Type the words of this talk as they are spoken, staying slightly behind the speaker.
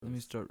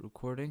start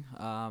recording.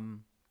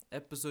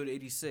 Episode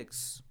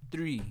 86.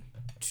 3,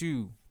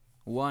 2,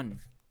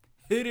 1.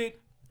 Hit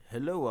it.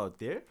 Hello out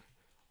there.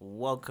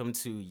 Welcome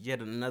to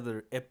yet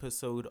another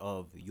episode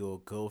of your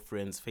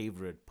girlfriend's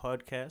favorite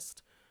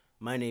podcast.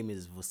 My name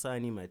is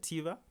Vusani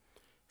Mativa.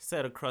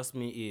 Sat across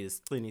me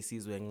is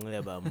Qinisizwe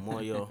Ngleba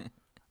Moyo,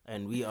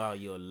 and we are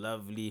your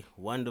lovely,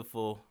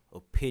 wonderful,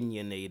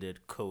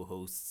 opinionated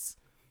co-hosts.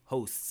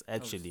 Hosts,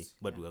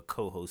 but we're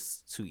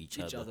co-hosts to each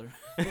other.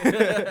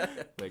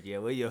 But yeah,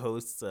 we're your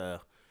hosts.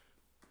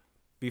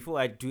 Before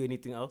I do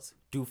anything else,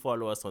 do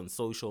follow us on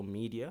social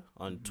media.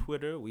 On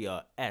Twitter, we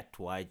are at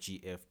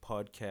YGF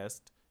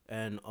Podcast.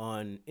 And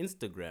on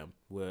Instagram,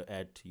 we're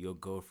at Your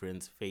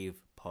Girlfriend's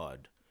Fave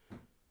Pod.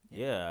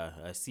 Yeah,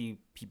 I see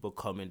people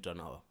comment on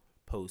our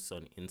posts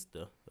on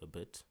Insta a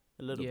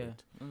little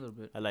bit.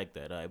 I like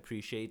that. I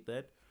appreciate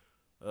that.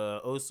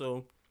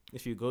 Also,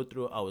 if you go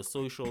through our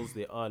socials,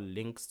 there are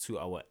links to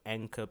our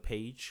Anchor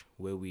page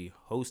where we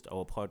host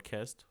our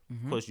podcast.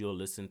 Of course, you'll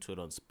listen to it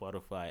on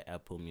Spotify,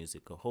 Apple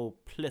Music, a whole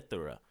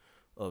plethora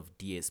of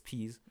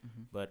DSPs.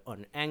 But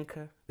on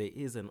Anchor, there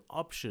is an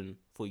option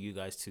for you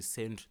guys to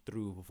send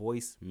through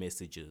voice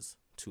messages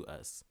to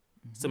us,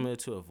 similar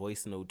to a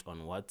voice note on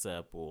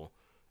WhatsApp or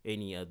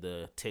any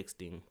other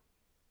texting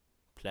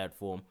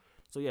platform.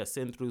 So yeah,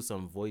 send through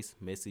some voice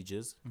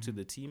messages to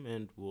the team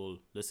and we'll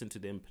listen to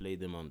them, play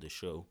them on the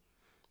show.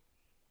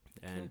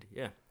 And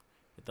yeah,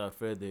 without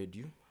further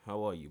ado,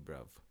 how are you,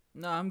 bruv?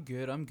 No, I'm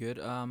good.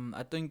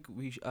 I think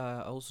we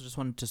I also just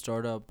wanted to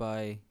start out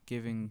by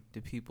giving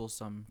the people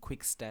some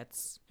quick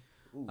stats.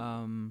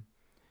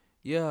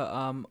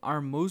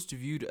 Our most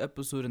viewed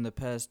episode in the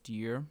past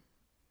year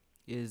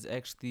is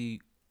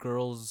actually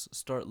Girls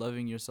Start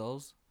Loving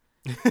Yourselves.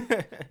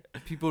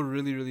 People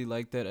really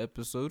like that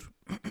episode.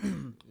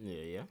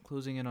 Yeah.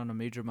 Closing in on a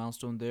major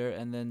milestone there.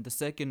 And then the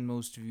second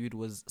most viewed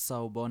was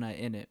Sawubona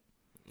In It.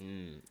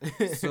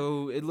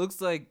 So it looks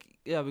like,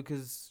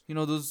 because,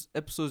 those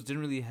episodes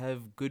didn't really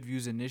have good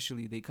views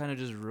initially. They kind of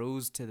just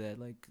rose to that.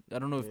 Like, I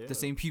don't know if the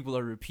same people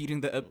are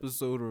repeating the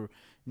episode or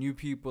new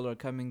people are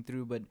coming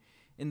through. But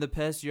in the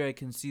past year, I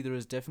can see there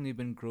has definitely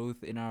been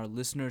growth in our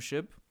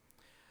listenership.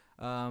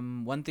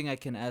 One thing I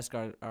can ask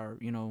our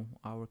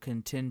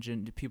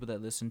contingent, the people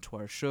that listen to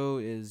our show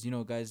is,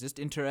 guys, just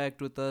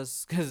interact with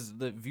us because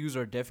the views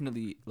are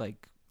definitely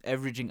like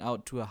averaging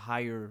out to a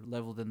higher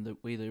level than the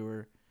way they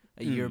were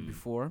a year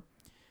before.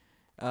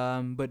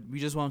 But we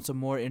just want some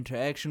more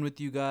interaction with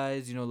you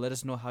guys. Let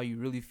us know how you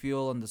really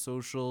feel on the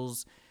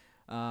socials.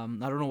 I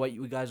don't know what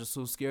you guys are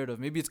so scared of.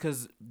 Maybe it's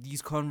because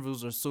these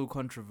convos are so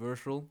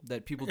controversial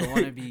that people don't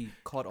want to be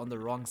caught on the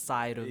wrong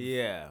side of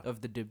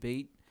the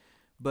debate.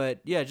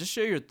 But yeah, just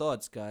share your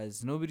thoughts,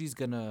 guys. Nobody's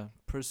gonna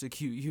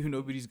persecute you.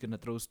 Nobody's gonna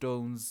throw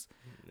stones.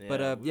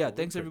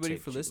 Thanks everybody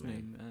for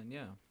listening. And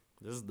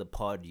this is the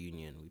pod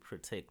union. We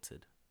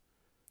protected.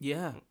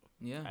 Yeah.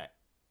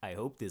 I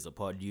hope there's a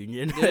pod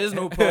union. There is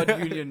no pod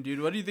union,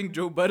 dude. What do you think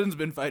Joe Biden's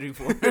been fighting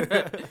for?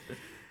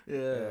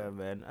 Yeah,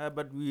 man.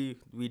 But we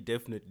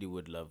definitely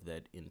would love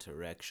that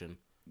interaction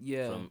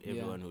from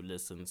everyone who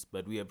listens.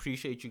 But we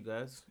appreciate you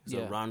guys. It's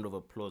a round of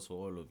applause for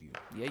all of you.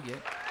 Yeah.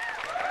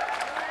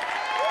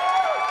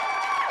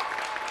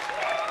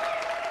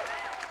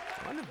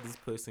 I wonder if this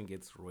person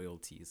gets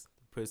royalties.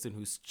 The person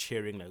who's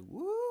cheering like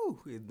woo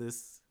in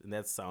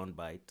that sound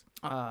bite.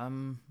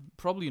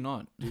 Probably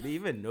not. Do they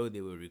even know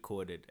they were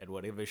recorded at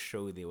whatever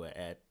show they were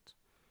at?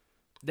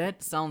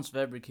 That sounds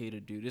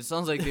fabricated, dude. It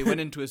sounds like they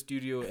went into a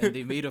studio and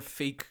they made a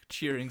fake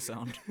cheering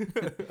sound.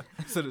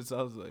 That's what it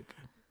sounds like.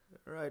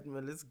 All right,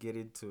 man, let's get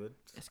into it.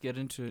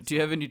 Do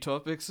you have any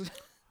topics?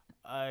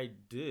 I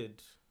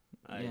did.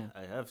 I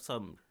have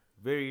some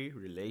very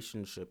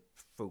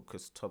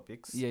relationship-focused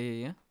topics.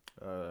 Yeah.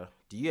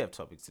 Do you have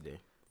topics today?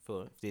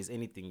 If there's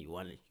anything you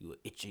were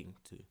itching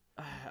to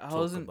I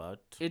wasn't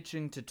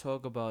itching to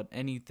talk about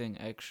anything,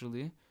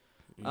 actually.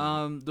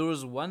 There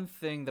was one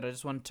thing that I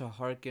just wanted to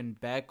harken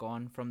back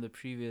on from the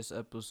previous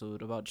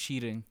episode about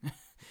cheating.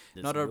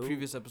 Not our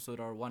previous episode,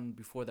 our one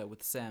before that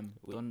with Sam.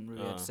 The one where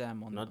we had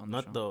Sam on the show.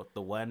 Not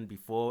the one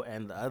before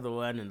and the other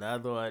one and the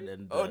other one.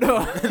 And no.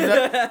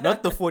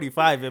 not the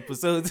 45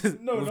 episodes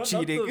of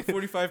cheating. Not the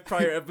 45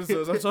 prior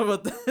episodes. I'm talking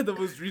about the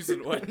most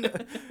recent one.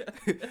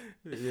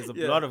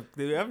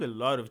 They have a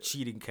lot of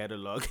cheating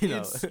catalog.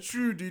 It's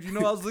true, dude.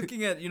 I was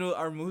looking at,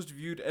 our most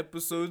viewed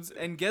episodes,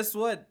 and guess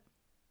what?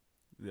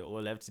 They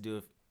all have to do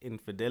with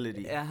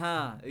infidelity.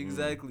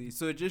 Exactly.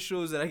 So it just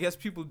shows that I guess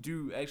people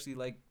do actually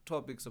like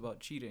topics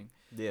about cheating.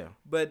 Yeah.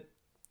 But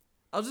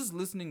I was just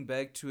listening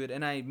back to it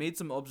and I made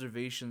some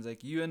observations.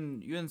 Like you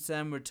and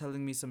Sam were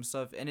telling me some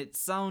stuff and it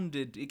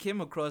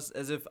came across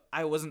as if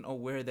I wasn't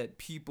aware that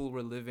people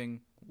were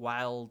living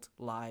wild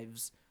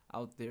lives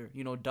out there,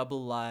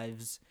 double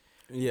lives.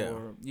 Yeah.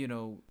 Or,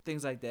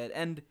 things like that.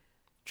 And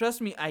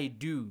trust me, I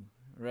do,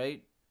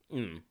 right?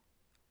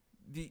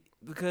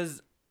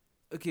 Because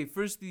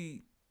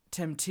firstly,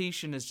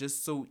 temptation is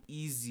just so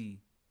easy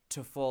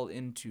to fall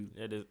into.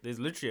 Yeah, there's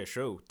literally a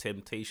show,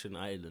 Temptation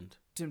Island.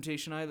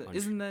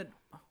 Isn't that...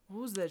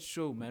 What was that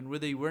show, man, where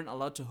they weren't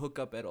allowed to hook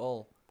up at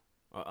all?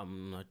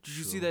 I'm not Did sure.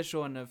 you see that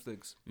show on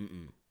Netflix?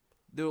 Mm-mm.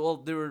 They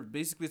were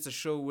basically, it's a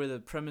show where the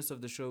premise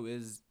of the show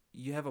is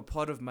you have a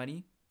pot of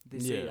money. They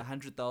say Yeah.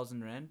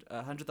 100,000 rand,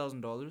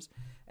 $100,000,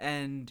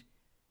 and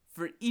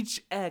for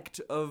each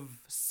act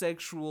of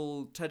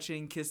sexual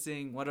touching,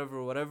 kissing,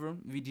 whatever,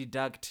 we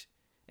deduct,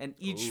 and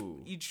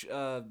Ooh. each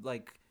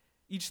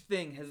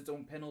thing has its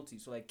own penalty.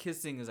 So like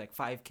kissing is like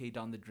 5K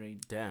down the drain.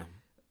 Damn.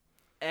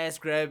 Ass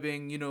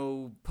grabbing,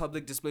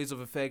 public displays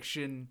of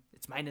affection,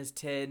 it's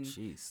 -10.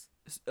 Jeez.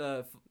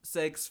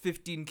 Sex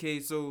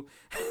 15K. So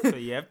So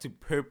you have to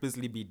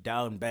purposely be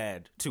down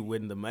bad to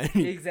win the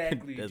money.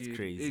 exactly, That's dude.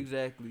 crazy.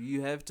 Exactly.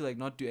 You have to like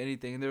not do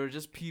anything. And there were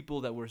just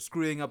people that were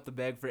screwing up the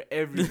bag for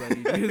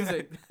everybody. It's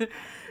like,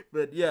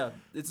 but yeah,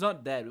 it's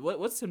not that.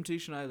 What's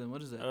Temptation Island?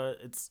 What is that?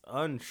 It's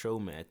on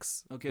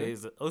Showmax. Okay.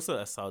 There's also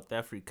a South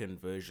African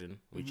version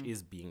which Mhm.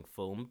 is being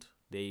filmed.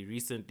 They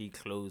recently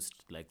closed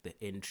like the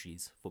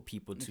entries for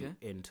people to Okay.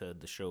 enter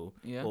the show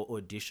Yeah. or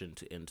audition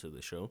to enter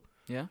the show.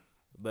 Yeah.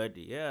 But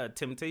yeah,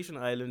 Temptation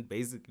Island,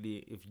 basically,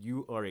 if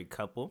you are a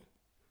couple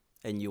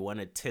and you want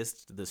to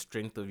test the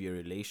strength of your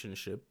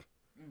relationship,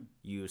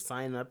 you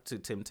sign up to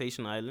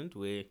Temptation Island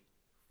where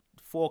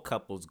 4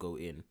 couples go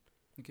in.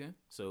 Okay.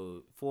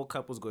 So 4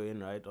 couples go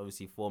in, right?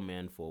 Obviously 4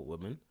 men, 4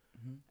 women.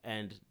 Mhm.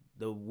 And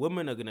the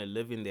women are going to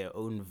live in their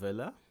own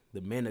villa.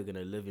 The men are going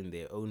to live in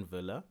their own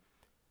villa.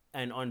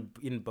 And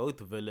in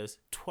both villas,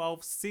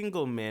 12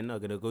 single men are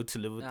going to go to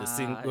live with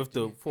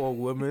the 4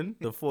 women,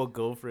 the 4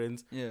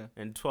 girlfriends. Yeah.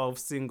 And 12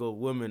 single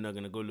women are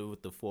going to go live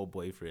with the 4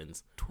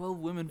 boyfriends. 12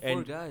 women, 4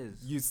 And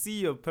guys. You see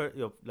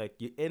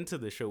you enter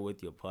the show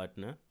with your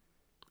partner,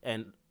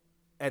 and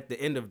at the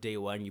end of day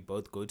 1, you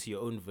both go to your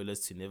own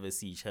villas to never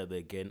see each other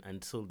again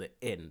until the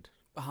end.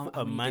 How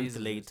a many month days is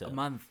this? later. A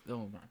month.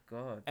 Oh my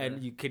god. And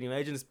bruh. you can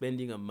imagine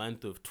spending a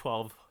month with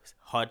 12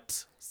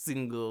 hot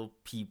single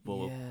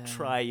people Yeah.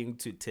 trying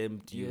to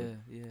tempt you.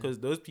 Yeah. Because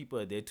those people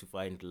are there to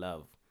find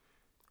love.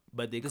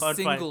 But they The can't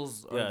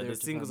singles find... are Yeah, there the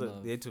to singles find are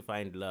love. there to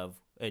find love.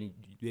 And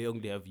they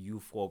only have you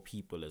 4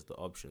 people as the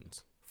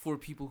options. 4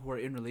 people who are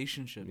in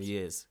relationships.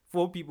 Yes.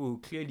 4 people who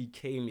clearly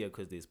came here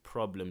because there's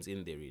problems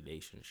in their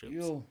relationships.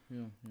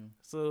 Yeah.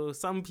 So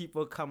some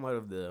people come out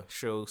of the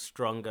show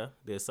stronger.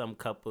 There's some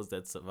couples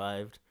that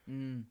survived.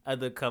 Mm.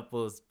 Other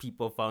couples,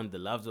 people found the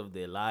loves of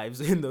their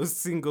lives in those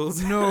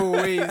singles. No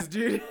ways,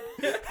 dude.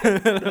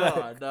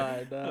 Nah.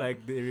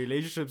 Like the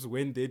relationships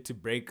went there to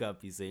break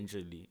up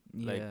essentially.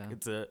 Like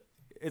Yeah.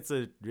 it's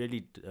a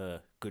really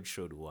good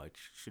show to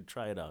watch. Should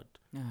try it out.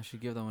 Yeah, I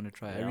should give that one a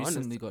try. Yeah, I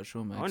recently got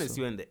Showmax. I want to so-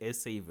 see when the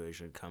SA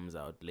version comes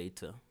out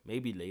later.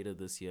 Maybe later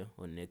this year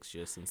or next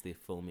year since they're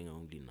filming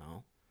only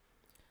now.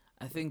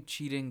 I think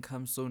cheating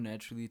comes so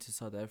naturally to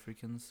South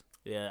Africans.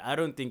 Yeah, I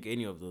don't think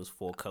any of those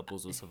 4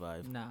 couples will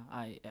survive. Nah,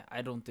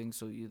 I don't think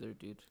so either,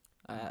 dude.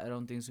 I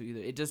don't think so either.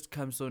 It just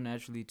comes so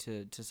naturally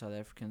to South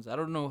Africans. I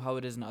don't know how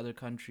it is in other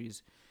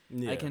countries.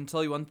 Yeah. I can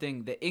tell you one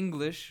thing. The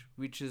English,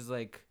 which is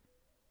like,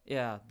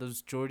 yeah,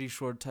 those Geordie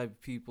Shore type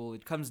people,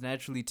 it comes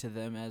naturally to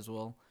them as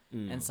well.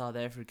 And South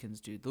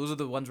Africans, dude. Those are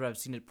the ones where I've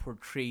seen it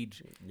portrayed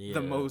Yeah.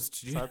 the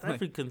most, dude. South Like,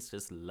 Africans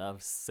just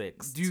love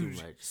sex dude,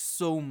 too much.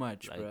 so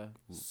much, Like, bruh.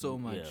 So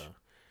much. Yeah.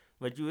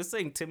 But you were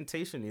saying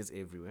temptation is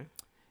everywhere.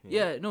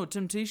 Yeah, no,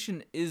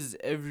 temptation is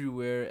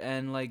everywhere,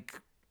 and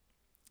like,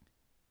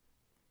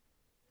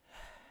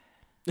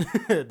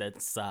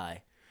 That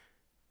sigh.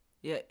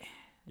 yeah,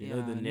 You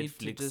know the I need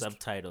to Netflix just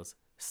subtitles.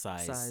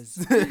 Sighs. size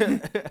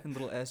and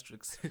little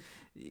asterisks.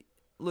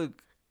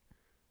 Look,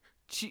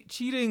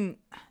 cheating.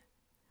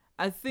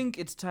 I think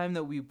it's time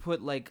that we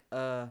put like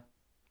a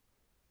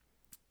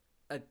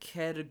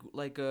category,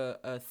 like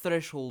a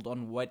threshold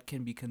on what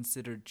can be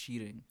considered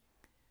cheating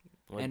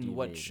and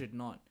what should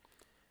not.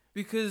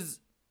 Because,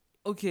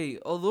 okay,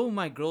 although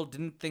my girl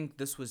didn't think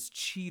this was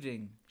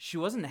cheating, she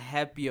wasn't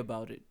happy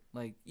about it.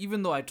 Like,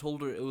 even though I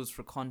told her it was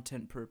for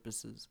content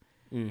purposes.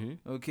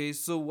 Mm-hmm. Okay,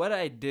 so what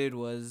I did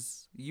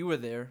was, you were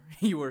there,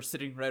 you were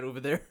sitting right over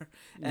there,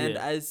 and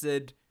Yeah. I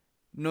said,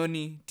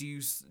 Noni, do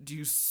you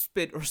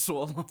spit or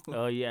swallow?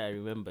 Oh yeah, I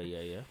remember.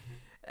 Yeah.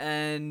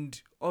 And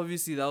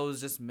obviously that was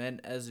just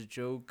meant as a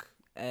joke,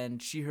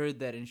 and she heard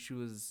that and she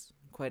was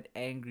quite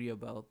angry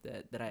about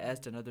that I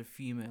asked another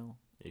female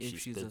if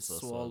she's a spits or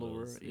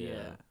swallower. swallows,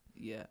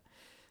 Yeah.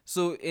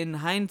 So in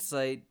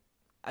hindsight,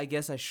 I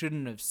guess I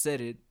shouldn't have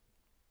said it.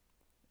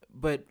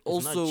 But not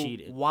also,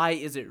 cheating. why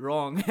is it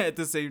wrong at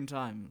the same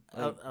time?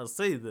 Like, I'll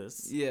say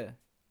this, yeah.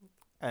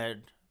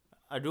 and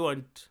I don't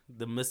want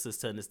the missus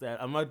to understand.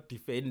 I'm not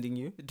defending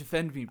you.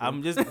 Defend me, bro.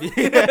 I'm just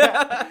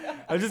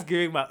I'm just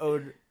giving my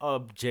own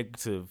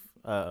objective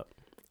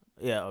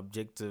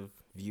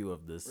view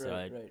of this.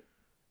 Right? right.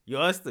 You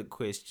asked the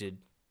question,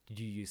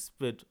 do you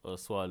spit or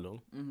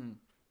swallow?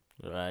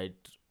 Mm-hmm. Right?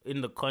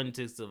 In the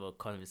context of a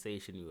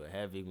conversation you were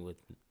having with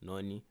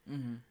Noni,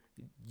 Mm-hmm.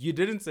 you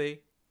didn't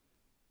say,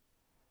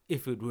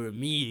 if it were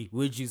me,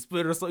 would you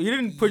spit or swallow? You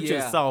didn't put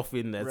Yeah. yourself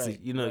in that. Right,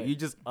 You know, right. you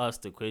just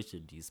asked the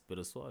question, do you spit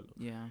or swallow?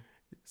 Yeah.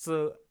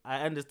 So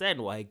I understand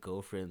why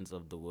girlfriends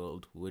of the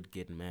world would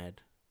get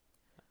mad.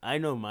 I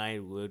know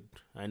mine would.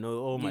 I know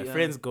all my Yeah.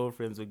 friends'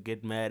 girlfriends would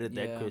get mad at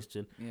that Yeah.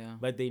 question. Yeah.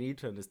 But they need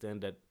to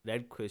understand that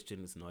that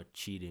question is not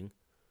cheating.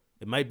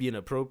 It might be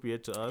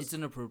inappropriate to us. It's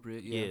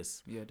inappropriate. Yeah.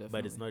 Yes, Yeah, definitely.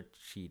 but it's not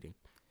cheating.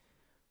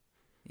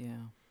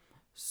 Yeah.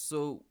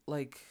 So,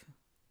 like,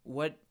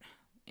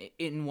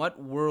 in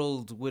what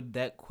world would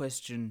that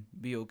question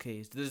be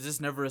okay? There's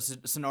just never a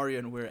scenario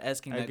in where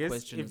asking I that guess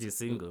question if you're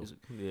single,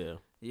 yeah.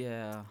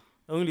 yeah.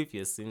 Only if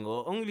you're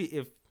single. Only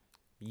if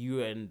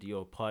you and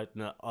your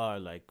partner are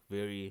like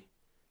very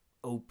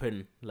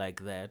open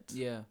like that.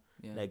 Yeah.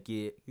 Yeah. Like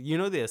you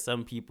know, there are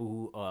some people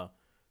who are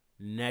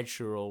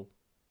natural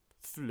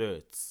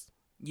flirts.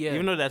 yeah.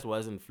 Even though that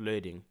wasn't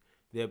flirting,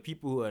 there are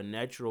people who are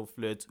natural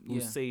flirts who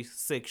Yeah. say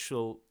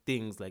sexual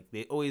things. Like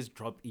they always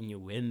drop in your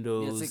Yeah,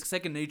 windows. it's like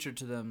second nature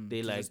to them.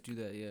 They to like- just do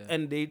that. Yeah.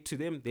 and to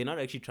them, they're not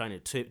actually trying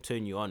to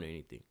turn you on or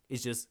anything.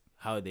 It's just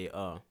how they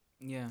are.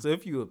 yeah. So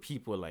if you are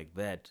people like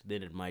that,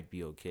 then it might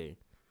be okay.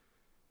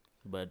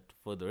 But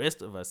for the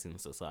rest of us in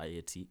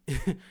society,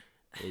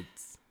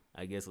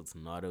 I guess it's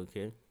not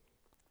okay.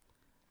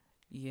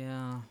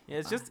 Yeah. Yeah,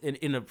 it's just an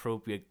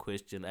inappropriate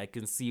question. I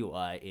can see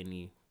why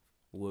any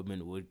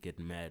woman would get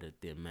mad at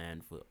their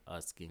man for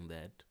asking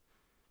that.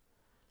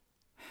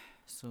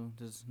 So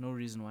there's no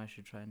reason why I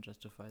should try and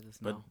justify this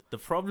But now. the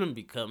problem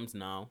becomes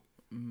now,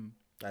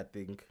 I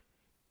think,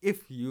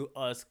 if you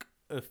ask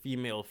a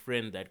female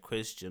friend that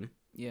question,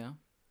 Yeah.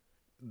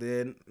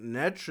 then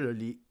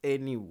naturally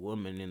any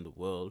woman in the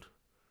world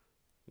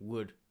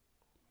would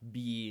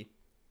be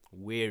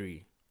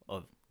wary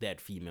of that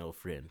female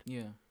friend.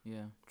 Yeah.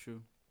 Yeah.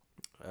 True.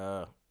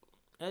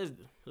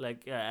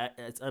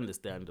 It's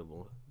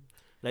understandable.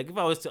 Like if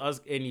I was to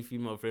ask any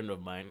female friend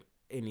of mine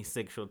any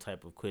sexual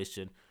type of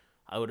question,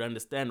 I would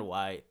understand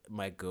why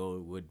my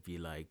girl would be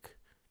like,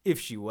 if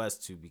she was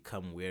to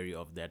become wary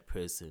of that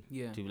person,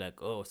 Yeah. to be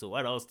like, oh, so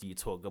what else do you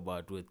talk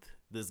about with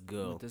this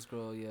girl? With this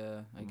girl,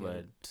 yeah, I get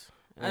it.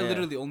 But I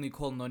literally only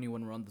call Noni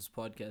when we're on this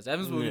podcast. I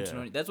haven't spoken to Yeah.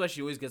 Noni. That's why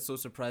she always gets so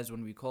surprised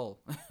when we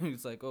call.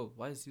 It's like, oh,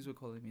 why is Cesar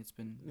calling me? It's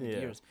been Yeah.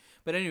 years.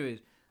 But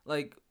anyways,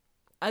 like,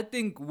 I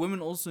think women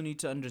also need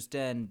to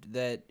understand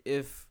that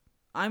if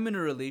I'm in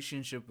a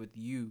relationship with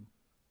you,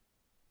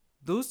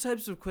 those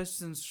types of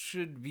questions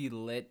should be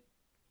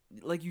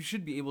you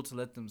should be able to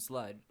let them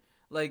slide.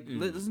 Like,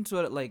 listen to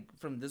it, like,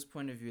 from this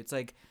point of view. It's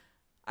like,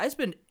 I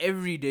spend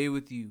every day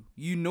with you.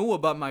 You know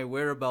about my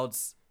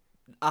whereabouts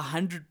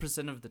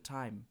 100% of the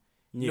time.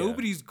 Yeah.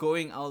 Nobody's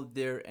going out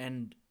there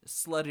and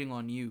slutting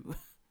on you.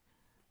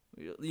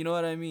 You know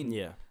what I mean?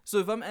 Yeah. So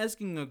if I'm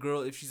asking a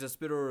girl if she's a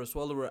spitter or a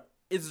swallower,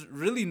 it's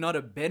really not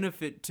a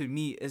benefit to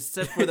me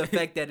except for the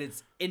fact that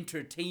it's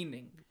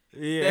entertaining.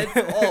 Yeah.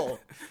 That's all.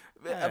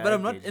 I But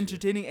I'm not get you.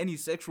 entertaining any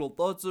sexual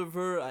thoughts of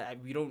her.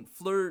 We don't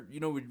flirt. You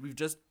know, we're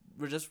just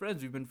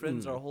friends. We've been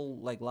friends our whole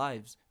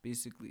lives,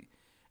 basically.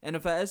 And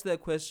if I ask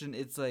that question,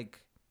 it's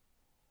like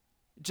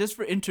just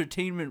for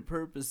entertainment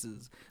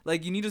purposes.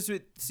 Like, you need to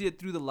see it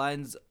through the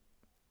lens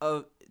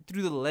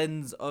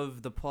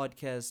of the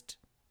podcast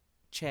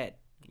chat.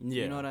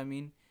 Yeah. You know what I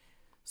mean?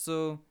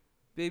 So,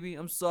 baby,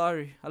 I'm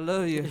sorry. I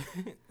love you.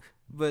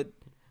 But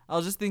I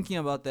was just thinking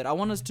about that. I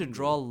want us to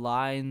draw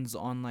lines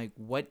on like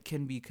what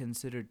can be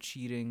considered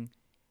cheating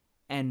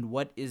and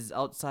what is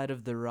outside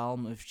of the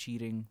realm of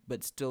cheating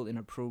but still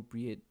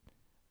inappropriate.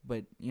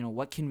 But, you know,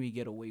 what can we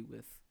get away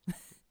with?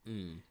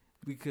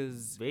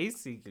 Because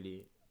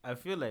Basically, I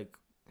feel like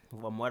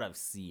from what I've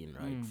seen,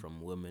 right, Mm.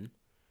 from women,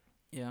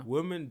 yeah.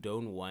 women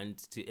don't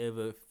want to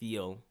ever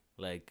feel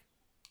like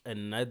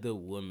another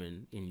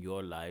woman in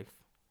your life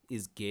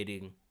is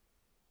getting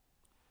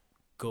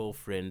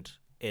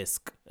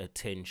girlfriend-esque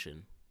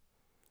attention.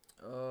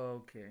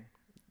 Oh, okay.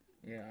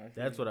 Yeah.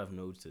 That's what I've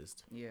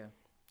noticed. Yeah.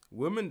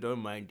 Women don't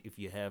mind if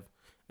you have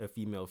a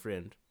female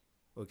friend.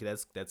 Okay,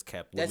 that's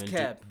cap. That's Women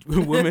cap.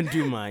 Women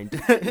do mind.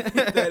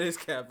 That is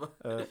cap.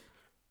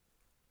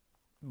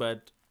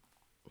 But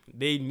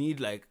they need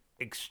like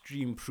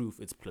extreme proof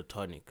it's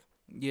platonic.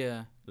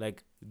 Yeah.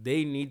 Like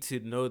they need to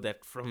know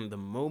that from the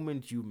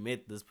moment you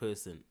met this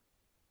person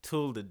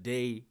till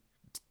the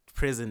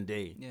present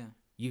day, Yeah.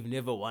 you've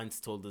never once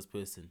told this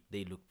person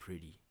they look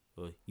pretty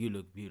or you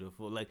look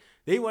beautiful. Like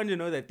they want to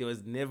know that there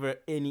was never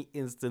any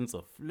instance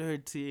of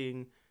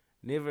flirting,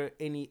 never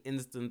any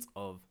instance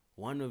of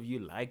one of you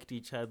liked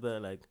each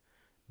other. Like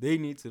they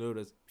need to know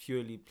that's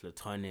purely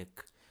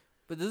platonic.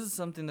 But this is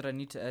something that I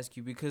need to ask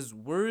you because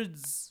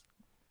words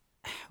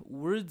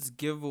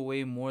give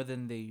away more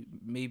than they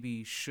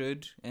maybe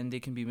should, and they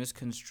can be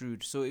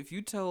misconstrued. So if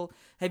you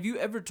have you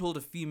ever told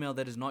a female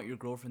that is not your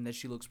girlfriend that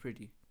she looks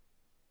pretty?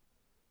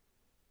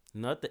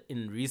 Not that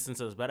in recent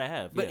times, but I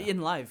have. But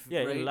in life,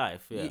 yeah, right? in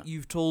life, yeah.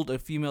 You've told a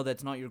female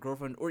that's not your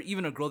girlfriend, or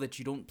even a girl that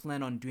you don't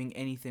plan on doing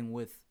anything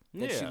with,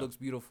 that she Yeah. looks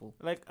beautiful.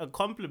 Like a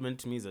compliment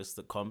to me is just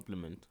a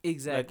compliment.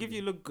 Exactly. Like if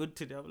you look good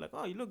today, I'm like,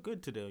 oh, you look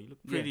good today. You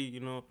look pretty, you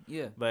know.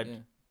 Yeah. But yeah.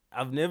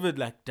 I've never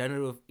like done it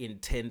with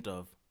intent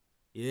of,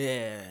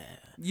 yeah,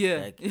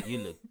 like you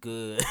look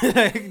good.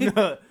 Like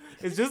no,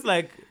 it's just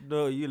like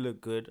no, you look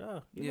good.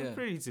 Oh, you Yeah. look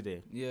pretty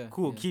today. Yeah.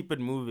 Cool, Yeah. keep it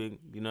moving.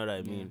 You know what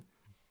I mean?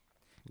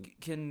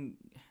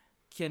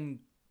 Can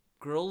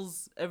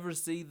girls ever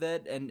say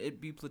that and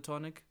it be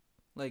platonic?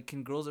 Like,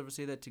 can girls ever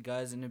say that to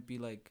guys and it be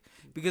like?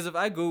 Because if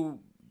I go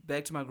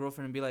back to my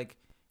girlfriend and be like,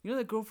 you know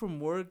that girl from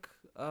work,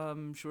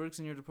 she works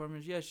in your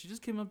department. Yeah, she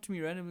just came up to me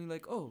randomly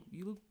like, oh,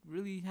 you look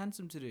really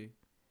handsome today.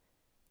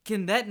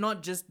 Can that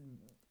not just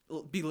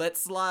be let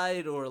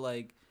slide or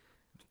like?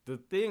 The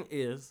thing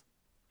is,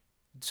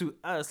 to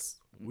us,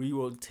 we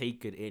will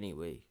take it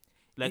anyway.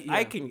 Like Yeah.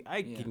 I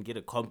can get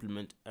a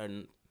compliment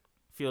and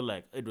feel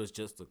like it was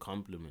just a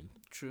compliment.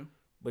 True.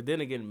 But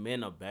then again,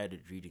 men are bad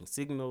at reading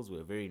signals.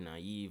 We're very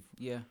naive.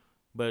 Yeah.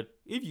 But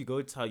if you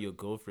go tell your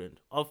girlfriend,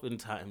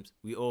 oftentimes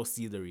we all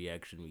see the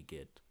reaction we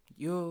get.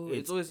 Yo,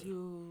 it's always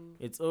yo.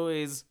 It's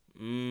always,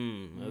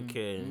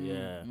 okay,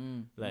 yeah.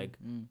 Like,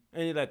 and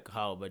you're like,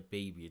 how? But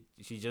baby,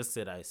 she just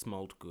said I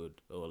smelled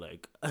good, or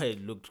like I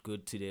looked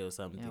good today, or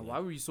something. Yeah, like. why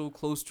were you so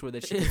close to her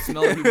that she could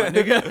smell you, my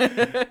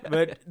nigga?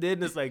 But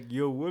then it's like,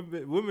 yo,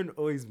 women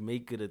always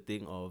make it a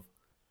thing of,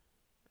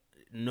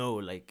 no,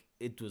 like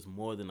it was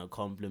more than a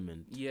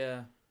compliment.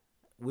 Yeah.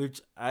 Which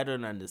I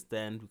don't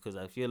understand, because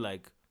I feel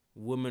like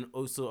women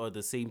also are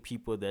the same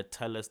people that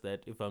tell us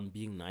that if I'm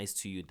being nice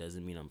to you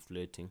doesn't mean I'm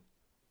flirting.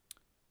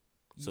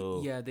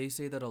 So yeah, they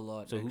say that a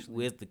lot. So actually.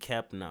 where's the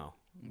cap now?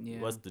 Yeah.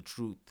 What's the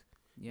truth?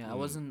 Yeah, I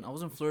wasn't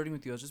flirting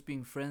with you. I was just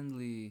being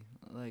friendly.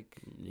 Like,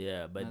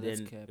 yeah, but that's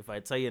then cap. if I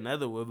tell you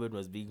another woman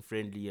was being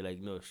friendly, you're like,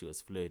 no, she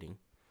was flirting.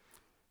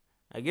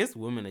 I guess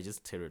women are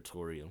just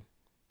territorial.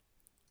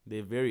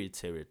 They're very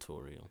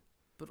territorial.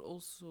 But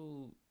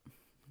also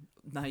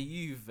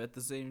naive at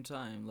the same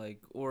time.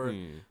 Like, or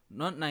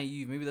not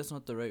naive. Maybe that's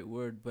not the right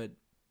word, but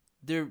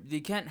they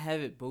can't have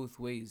it both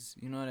ways.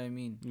 You know what I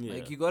mean? Yeah.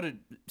 Like, you gotta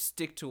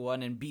stick to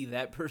one and be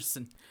that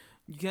person.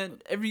 You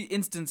can't. Every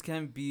instance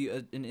can't be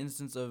an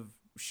instance of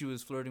she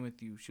was flirting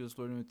with you. She was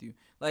flirting with you.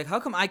 Like,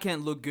 how come I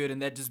can't look good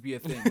and that just be a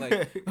thing?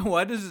 Like,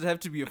 why does it have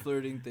to be a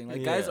flirting thing?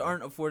 Like, guys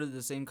aren't afforded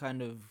the same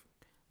kind of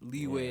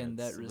leeway in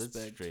that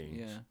respect. Strange.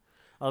 Yeah.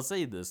 I'll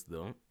say this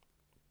though.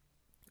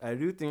 I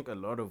do think a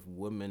lot of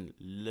women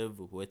live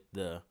with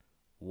the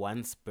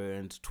once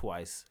burned,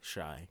 twice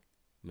shy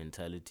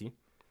mentality.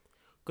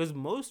 Because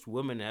most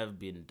women have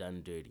been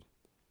done dirty.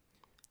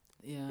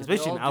 Yeah.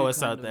 Especially in our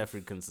South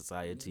African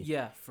society.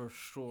 Yeah, for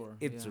sure.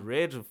 It's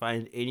rare to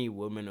find any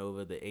woman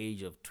over the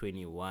age of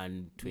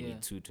 21,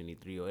 22,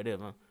 23 or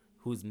whatever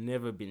who's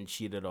never been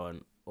cheated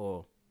on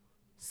or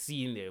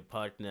seen their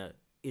partner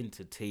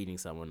entertaining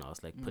someone else,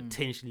 like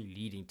potentially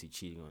leading to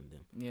cheating on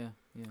them. Yeah,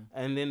 yeah.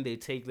 And then they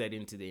take that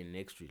into their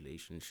next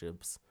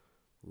relationships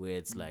where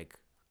it's like,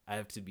 I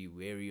have to be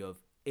wary of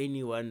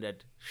anyone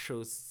that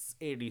shows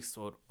any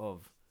sort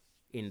of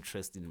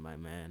interest in my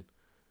man,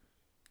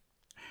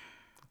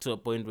 to a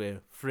point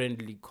where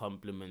friendly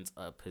compliments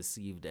are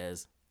perceived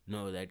as,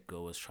 no, that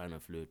girl was trying to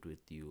flirt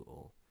with you,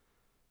 or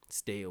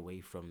stay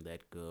away from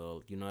that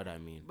girl. You know what I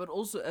mean? But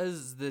also,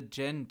 as the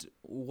gent,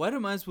 what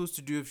am I supposed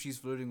to do if she's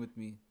flirting with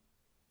me?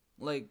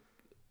 Like,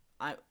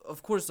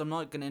 of course I'm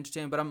not gonna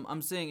entertain, but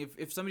I'm saying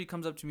if somebody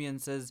comes up to me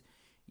and says,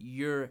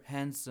 you're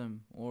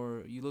handsome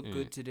or you look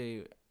good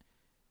today,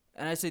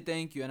 and I say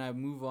thank you and I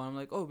move on, I'm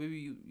like, oh baby,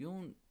 you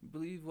don't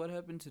believe what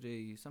happened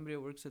today. Somebody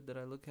at work said that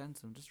I look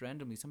handsome, just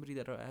randomly, somebody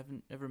that I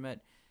haven't ever met.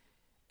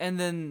 And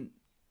then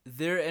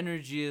their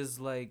energy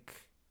is like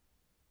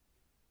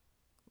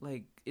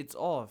it's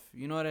off.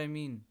 You know what I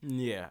mean?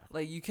 Yeah.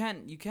 Like, you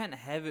can't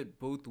have it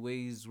both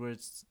ways where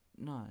it's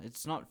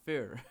not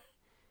fair.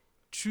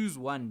 Choose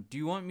one. Do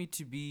you want me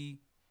to be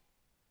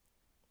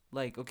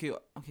like, okay,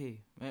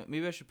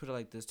 maybe I should put it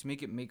like this to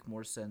make it make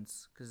more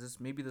sense, because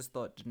this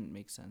thought didn't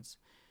make sense.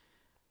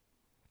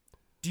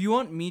 Do you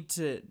want me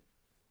to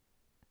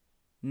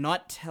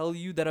not tell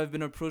you that I've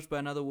been approached by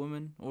another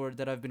woman or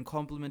that I've been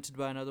complimented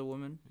by another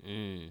woman?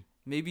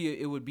 Maybe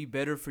it would be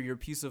better for your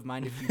peace of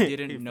mind if you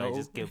didn't if know. I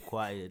just kept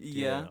quiet.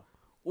 Yeah.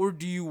 Or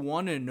do you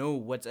want to know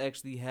what's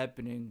actually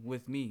happening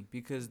with me?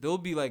 Because they'll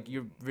be like,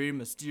 you're very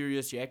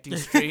mysterious, you're acting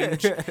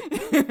strange.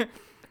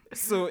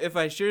 So if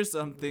I share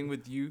something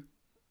with you,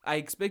 I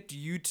expect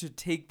you to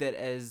take that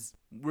as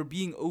we're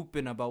being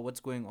open about what's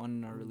going on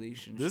in our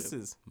relationship. This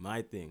is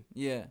my thing.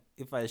 Yeah.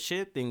 If I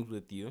share things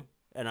with you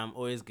and I'm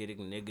always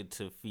getting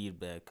negative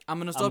feedback, I'm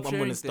going to stop sharing. I'm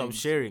going to stop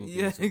sharing things.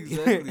 Yeah,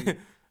 exactly.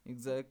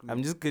 Exactly.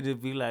 I'm just going to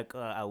be like,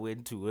 I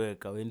went to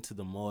work, I went to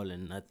the mall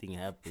and nothing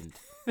happened.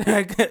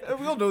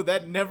 We all know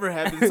that never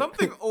happens.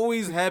 Something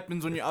always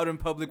happens when you're out in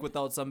public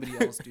without somebody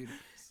else, dude.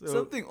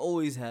 Something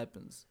always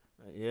happens.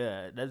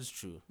 Yeah, that's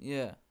true.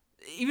 Yeah.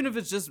 Even if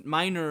it's just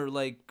minor,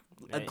 like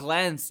a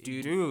glance,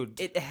 dude.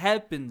 It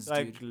happens,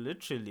 like, dude.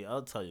 literally,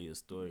 I'll tell you a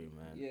story,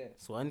 man. Yeah.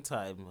 So one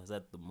time I was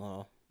at the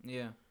mall.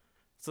 Yeah.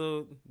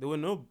 So there were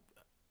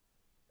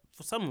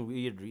for some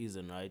weird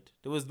reason, right?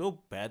 There was no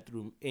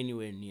bathroom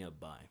anywhere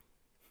nearby.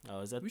 I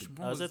was at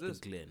the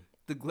Glen.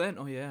 The Glen?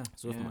 Oh, yeah.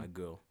 So with my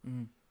girl.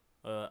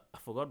 I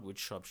forgot which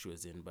shop she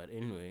was in, but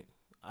anyway,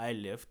 I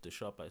left the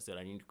shop. I said,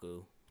 I need to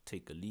go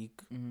take a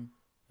leak.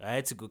 I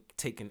had to go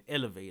take an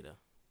elevator.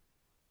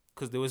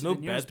 Because there was no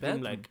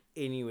bathroom like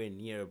anywhere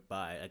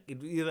nearby.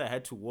 Like, either I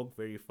had to walk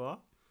very far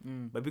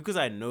But because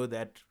I know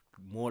that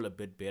mall a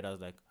bit better, I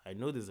was like, I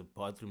know there's a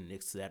bathroom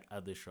next to that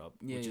other shop,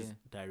 which is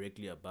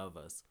directly above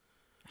us.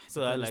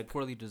 So that is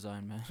poorly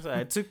designed, man. So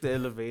I took the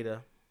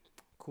elevator.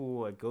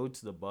 Cool. I go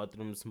to the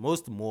bathrooms.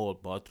 Most mall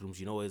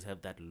bathrooms, always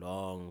have that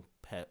long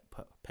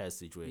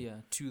passageway.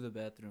 Yeah, to the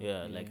bathroom.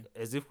 Yeah,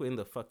 as if we're in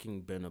the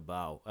fucking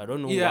Bernabeu. I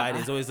don't know why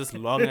there's always this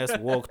long ass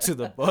walk to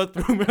the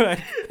bathroom.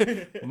 Like,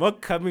 I'm not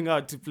coming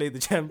out to play the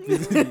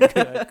Champions League.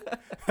 Like,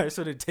 I just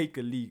want to take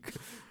a leak.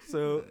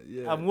 So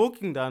I'm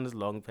walking down this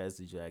long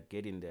passageway. I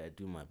get in there. I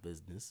do my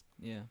business.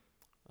 Yeah.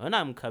 When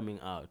I'm coming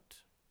out,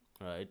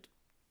 right,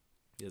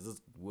 there's this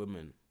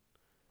woman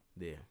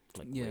there,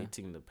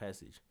 waiting in the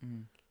passage.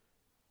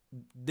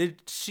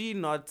 Did she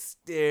not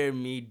stare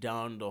me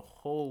down the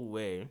whole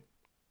way?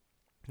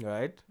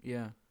 Right?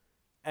 Yeah.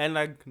 And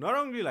not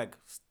only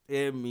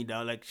stare me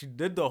down, she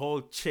did the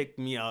whole check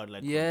me out,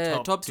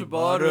 from top to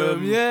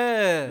bottom.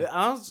 Yeah.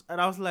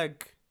 I was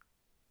like,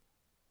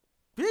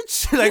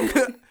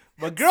 bitch,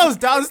 my girl's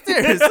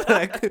downstairs.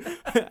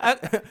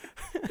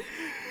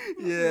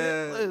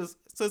 Yeah.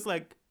 So it's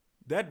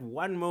that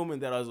one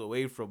moment that I was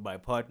away from my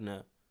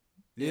partner.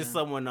 There's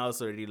someone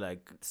else already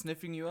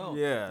sniffing you out.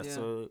 Yeah,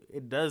 so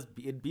it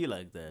be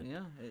like that.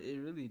 Yeah, it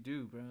really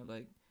do, bro.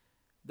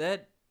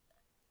 That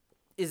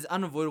is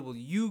unavoidable.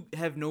 You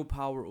have no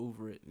power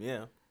over it.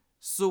 Yeah.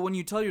 So when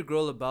you tell your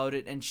girl about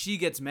it and she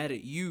gets mad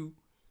at you,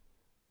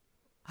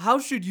 how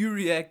should you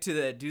react to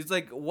that, dude?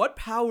 It's what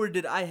power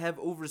did I have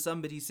over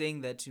somebody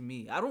saying that to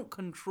me? I don't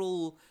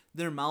control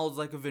their mouths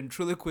like a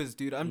ventriloquist,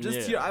 dude. I'm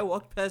just here. I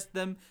walked past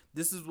them.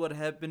 This is what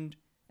happened.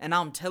 And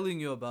now I'm telling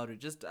you about it,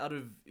 just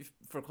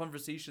for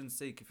conversation's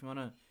sake, if you want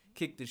to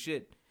kick the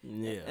shit.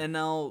 Yeah. And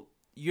now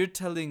you're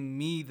telling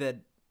me that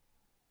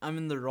I'm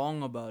in the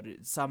wrong about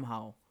it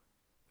somehow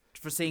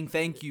for saying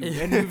thank you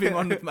and moving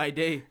on with my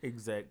day.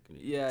 Exactly.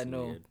 Yeah,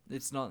 weird.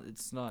 It's not.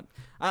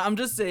 I'm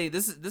just saying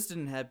this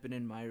didn't happen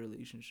in my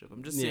relationship.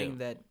 I'm just saying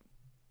that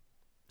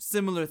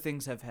similar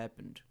things have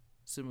happened.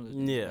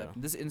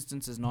 This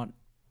instance is not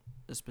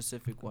a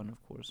specific one,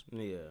 of course.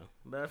 Yeah,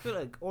 but I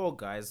feel all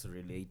guys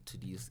relate to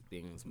these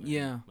things, man.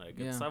 Yeah.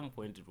 At some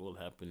point it will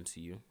happen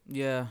to you.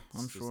 Yeah,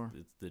 I'm sure.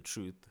 It's the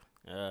truth.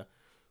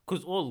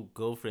 Because all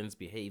girlfriends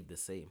behave the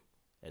same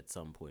at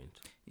some point.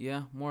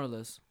 Yeah, more or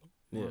less.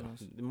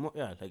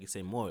 Like you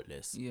say, more or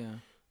less.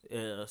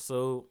 Yeah.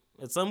 So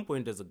at some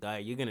point as a guy,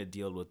 you're gonna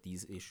deal with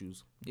these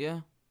issues.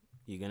 Yeah.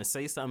 You're gonna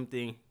say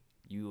something.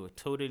 You are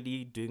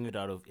totally doing it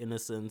out of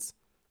innocence.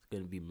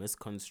 Going to be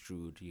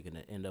misconstrued. You're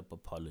going to end up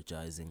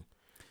apologizing.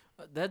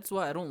 That's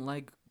why I don't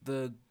like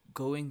the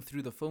going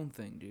through the phone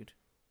thing, dude.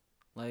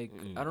 I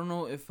don't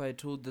know if I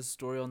told this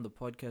story on the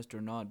podcast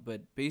or not,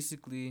 but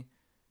basically,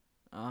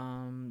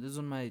 this is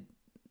when my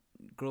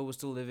girl was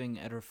still living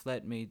at her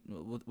flatmate,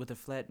 with a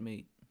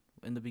flatmate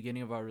in the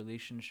beginning of our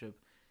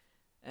relationship.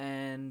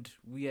 And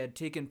we had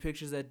taken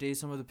pictures that day.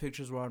 Some of the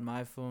pictures were on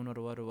my phone,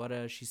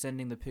 or she's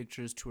sending the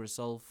pictures to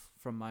herself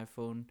from my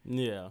phone.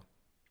 Yeah.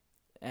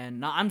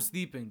 And now I'm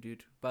sleeping,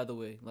 dude, by the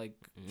way.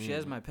 She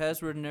has my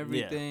password and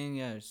everything.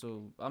 Yeah,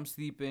 so I'm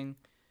sleeping.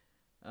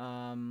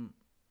 And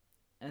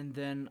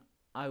then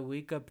I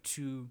wake up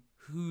to,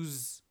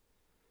 who's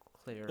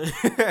Claire?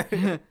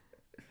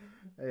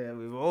 Yeah,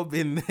 we've all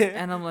been there.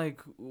 And I'm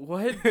like,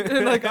 what?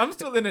 I'm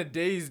still in a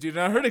daze, dude.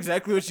 And I heard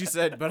exactly what she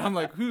said, but I'm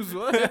like, who's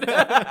what?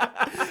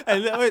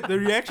 And the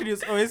reaction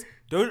is always,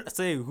 don't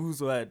say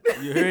who's what.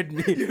 You heard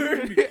me.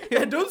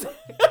 Yeah, don't say...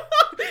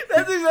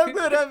 That's exactly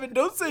what happened.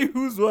 Don't say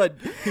who's what.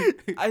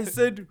 I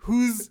said,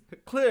 who's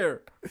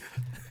Claire?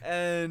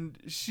 And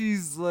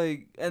she's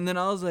like, and then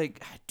I was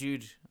like,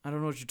 dude, I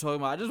don't know what you're talking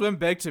about. I just went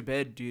back to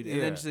bed, dude.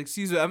 And then she's like,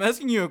 Caesar, I'm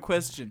asking you a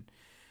question.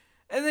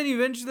 And then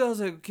eventually I was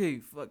like,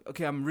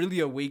 okay, I'm really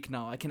awake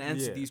now. I can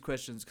answer these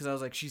questions. Because I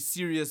was like, she's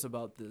serious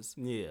about this.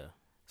 Yeah.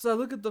 So I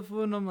look at the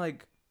phone and I'm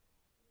like,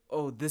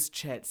 oh, this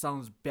chat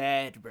sounds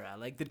bad,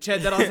 bruh. The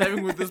chat that I was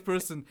having with this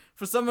person,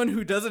 for someone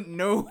who doesn't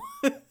know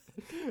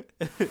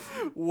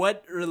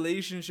what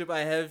relationship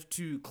I have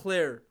to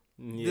Claire,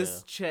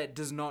 this chat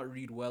does not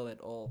read well at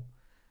all.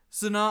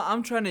 So now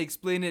I'm trying to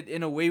explain it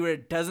in a way where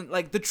it doesn't,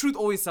 the truth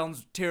always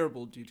sounds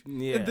terrible, dude.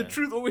 Yeah. The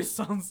truth always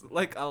sounds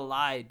like a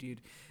lie,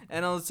 dude.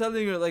 And I was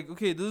telling her,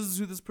 okay, this is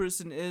who this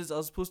person is. I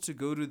was supposed to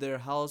go to their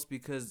house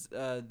because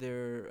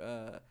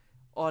their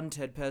aunt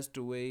had passed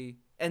away.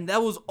 And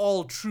that was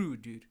all true,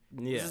 dude.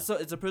 Yeah.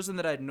 It's a person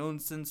that I'd known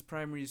since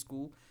primary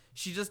school.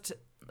 She just,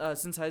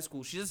 since high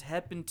school, she just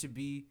happened to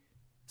be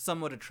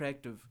somewhat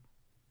attractive.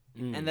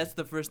 And that's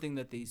the first thing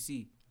that they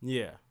see.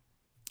 Yeah.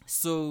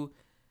 So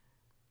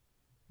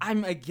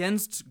I'm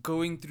against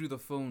going through the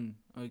phone,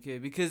 okay?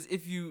 Because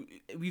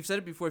we've said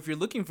it before, if you're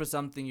looking for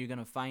something, you're going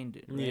to find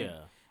it, right? Yeah.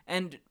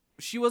 And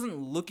she wasn't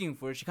looking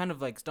for it. She kind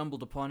of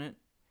stumbled upon it.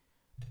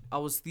 I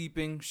was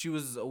sleeping. She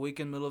was awake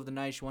in the middle of the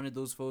night. She wanted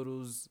those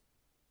photos.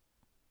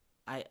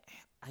 I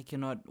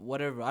cannot,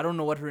 whatever. I don't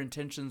know what her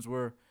intentions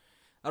were.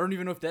 I don't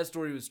even know if that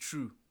story was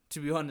true, to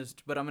be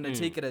honest. But I'm going to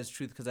take it as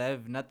truth because I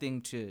have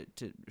nothing to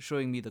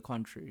showing me the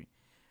contrary.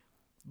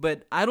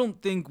 But I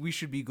don't think we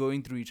should be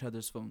going through each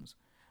other's phones.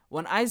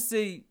 When I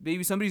say,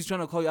 baby, somebody's trying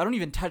to call you, I don't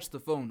even touch the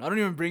phone. I don't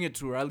even bring it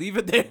to her. I leave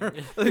it there.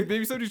 Like,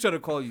 baby, somebody's trying to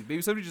call you.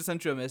 Baby, somebody just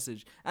sent you a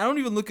message. I don't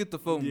even look at the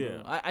phone,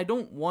 bro. I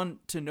don't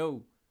want to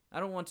know. I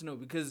don't want to know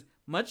because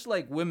much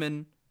like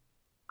women,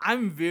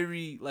 I'm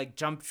very, like,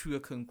 jump to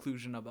a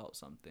conclusion about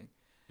something.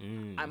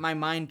 My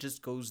mind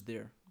just goes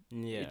there.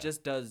 Yeah. It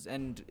just does.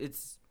 And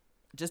it's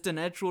just a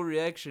natural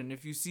reaction.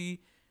 If you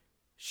see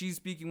she's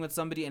speaking with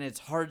somebody and it's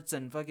hearts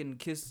and fucking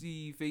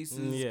kissy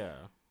faces. Yeah.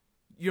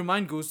 Your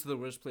mind goes to the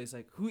worst place.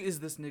 Like, who is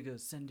this nigga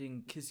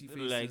sending kissy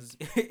faces?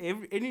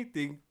 Like,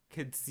 anything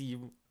can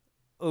seem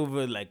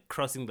over, like,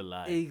 crossing the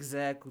line.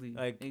 Exactly.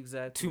 Like,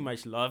 too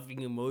much laughing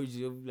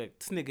emoji. Like,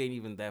 this nigga ain't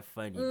even that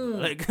funny.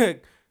 Like,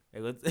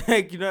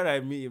 you know what I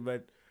mean?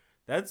 But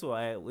that's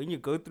why when you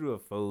go through a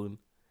phone,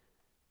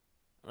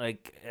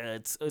 like,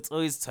 it's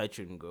always touch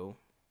and go.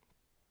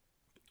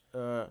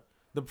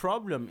 The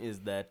problem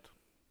is that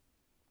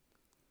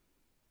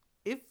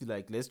if,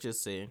 like, let's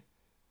just say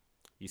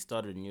you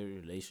start a new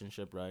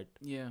relationship, right?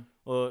 Yeah.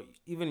 Or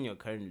even in your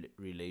current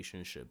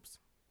relationships,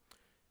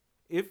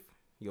 if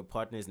your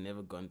partner's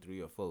never gone through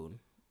your phone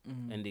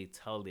and they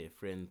tell their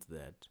friends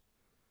that,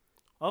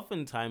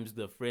 oftentimes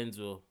the friends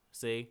will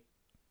say,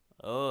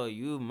 oh,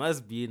 you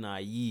must be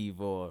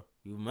naive or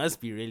you must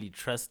be really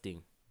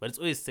trusting. But it's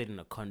always said in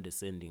a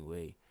condescending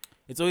way.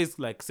 It's always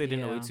like said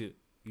in a way to,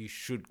 you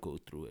should go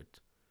through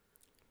it.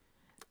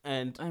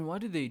 And why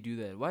do they do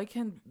that? Why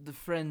can't the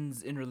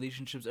friends in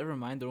relationships ever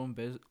mind their own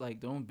their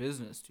own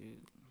business,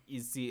 dude?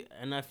 You see,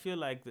 and I feel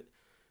like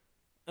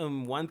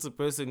once a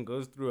person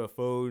goes through a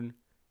phone,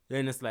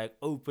 then it's like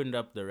opened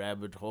up the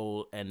rabbit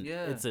hole, and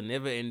it's a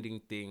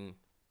never-ending thing,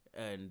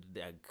 and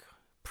like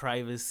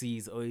privacy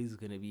is always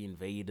gonna be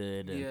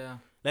invaded, and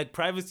like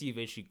privacy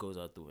eventually goes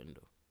out the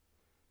window.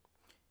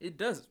 It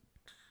does,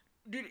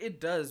 dude.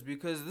 It does,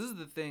 because this is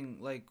the thing.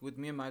 Like with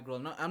me and my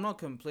girl, I'm not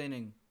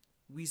complaining.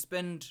 We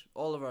spend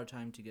all of our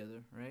time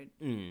together, right?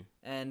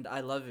 And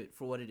I love it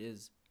for what it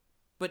is.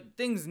 But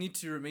things need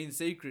to remain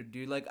sacred,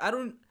 dude. Like I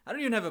don't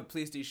even have a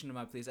PlayStation in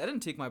my place. I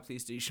didn't take my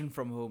PlayStation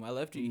from home. I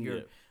left it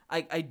here.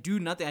 I do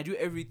nothing. I do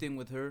everything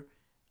with her.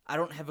 I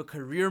don't have a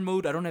career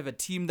mode. I don't have a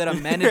team that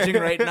I'm managing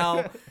right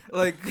now.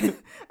 Like,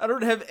 I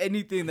don't have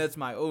anything that's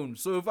my own.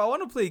 So if I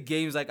want to play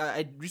games, like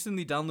I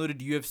recently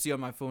downloaded UFC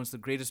on my phone. It's the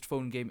greatest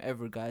phone game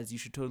ever, guys. You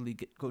should totally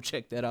go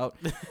check that out.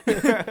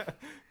 The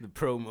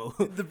promo.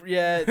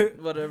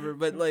 Whatever.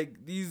 But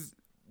like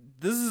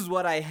this is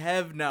what I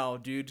have now,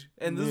 dude.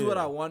 And this is what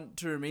I want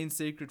to remain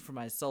sacred for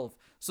myself.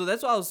 So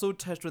that's why I was so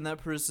touched when that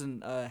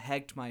person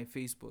hacked my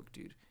Facebook,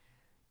 dude.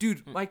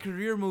 Dude, my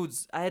career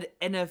modes, I had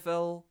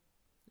NFL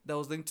that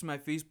was linked to my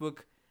Facebook.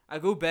 I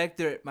go back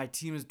there, my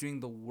team is doing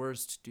the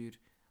worst, dude.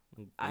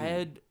 I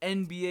had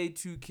NBA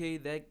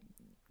 2K, that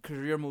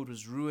career mode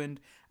was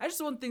ruined. I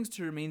just want things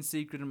to remain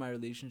sacred in my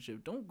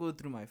relationship. Don't go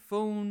through my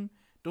phone.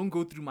 Don't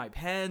go through my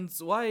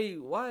pants. Why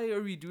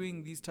are we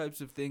doing these types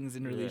of things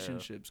in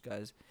relationships,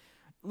 guys?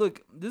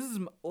 Look, this has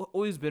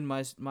always been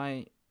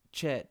my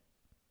chat.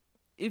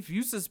 If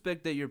you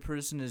suspect that your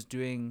person is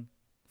doing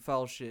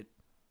foul shit,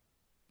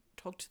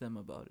 talk to them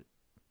about it.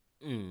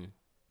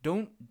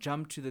 Don't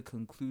jump to the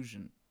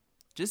conclusion.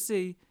 Just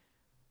say,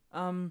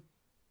 I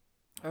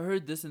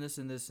heard this and this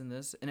and this and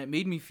this, and it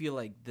made me feel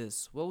like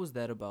this. What was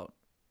that about?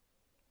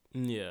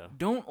 Yeah.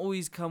 Don't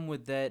always come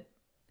with that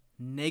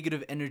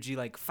negative energy,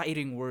 like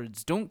fighting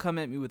words. Don't come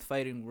at me with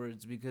fighting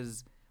words,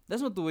 because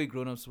that's not the way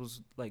grown-ups supposed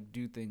to, like,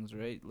 do things,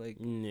 right? Like,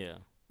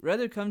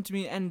 rather come to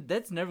me, and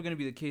that's never going to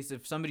be the case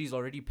if somebody's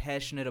already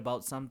passionate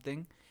about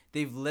something.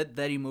 They've let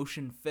that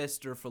emotion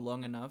fester for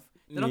long enough.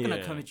 They're not going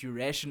to come at you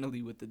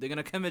rationally with it. They're going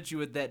to come at you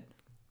with that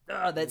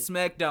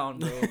smackdown,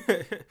 bro.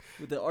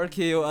 With the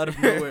RKO out of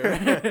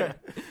nowhere.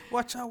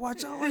 Watch out.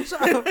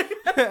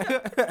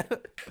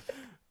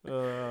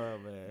 Oh,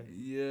 man.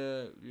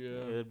 Yeah.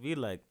 It'd be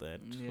like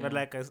that. Yeah. But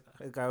like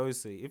I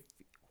always say, if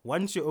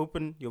once you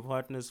open your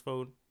partner's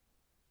phone,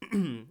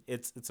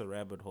 it's a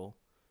rabbit hole.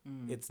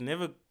 It's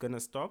never going to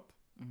stop.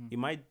 You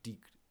might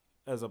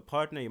as a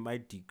partner, you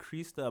might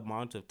decrease the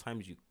amount of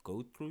times you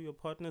go through your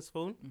partner's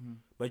phone,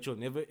 but you'll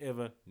never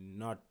ever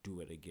not do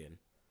it again.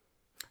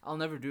 I'll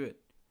never do it.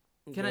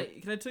 Can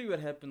I tell you what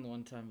happened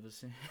one time?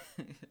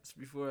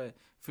 Before I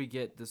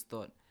forget this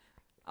thought,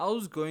 I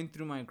was going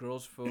through my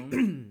girl's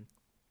phone.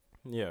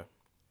 Yeah.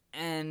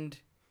 And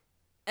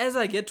as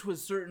I get to a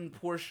certain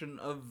portion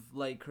of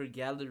like her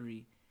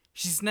gallery,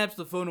 she snaps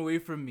the phone away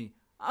from me.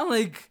 I'm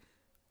like,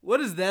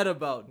 what is that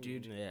about,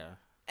 dude? Yeah.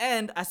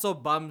 And I saw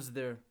bums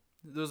there.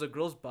 There was a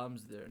girl's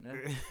bums there.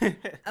 And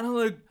I'm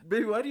like,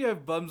 baby, why do you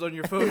have bums on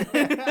your phone?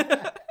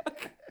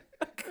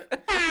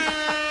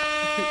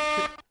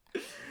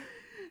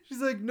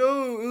 She's like,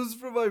 no, it was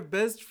for my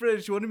best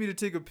friend. She wanted me to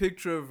take a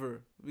picture of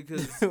her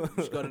because she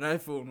got an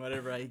iPhone,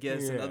 whatever, I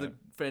guess. Yeah. Another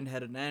friend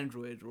had an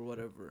Android or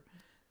whatever.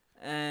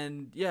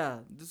 And yeah,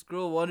 this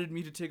girl wanted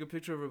me to take a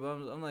picture of her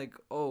bums. I'm like,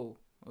 oh,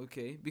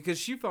 okay. Because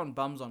she found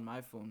bums on my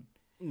phone.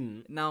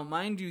 Now,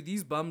 mind you,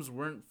 these bums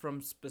weren't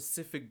from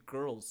specific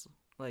girls.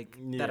 Like,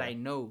 that I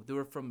know. They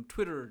were from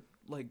Twitter,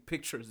 like,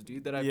 pictures,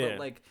 dude, that I felt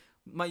like,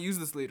 Might use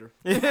this later.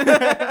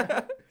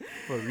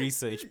 For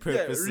research Yeah,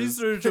 purposes.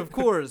 research, of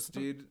course,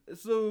 dude.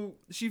 So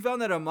she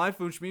found that on my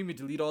phone. She made me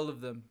delete all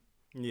of them,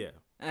 Yeah.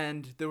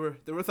 and there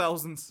were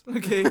thousands.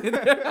 Okay.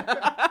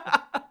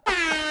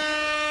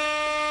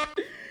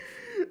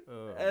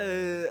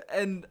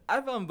 And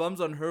I found bums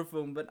on her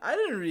phone, but I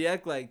didn't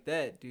react like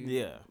that, dude.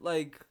 Yeah.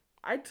 Like,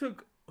 I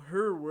took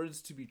her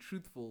words to be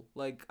truthful.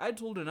 Like, I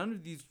told her none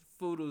of these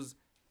photos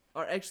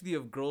are actually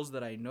of girls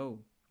that I know.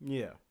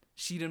 Yeah.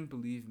 She didn't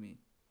believe me.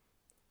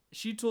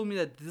 She told me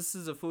that this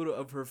is a photo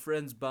of her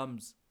friend's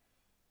bums.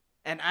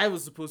 And I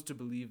was supposed to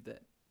believe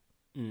that.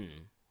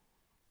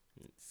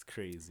 It's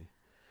crazy.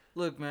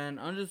 Look, man,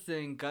 I'm just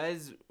saying,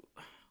 guys,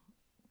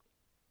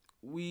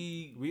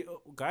 we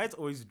guys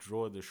always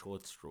draw the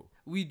short straw.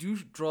 we do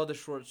draw the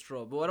short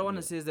straw. But what I want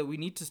to Yeah. say is that we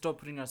need to stop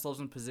putting ourselves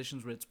in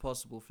positions where it's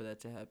possible for that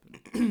to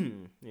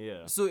happen.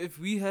 Yeah. So if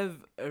we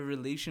have a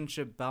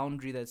relationship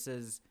boundary that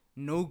says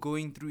no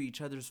going through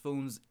each other's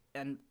phones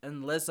and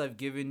unless I've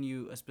given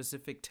you a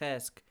specific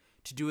task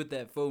to do with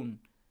that phone,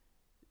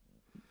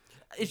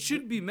 it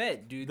should be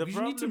met, dude. The We need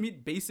to problem-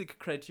 meet basic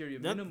criteria,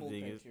 That minimal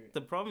thing is, criteria.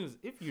 the problem is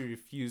if you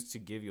refuse to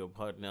give your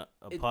partner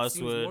a It seems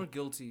password, more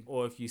guilty.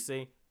 or if you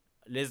say,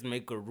 let's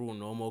make a rule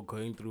no more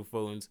going through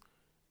phones,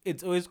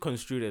 it's always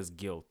construed as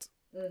guilt.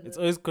 It's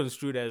always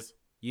construed as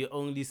you're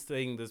only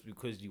saying this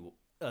because you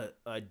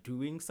are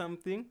doing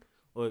something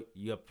or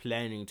you're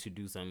planning to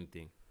do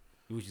something,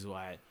 which is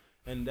why.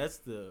 And that's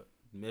the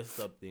messed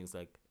up things.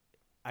 Like,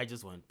 I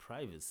just want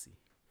privacy.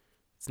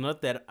 It's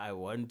not that I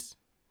want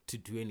to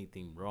do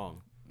anything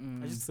wrong.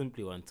 I just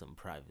simply want some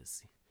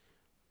privacy.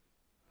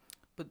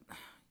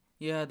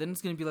 Yeah, then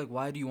it's gonna be like,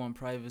 why do you want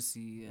privacy?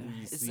 You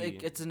It's see,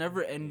 like it's a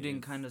never-ending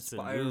it's- kind of it's a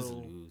spiral.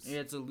 lose-lose. Yeah,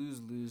 it's a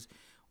lose-lose.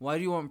 Why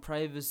do you want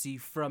privacy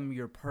from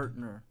your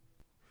partner?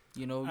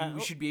 You know, you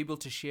should be able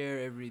to share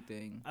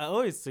everything. I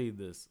always say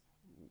this.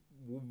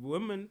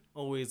 Women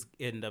always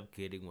end up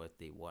getting what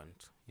they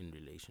want in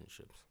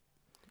relationships.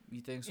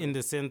 You think so? In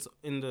the sense,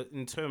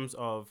 in terms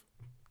of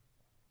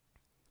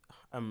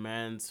a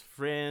man's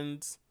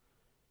friends,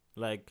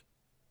 like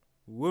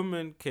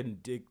women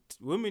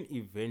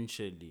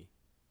eventually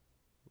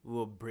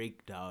will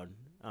break down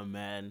a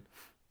man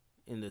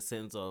in the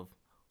sense of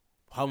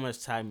how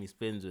much time he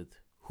spends with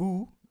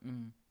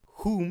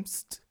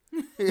whomst,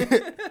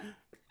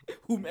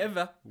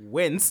 Whomever.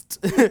 whenst.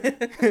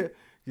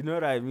 You know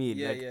what I mean?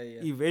 Yeah, Like, yeah,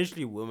 yeah.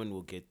 eventually women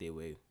will get their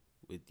way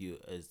with you,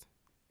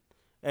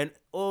 and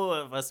all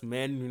of us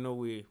men, you know,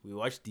 we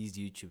watch these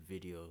YouTube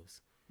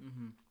videos.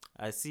 Mm-hmm.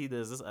 I see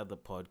there's this other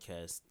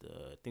podcast,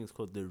 I think it's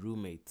called the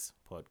Roommates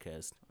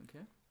podcast.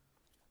 Okay.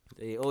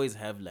 They always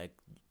have like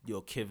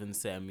your Kevin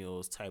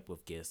Samuels type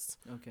of guests.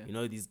 Okay. You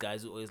know, these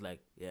guys who always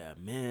like, yeah,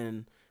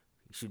 man,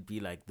 you should be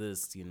like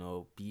this, you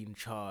know, be in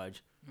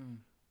charge.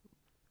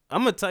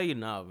 I'm gonna tell you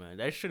now, man,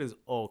 that shit is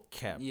all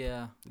cap.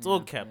 Yeah. It's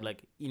all cap.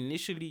 Like,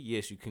 initially,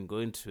 yes, you can go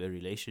into a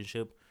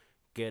relationship,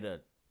 get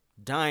a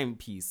dime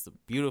piece, a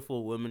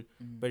beautiful woman,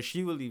 but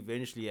she will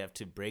eventually have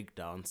to break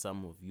down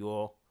some of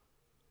your,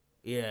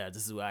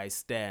 this is where I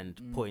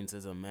stand, points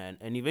as a man.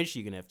 And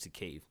eventually you're going to have to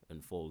cave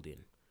and fold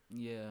in.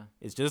 Yeah.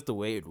 It's just the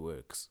way it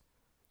works.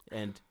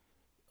 And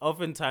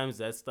oftentimes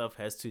that stuff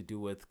has to do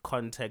with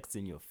contacts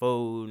in your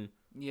phone,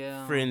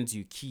 Yeah. friends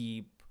you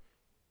keep,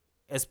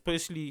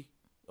 especially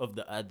of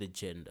the other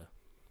gender.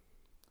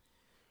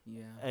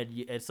 Yeah.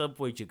 And at some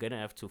point you're going to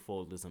have to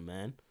fold as a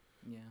man.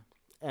 Yeah.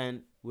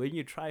 And when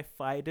you try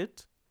fight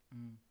it,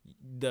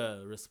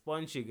 the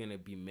response you're going to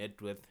be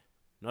met with,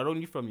 not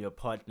only from your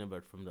partner,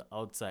 but from the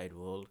outside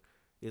world,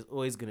 is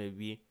always going to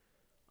be,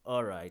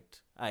 all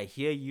right, I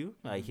hear you.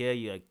 I hear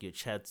you, like your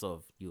chats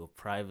of your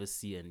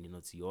privacy and, you know,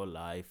 it's your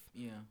life.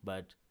 Yeah.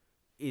 But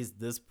is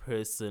this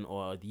person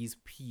or are these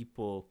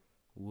people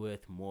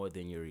worth more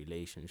than your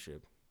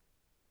relationship?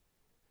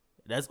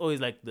 That's always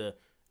like the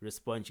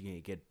response you're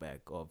going to get back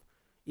of,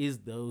 is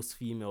those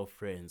female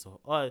friends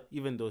or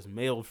even those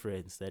male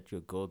friends that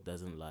your girl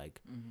doesn't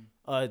like,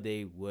 are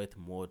they worth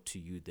more to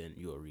you than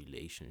your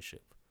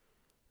relationship?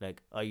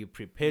 Like, are you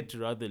prepared to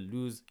rather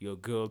lose your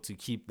girl to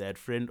keep that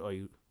friend, or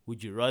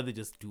would you rather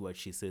just do what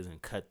she says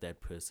and cut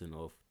that person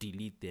off,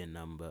 delete their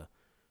number?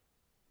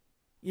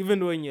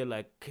 Even when you're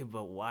like, okay,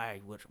 but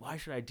why? Why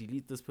should I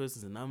delete this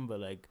person's number?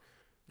 Like,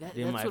 That's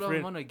they're my what I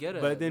friend. want to get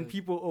at. But then like,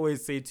 people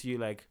always say to you,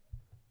 like,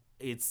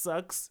 it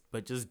sucks,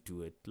 but just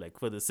do it. Like,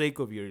 for the sake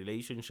of your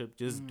relationship,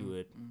 just do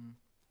it.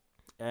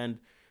 And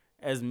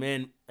as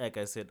men, like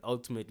I said,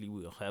 ultimately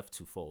we'll have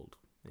to fold,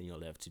 and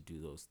you'll have to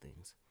do those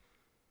things.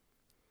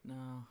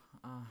 No,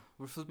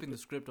 we're flipping the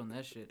script on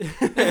that shit.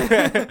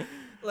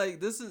 Like,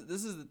 this is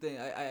the thing.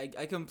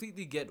 I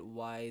completely get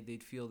why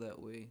they'd feel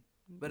that way,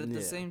 but at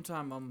the same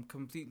time, I'm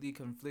completely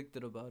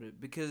conflicted about it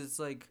because it's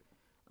like,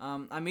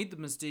 I made the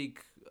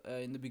mistake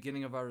in the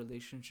beginning of our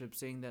relationship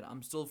saying that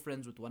I'm still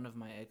friends with one of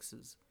my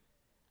exes,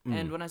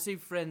 and when I say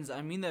friends,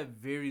 I mean that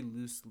very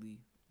loosely.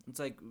 It's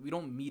like we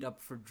don't meet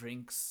up for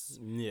drinks.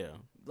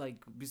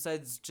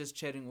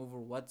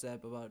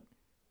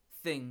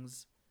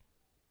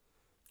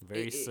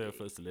 Very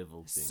surface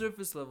level thing.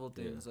 Surface level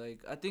things. Yeah. Like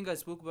I think I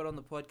spoke about on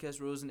the podcast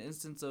where it was an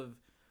instance of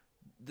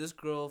this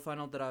girl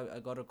found out that I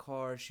got a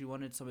car. She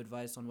wanted some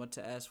advice on what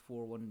to ask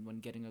for when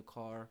getting a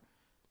car.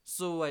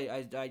 So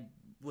I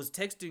was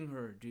texting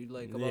her, dude,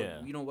 like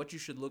about what you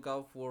should look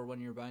out for when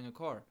you're buying a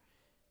car.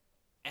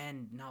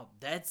 And now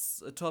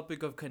that's a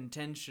topic of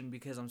contention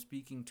because I'm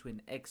speaking to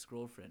an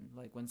ex-girlfriend.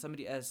 Like when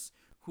somebody asks,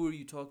 "Who are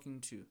you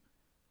talking to?"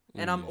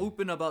 And I'm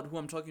open about who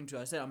I'm talking to.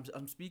 I said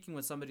I'm speaking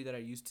with somebody that I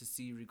used to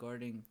see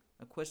regarding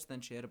a question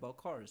that she had about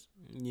cars.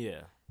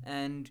 Yeah.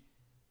 And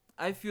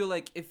I feel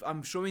like if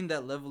I'm showing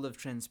that level of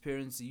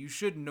transparency, you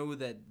should know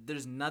that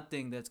there's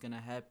nothing that's going to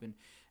happen.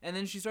 And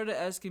then she started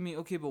asking me,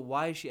 okay, but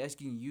why is she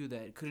asking you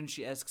that? Couldn't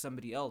she ask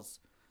somebody else?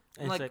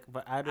 And like,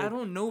 but I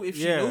don't know if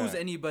she knows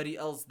anybody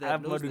else that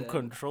I'm knows not in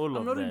control of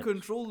that. I'm not in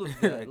control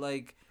of that.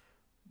 Like,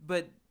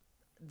 but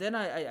then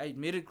I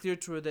made it clear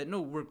to her that,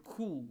 no, we're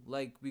cool.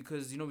 Like,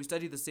 because, we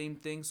study the same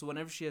thing. So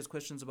whenever she has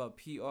questions about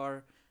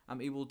PR,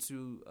 I'm able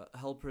to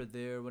help her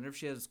there. Whenever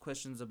she has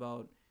questions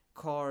about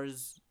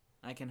cars,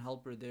 I can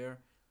help her there.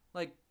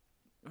 Like,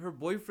 her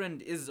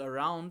boyfriend is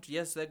around.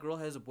 Yes, that girl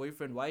has a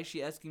boyfriend. Why is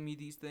she asking me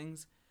these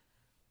things?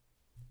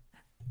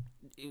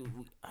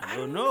 I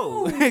don't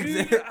know.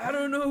 Dude, I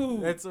don't know.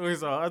 That's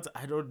always hard.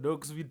 I don't know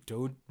because we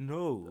don't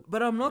know.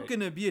 But I'm not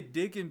gonna be a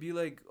dick and be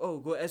like, "Oh,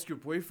 go ask your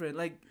boyfriend."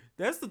 Like,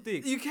 that's the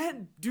thing. You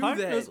can't do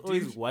Partners that.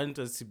 always want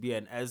us to be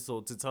an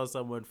asshole to tell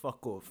someone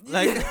fuck off.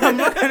 Like I'm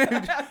not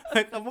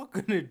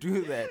gonna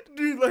do that,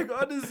 dude. Like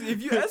honestly,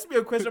 if you ask me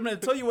a question, I'm gonna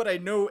tell you what I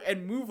know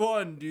and move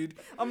on, dude.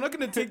 I'm not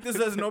gonna take this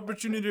as an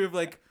opportunity of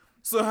like,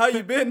 so how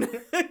you been?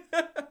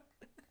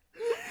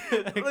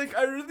 Like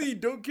I really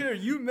don't care.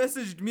 You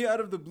messaged me out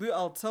of the blue,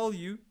 I'll tell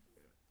you.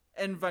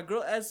 And if my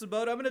girl asks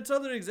about it, I'm gonna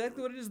tell her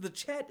exactly what it is. The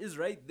chat is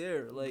right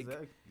there. Like,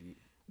 exactly.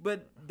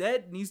 But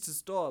that needs to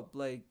stop.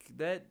 Like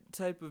that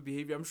type of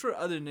behavior. I'm sure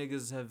other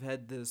niggas have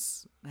had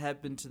this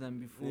happen to them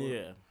before.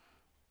 Yeah.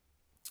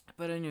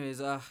 But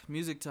anyways,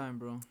 music time,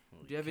 bro.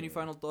 Do you have any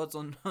final thoughts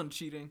on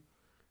cheating?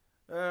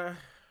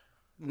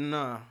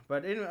 Nah,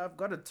 but anyway, I've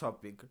got a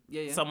topic.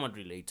 Yeah. Somewhat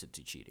related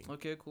to cheating.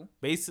 Okay, cool.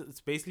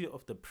 It's basically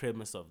of the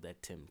premise of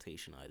that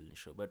Temptation Island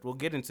show, but we'll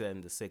get into that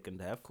in the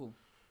second half. Cool.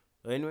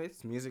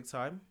 Anyways, music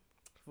time.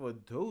 For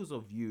those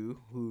of you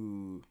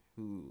who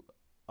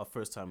are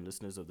first time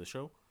listeners of the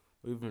show,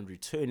 or even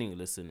returning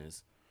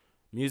listeners,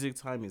 music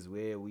time is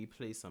where we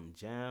play some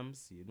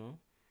jams,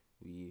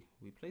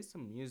 We play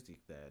some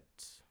music that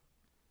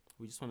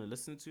we just want to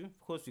listen to. Of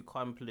course, we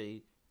can't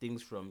play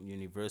things from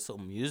Universal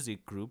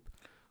Music Group,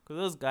 because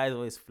those guys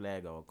always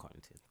flag our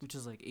content. Which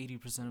is like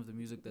 80% of the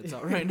music that's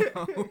out right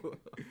now.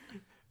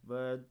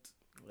 But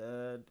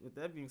with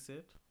that being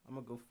said, I'm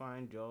going to go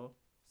find y'all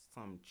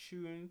some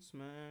tunes,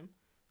 man.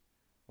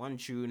 One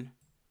tune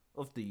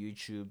of the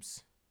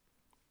YouTubes.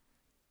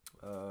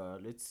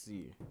 Let's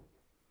see.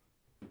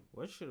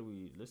 What should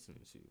we listen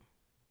to?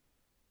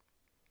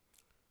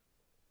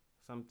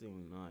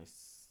 Something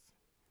nice.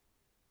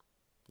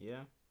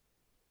 Yeah?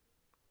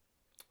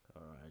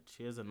 Alright,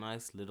 here's a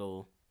nice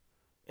little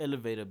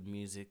elevator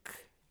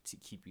music to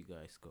keep you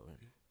guys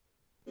going.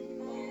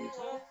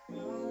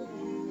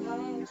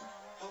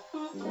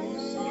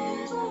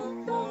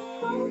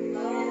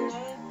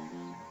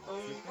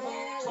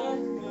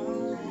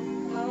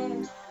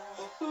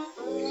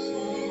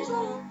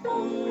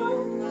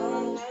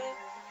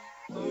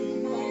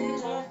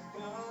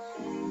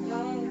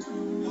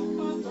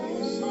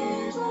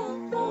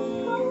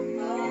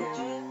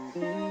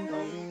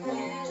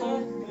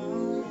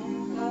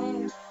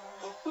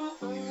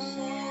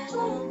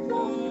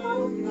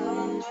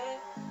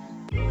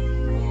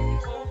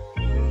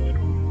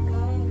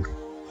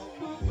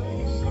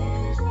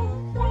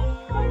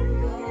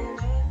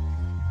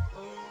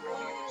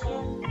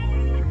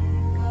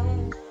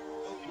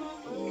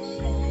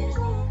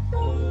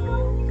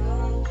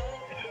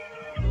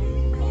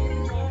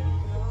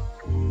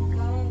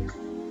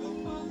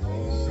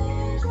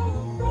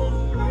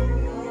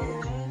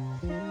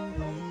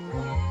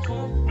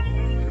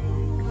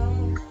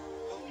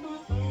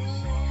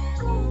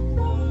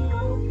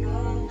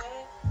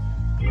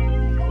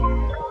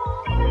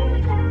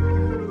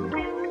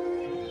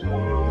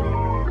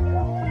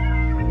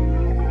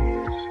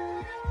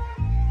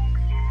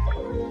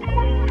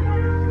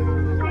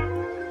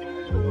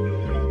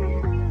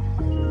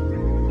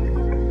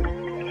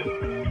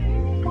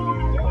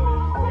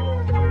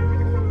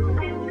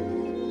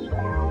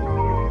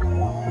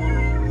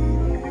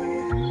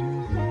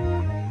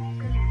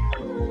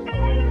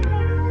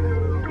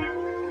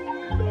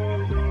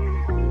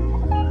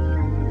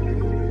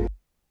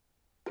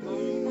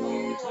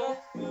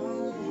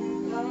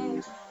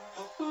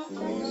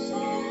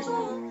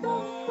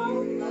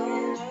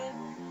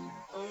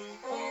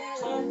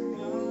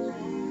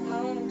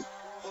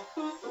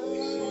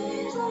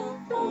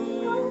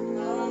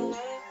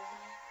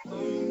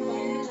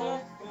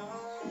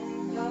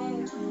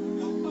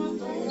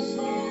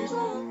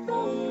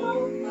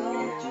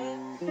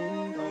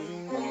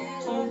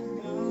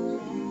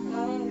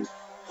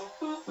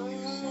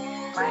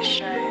 My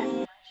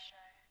show.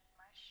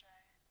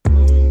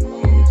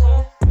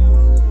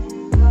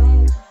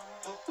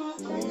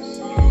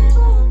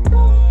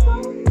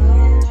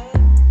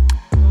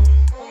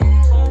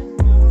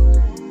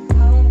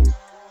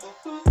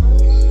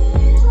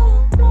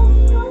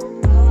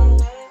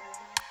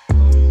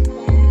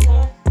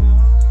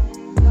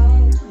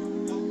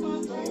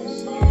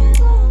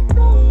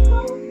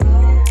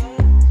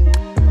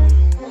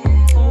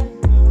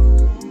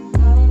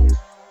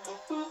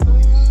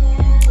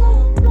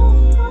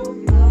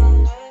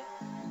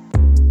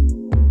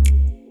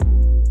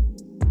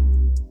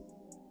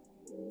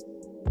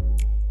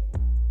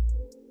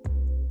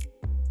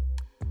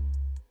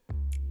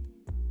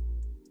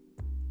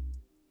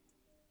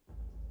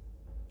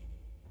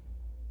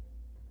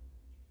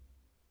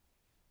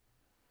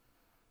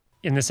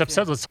 In this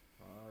episode, let's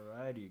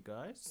Alrighty,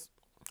 guys.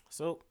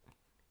 So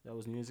that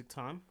was music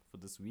time for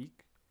this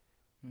week.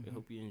 I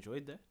hope you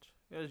enjoyed that.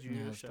 As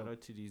usual, Yeah, shout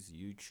out to these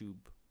YouTube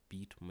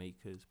beat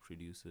makers,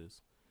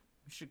 producers.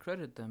 We should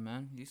credit them,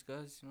 man. These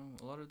guys, you know,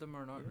 a lot of them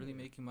are not really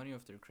making money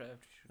off their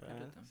craft. You should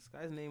credit them. This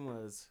guy's name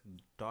was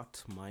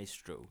Dot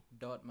Maestro.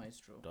 Dot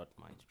Maestro. Dot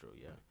Maestro,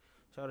 yeah.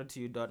 Shout out to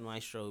you, Dot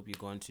Maestro. Hope you're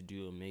going to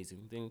do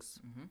amazing things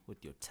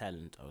with your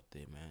talent out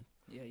there, man.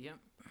 Yeah, yeah.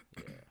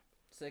 Yeah.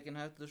 Second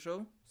half of the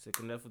show.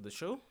 Second half of the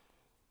show.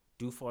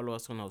 Do follow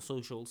us on our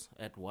socials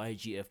at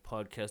YGF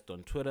Podcast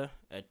on Twitter,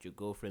 at your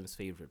girlfriend's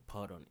favorite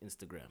pod on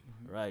Instagram.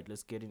 All right,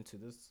 let's get into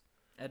this.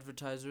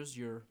 Advertisers,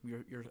 your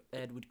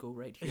ad would go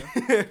right here.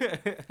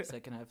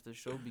 Second half of the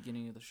show,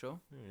 beginning of the show.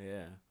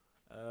 Yeah.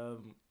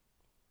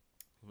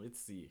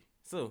 Let's see.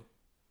 So,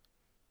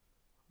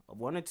 I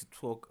wanted to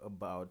talk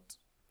about,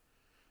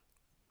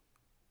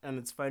 and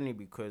it's funny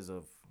because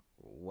of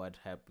what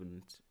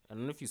happened. I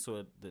don't know if you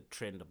saw the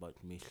trend about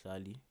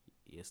Mihlali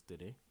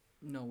yesterday.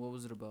 No, what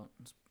was it about?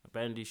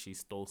 Apparently, she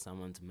stole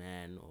someone's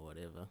man or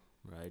whatever,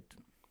 right?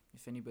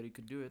 If anybody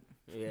could do it.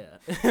 Yeah.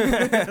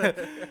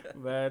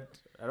 But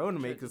I don't want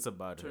to make this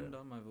about her. Turn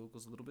down my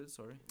vocals a little bit,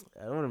 sorry.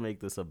 I don't want to make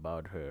this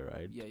about her,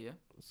 right? Yeah, yeah.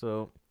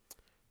 So,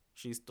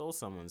 she stole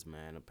someone's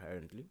man,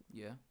 apparently.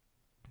 Yeah.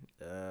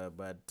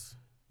 But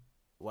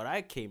what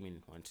I came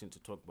in wanting to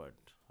talk about,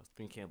 I was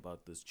thinking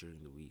about this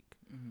during the week.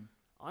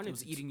 It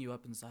was eating you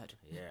up inside.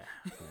 Yeah,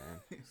 man.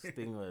 This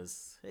thing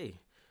was, hey,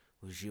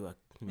 Ujiwa,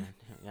 man,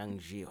 young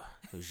Jiwa,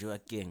 Ujiwa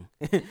king.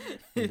 And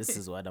this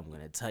is what I'm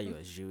gonna tell you,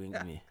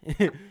 Ujiwing me.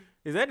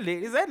 Is that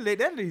lady? That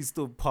lady's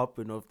still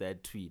popping off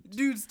that tweet?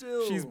 Dude,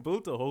 still. She's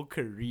built a whole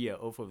career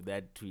off of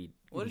that tweet.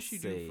 What does she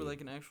do for Insane.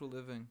 like an actual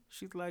living?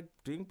 She's like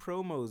doing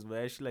promos,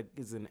 man. She like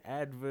is in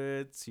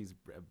adverts. She's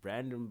a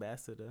brand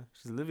ambassador.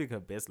 She's living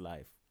her best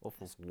life off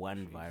of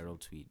one viral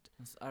tweet.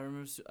 I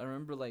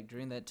remember like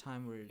during that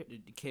time where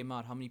it came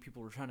out, how many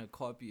people were trying to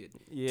copy it.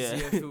 Yeah. To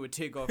see if it would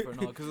take off or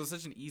not, because it was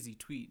such an easy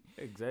tweet.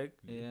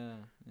 Exactly. Yeah,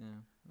 yeah.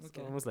 It's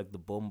Okay. almost like the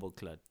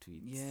Bomboclat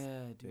tweets.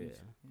 Yeah, dude.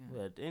 Yeah. Yeah.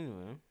 But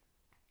anyway,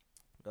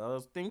 I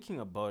was thinking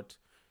about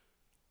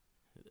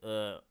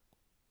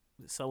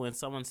so when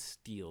someone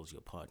steals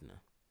your partner.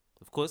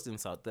 Of course, in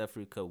South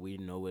Africa, we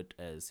know it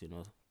as,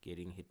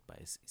 getting hit by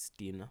a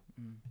Stina,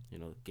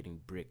 getting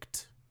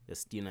bricked. A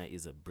Stina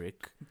is a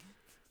brick.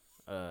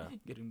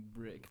 Getting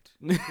bricked.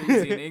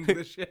 Crazy in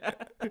English. Yeah,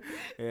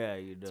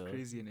 It's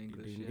crazy in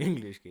English. in Yeah.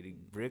 English, getting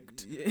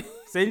bricked. Yeah.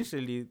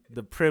 Essentially,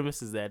 the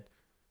premise is that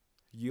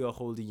you are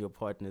holding your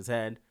partner's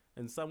hand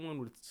and someone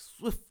would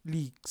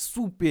swiftly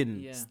swoop in,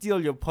 Yeah.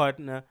 steal your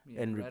partner,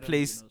 Yeah, and right under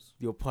replace your nose.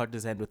 your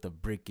partner's hand with a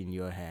brick in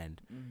your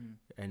hand.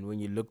 And when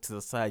you look to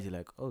the side, you're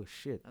like, oh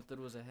shit. I thought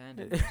it was a hand.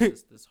 It was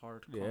just this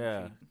hard concrete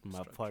Yeah, my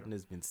structure.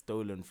 partner's been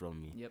stolen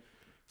from me. Yep.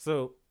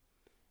 So,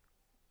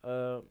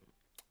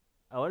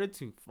 I wanted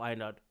to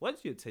find out,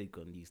 what's your take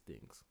on these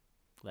things?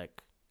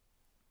 Like,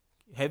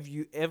 have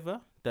you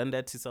ever done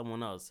that to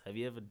someone else? Have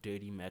you ever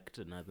dirty macked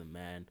another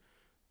man?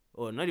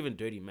 Or not even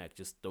dirty mac,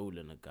 just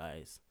stolen a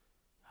guy's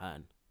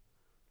hand?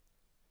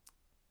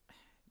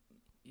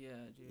 Yeah,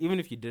 dude. Even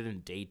if you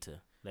didn't date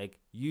her. Like,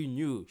 you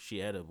knew she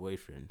had a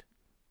boyfriend,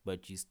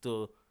 but you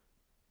still,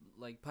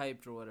 Like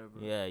piped or whatever.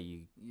 yeah,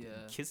 you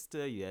Yeah. kissed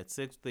her, you had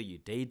sex with her, you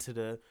dated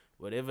her,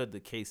 whatever the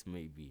case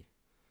may be.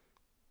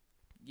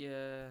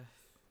 Yeah.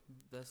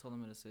 That's all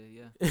I'm gonna say.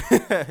 Yeah.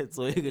 That's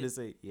all you're gonna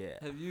say. Yeah.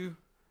 Have you?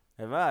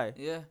 Have I?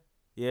 Yeah.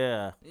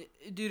 Yeah.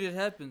 Dude, it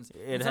happens.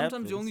 It And sometimes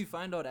happens. you only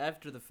find out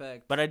after the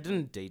fact. But I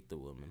didn't date the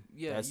woman.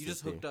 Yeah, That's you the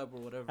just thing. hooked up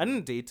or whatever. I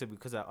didn't date her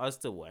because I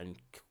asked her one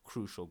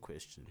crucial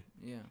question.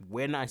 Yeah.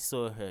 When I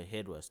saw her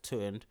head was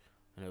turned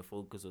and her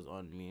focus was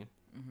on me,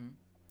 Mm-hmm.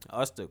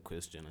 I asked her a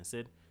question. I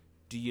said,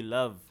 do you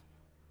love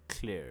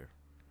Claire?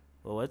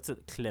 Or what's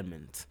it?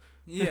 Clement.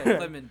 Yeah,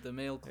 Clement, the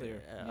male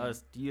clear. I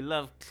asked, do you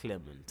love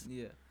Clement?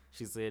 Yeah.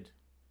 She said,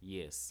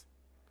 yes.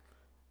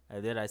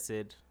 And then I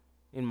said,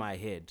 in my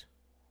head,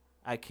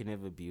 I can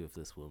never be with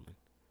this woman.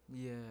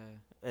 Yeah.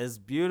 As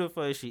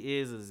beautiful as she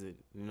is, as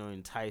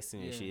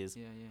enticing as Yeah, she is,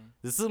 Yeah, yeah.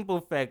 the simple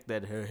fact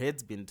that her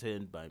head's been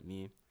turned by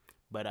me,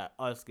 but I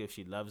ask her if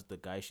she loves the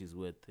guy she's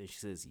with, and she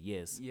says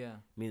yes, Yeah.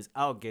 means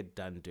I'll get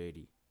done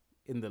dirty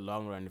in the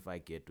long run if I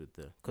get with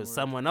her. Because Word.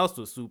 someone else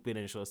will swoop in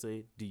and she'll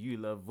say, do you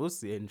love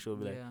Vusi? And she'll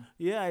be like, Yeah.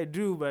 yeah, I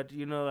do, but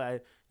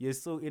you're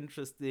so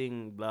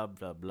interesting, blah,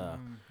 blah, blah.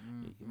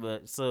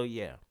 But so,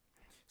 yeah.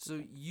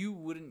 So you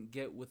wouldn't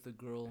get with a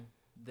girl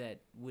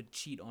that would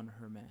cheat on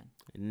her man.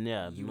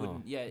 Yeah, You no.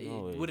 wouldn't. Yeah, no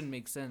it way. wouldn't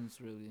make sense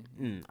really.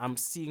 I'm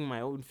seeing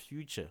my own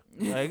future.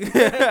 Like,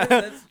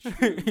 That's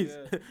true.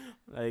 Yeah.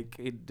 like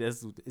it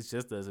just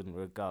doesn't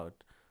work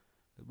out.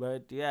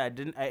 But yeah,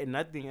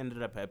 nothing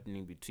ended up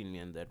happening between me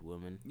and that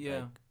woman.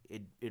 Yeah.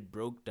 Like, it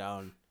broke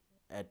down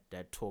at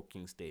that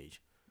talking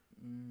stage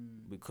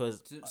Mm.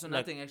 because So like,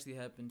 nothing actually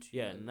happened to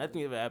you. yeah, like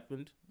nothing ever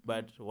happened.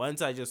 But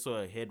once I just saw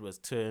her head was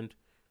turned,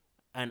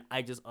 and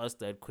I just asked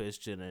that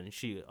question, and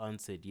she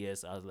answered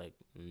yes, I was like,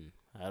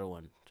 I don't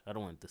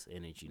want this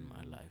energy in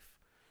my life,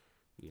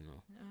 Yeah,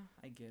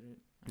 I get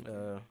it.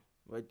 Uh,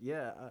 But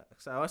yeah,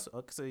 so I was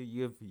so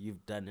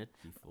you've done it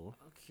before.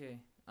 Okay.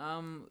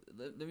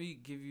 Let me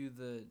give you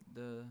the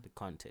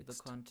Context.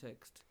 the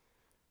context.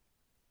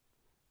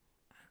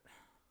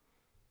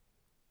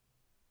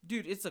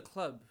 Dude, it's a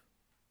club.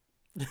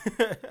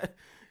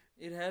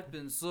 It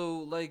happens. So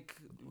like,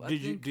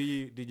 did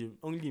you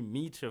only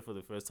meet her for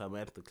the first time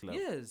at the club?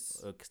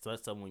 Yes. Or so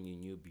that's someone you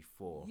knew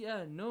before?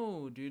 Yeah,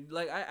 no, dude.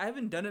 Like I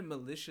haven't done it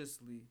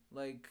maliciously.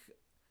 Like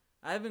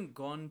I haven't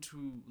gone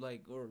to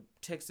like or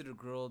texted a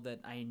girl that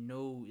I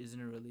know is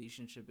in a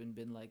relationship and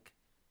been like,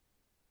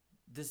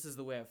 this is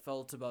the way I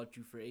felt about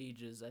you for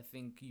ages. I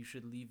think you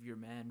should leave your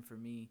man for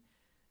me,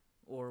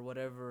 or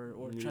whatever,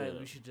 or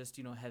we should just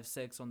have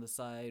sex on the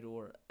side,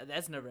 or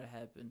that's never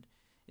happened.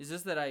 It's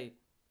just that I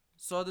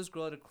saw this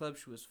girl at a club.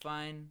 She was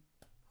fine,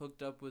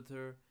 hooked up with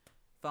her,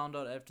 found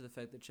out after the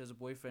fact that she has a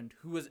boyfriend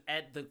who was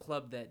at the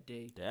club that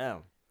day.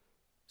 Damn.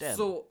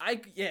 So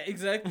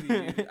exactly.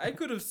 Dude. I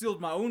could have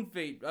sealed my own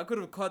fate. I could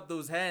have caught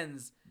those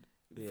hands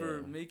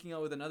for making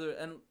out with another,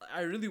 and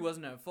I really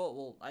wasn't at fault.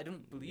 Well, I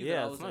don't believe that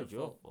I was at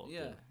fault.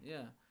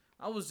 Yeah.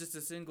 I was just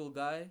a single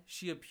guy.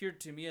 She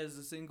appeared to me as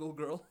a single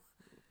girl.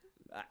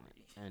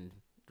 And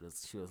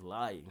she was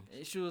lying.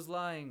 She was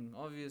lying,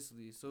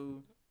 obviously.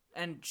 So,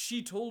 and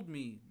she told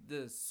me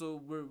this.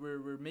 So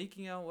we're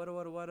making out.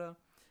 Wada.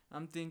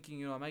 I'm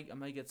thinking, I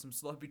might get some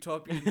sloppy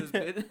toppy in this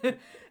bit,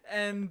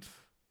 and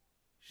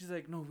she's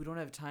like, no, we don't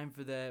have time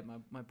for that.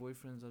 My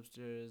boyfriend's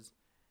upstairs.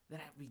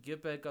 Then we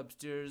get back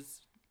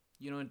upstairs.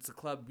 It's a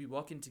club. We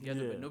walk in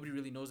together, but nobody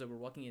really knows that we're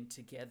walking in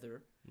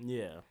together.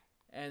 Yeah.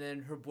 And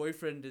then her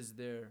boyfriend is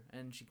there,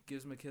 and she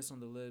gives him a kiss on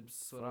the lips.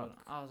 So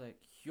I was like,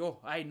 yo,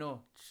 I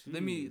know.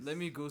 Jeez. Let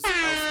me go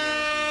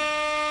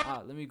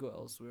elsewhere. Let me go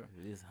elsewhere.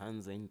 These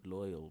hands ain't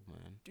loyal,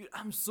 man. Dude,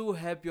 I'm so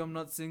happy I'm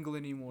not single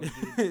anymore,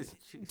 dude.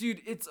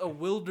 Dude, it's a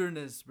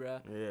wilderness,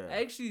 bruh. Yeah.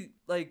 Actually,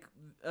 like,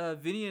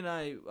 Vinny and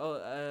I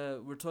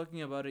were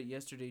talking about it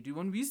yesterday, dude.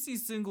 When we see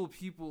single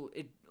people,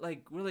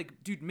 we're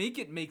like, dude, make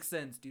it make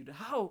sense, dude.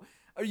 How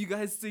are you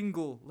guys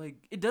single?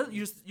 Like, it does.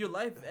 Your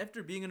life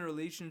after being in a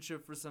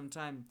relationship for some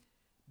time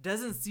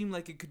doesn't seem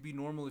like it could be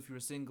normal if you were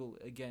single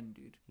again,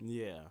 dude.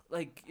 Yeah.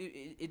 Like,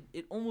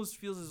 it almost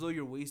feels as though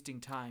you're wasting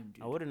time,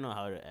 dude. I wouldn't know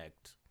how to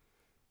act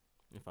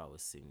if I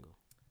was single.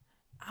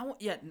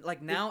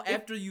 Now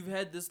after you've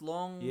had this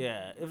long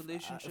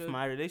relationship. If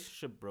my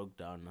relationship broke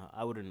down,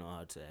 I wouldn't know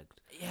how to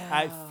act. Yeah.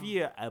 I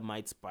fear I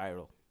might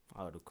spiral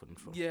out of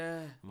control.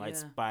 Yeah. I might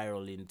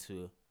spiral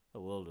into a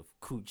world of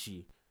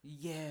coochie.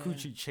 Yeah.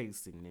 Coochie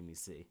chasing, let me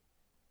say.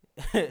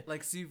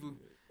 Like Sivu.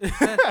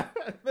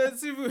 Man,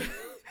 Sivu.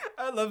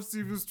 I love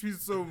Sivu's tweets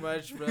so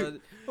much, bro.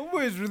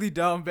 Homeboy is really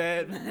down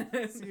bad, man.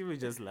 Sivu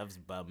just loves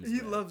bums. He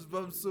loves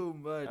bums so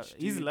much.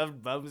 He's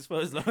loved bums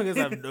for as long as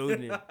I've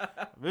known him.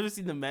 I've never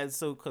seen the man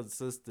so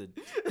consistent.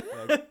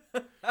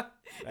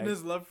 In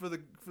his love for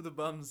the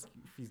bums.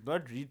 He's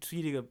not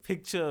retweeting a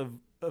picture of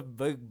a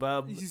big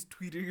bum. He's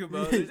tweeting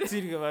about it. He's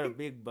tweeting about a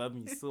big bum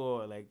he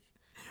saw,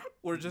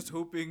 or just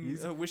hoping,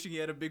 wishing he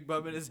had a big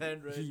bum in his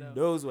hand right now. He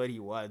knows what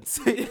he wants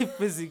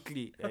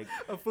physically.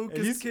 A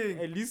focused king.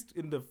 At least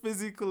in the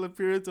physical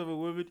appearance of a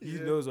woman, he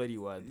knows what he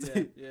wants.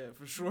 Yeah,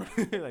 for sure.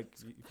 If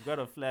you got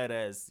a flat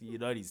ass, you're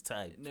not his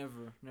type.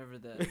 Never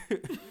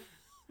that.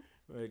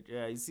 But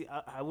yeah, you see,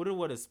 I wouldn't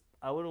want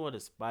to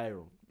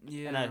spiral.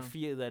 Yeah. And I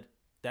fear that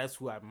that's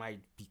who I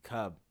might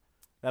become.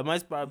 I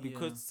might spiral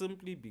because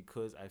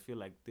I feel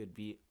like there'd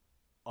be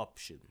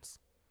options.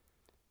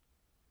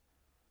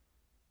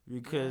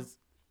 Because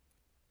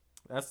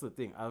that's the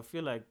thing. I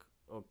feel like,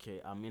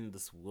 okay, I'm in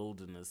this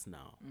wilderness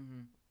now.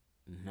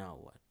 Mm-hmm. Now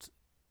what?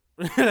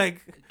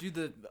 Dude,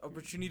 the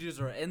opportunities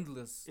are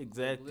endless.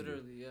 Exactly.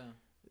 Literally, yeah.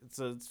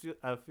 So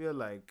I feel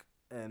like,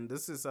 and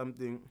this is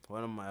something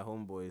one of my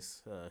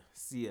homeboys,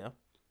 Sia,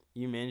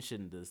 he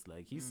mentioned this.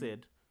 He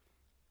said,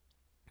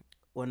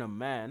 when a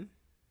man,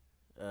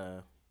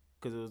 because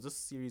it was a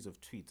series of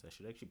tweets, I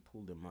should actually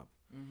pull them up.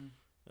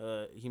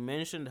 Mm-hmm. He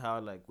mentioned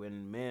how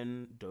when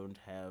men don't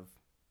have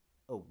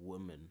a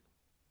woman,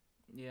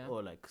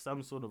 or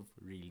some sort of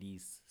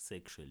release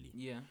sexually,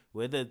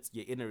 whether it's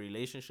you're in a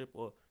relationship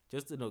or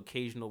just an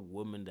occasional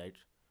woman that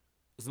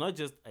it's not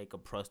just a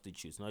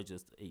prostitute, it's not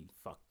just a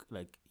fuck,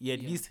 you at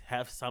least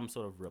have some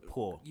sort of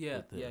rapport with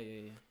her.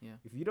 Yeah.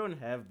 If you don't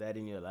have that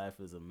in your life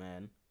as a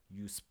man,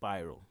 you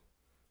spiral.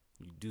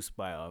 You do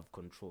spiral out of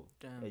control.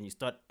 Damn. And you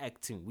start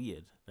acting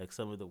weird, like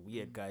some of the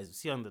weird guys you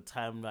see on the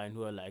timeline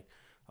who are like,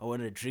 I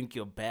want to drink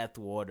your bath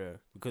water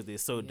because they're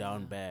so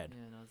down bad.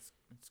 Yeah, no, it's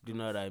do you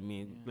know what I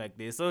mean? Yeah.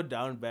 They're so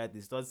down bad,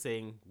 they start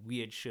saying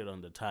weird shit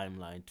on the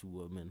timeline to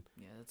women.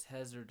 Yeah, that's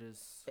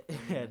hazardous.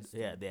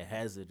 They're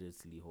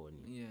hazardously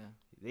horny. Yeah.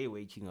 They're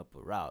waking up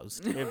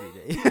aroused every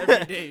day.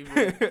 Every day,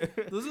 bro.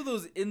 Those are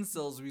those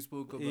incels we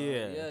spoke about.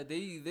 Yeah.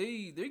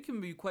 They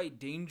can be quite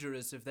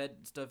dangerous if that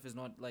stuff is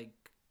not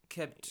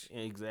kept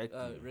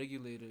exactly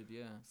regulated.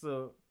 Yeah.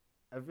 So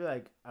I feel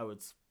like I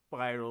would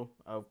spiral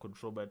out of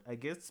control, but I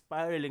guess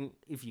spiraling,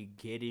 if you're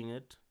getting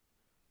it,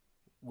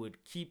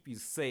 would keep you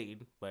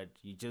sane, but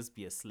you just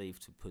be a slave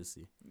to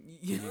pussy.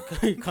 Yeah.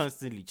 You're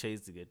constantly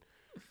chasing it.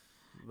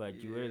 but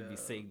you wouldn't be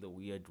saying the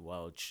weird,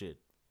 wild shit.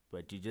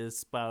 But you just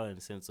smile in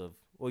the sense of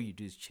all you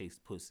do is chase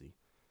pussy.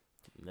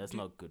 That's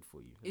not good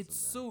for you. It's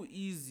so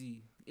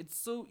easy. It's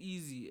so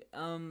easy.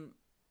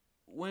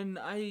 When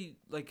I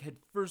had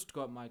first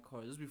got my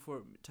car, this was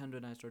before Tando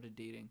and I started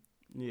dating.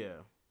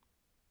 Yeah.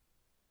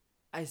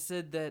 I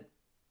said that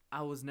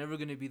I was never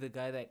gonna be the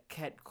guy that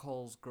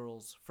catcalls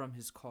girls from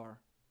his car,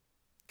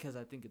 because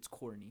I think it's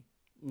corny.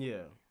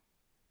 Yeah.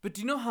 But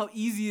do you know how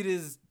easy it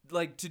is,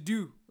 to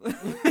do?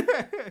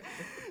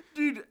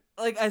 Dude,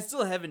 I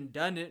still haven't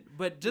done it,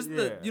 but just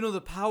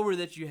the power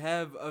that you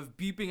have of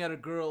beeping at a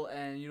girl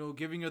and,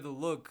 giving her the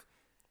look.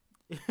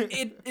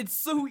 It's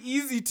so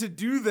easy to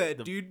do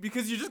that, dude,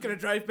 because you're just gonna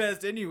drive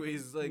past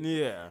anyways. Dude,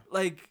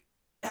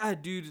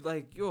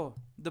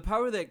 the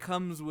power that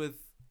comes with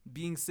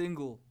being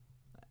single,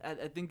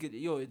 I think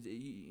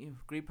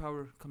great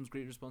power comes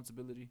great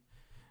responsibility.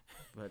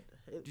 But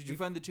did you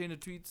find the chain of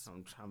tweets?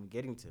 I'm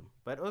getting to him.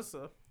 But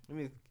also, let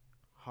me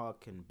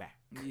harken back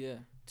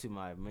to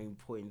my main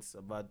points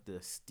about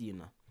the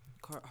Stina.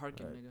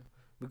 Harken, nigga.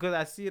 Because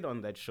I see it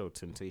on that show,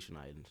 Temptation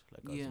Island,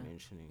 like I was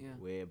mentioning,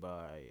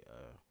 whereby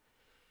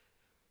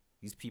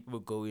these people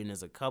go in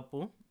as a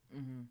couple.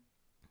 Mm-hmm.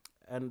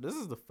 And this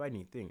is the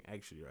funny thing,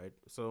 actually, right?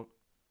 So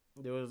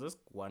there was this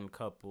one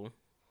couple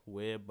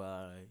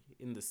whereby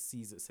in the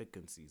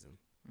second season,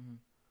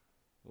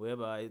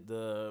 whereby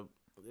there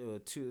were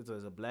two. There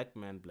was a black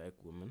man, black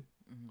woman.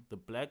 Mm-hmm. The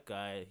black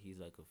guy, he's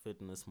like a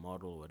fitness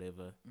model,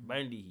 whatever.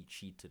 Apparently, he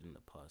cheated in the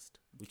past,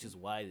 which is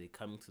why they're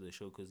coming to the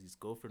show, because his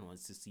girlfriend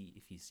wants to see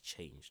if he's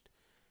changed,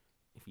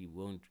 if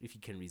he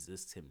can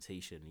resist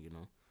temptation,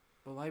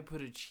 But why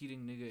put a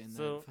cheating nigga in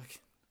that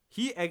fucking...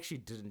 He actually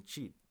didn't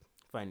cheat,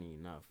 funny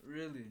enough.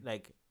 Really?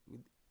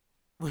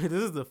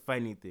 This is the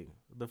funny thing.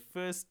 The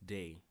first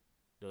day,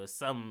 there was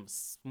some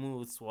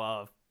smooth,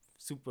 suave,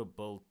 super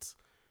built,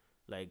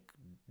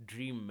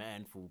 dream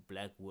man for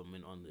black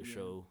women on the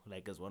show,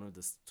 as one of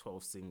the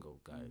 12 single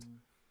guys.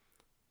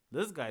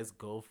 This guy's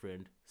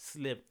girlfriend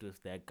slept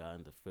with that guy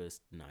on the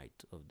first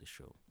night of the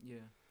show.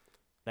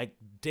 Yeah.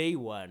 Day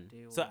one.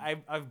 So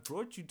I've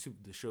brought you to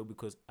the show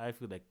because I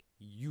feel like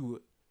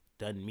you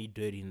done me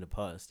dirty in the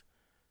past.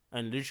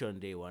 And literally on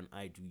day one,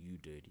 I do you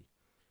dirty.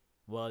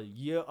 While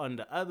you're on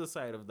the other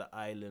side of the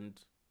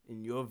island,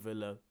 in your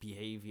villa,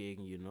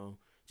 behaving,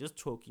 just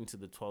talking to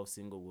the 12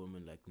 single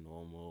women like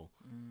normal.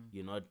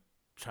 You're not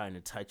trying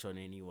to touch on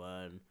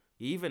anyone.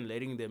 You're even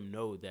letting them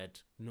know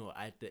that, no,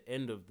 at the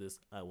end of this,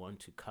 I want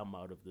to come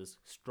out of this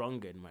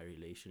stronger in my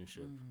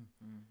relationship.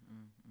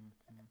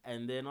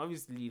 And then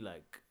obviously,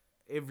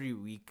 every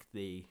week,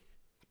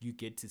 you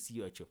get to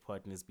see what your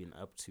partner's been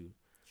up to.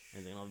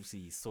 And then obviously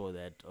he saw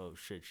that, oh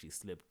shit, she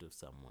slept with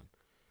someone.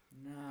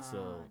 Nah,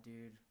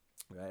 dude.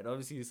 Right,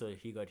 obviously, so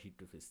he got hit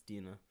with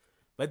Stina.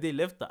 But they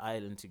left the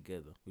island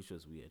together, which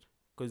was weird.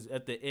 Because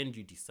at the end,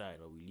 you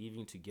decide, are we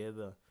leaving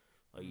together?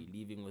 Are you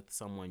leaving with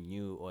someone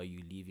new? Or are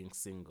you leaving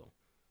single?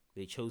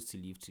 They chose to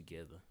leave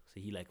together. So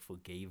he,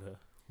 forgave her,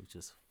 which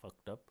is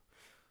fucked up.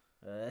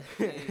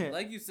 Hey,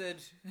 like you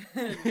said,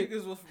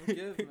 niggas will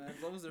forgive, man,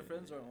 as long as their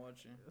friends aren't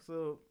watching.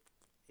 So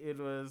it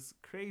was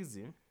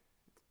crazy.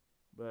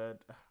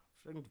 But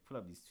I'm trying to pull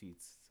up these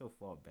tweets so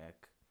far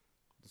back.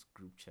 This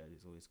group chat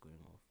is always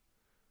going off.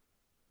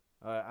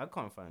 I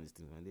can't find these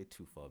things, man. They're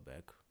too far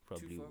back.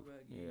 Probably. Too far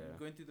back. Yeah.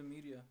 Going through the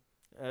media.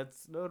 It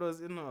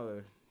was in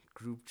our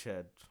group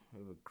chat.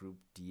 We have a group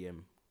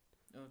DM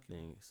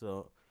thing.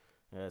 So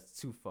it's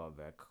too far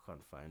back.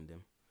 Can't find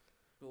them.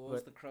 But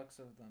what's the crux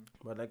of them?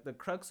 But the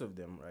crux of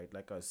them, right?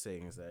 Like I was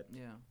saying, is that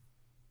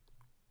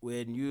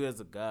when you as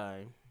a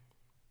guy,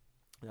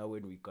 now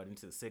when we got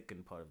into the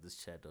second part of this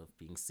chat of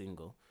being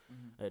single,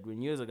 that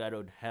when you as a guy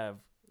don't have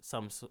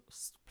some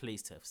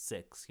place to have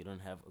sex, you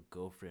don't have a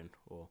girlfriend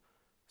or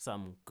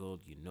some girl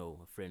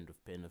a friend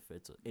of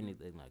benefits or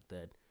anything like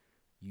that,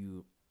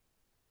 you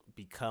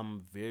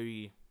become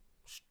very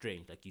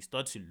strange. You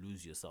start to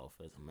lose yourself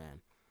as a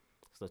man.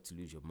 Start to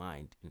lose your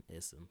mind, in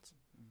essence.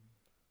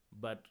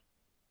 But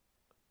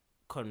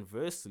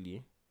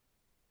conversely,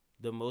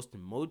 the most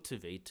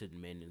motivated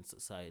men in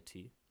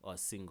society are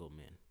single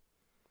men.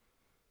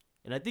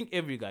 And I think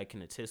every guy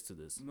can attest to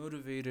this.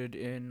 Motivated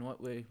in what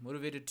way?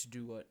 Motivated to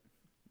do what?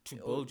 To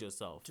build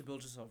yourself. To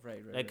build yourself,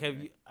 right. I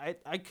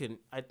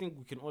think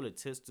we can all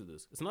attest to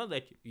this. It's not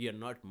like you're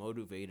not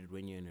motivated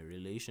when you're in a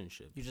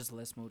relationship. You're just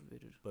less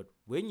motivated. But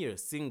when you're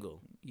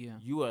single,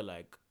 you are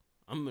like,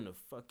 I'm gonna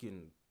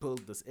fucking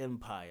build this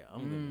empire.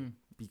 I'm gonna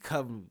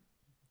become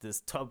this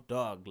top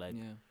dog.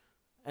 And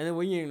then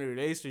when you're in a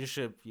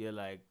relationship, you're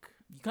like,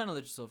 you kind of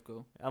let yourself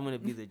go. I'm gonna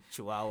be the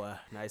chihuahua,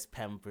 nice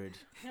pampered.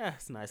 Yeah,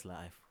 it's a nice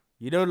life.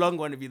 You no longer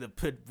want to be the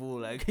pit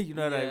bull, you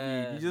know what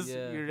I mean?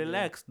 You're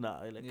relaxed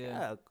now. You're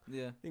like,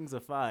 things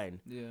are fine.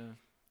 Yeah.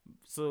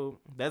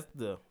 So that's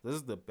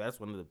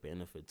one of the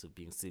benefits of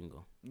being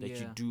single. That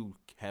you do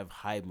have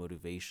high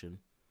motivation,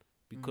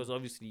 because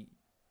obviously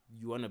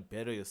you want to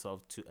better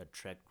yourself to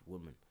attract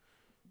women.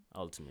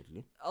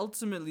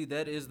 Ultimately,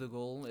 that is the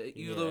goal.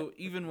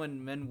 Even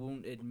when men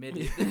won't admit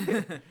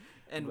it,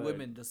 and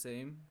women the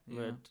same.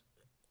 But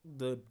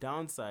the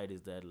downside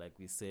is that, like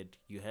we said,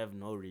 you have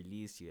no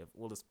release. You have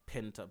all this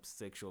pent up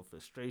sexual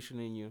frustration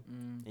in you,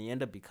 and you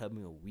end up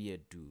becoming a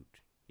weird dude.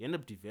 You end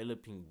up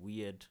developing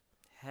weird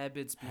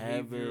habits,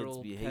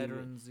 behavioral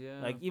patterns.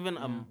 Yeah, like even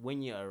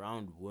when you're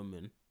around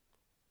women,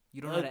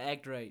 you don't know how to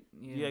act right.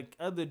 Yeah, like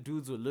other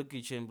dudes will look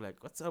at you and be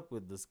like, "What's up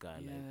with this guy?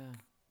 Yeah.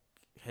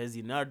 Like, has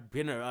he not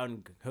been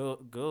around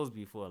girls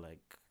before?"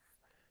 Like,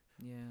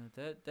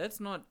 yeah, that's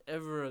not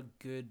ever a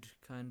good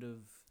kind of.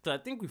 So I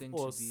think we've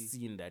all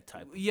seen that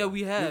type. Yeah,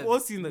 we have. We've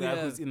all seen the guy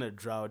who's in a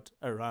drought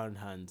around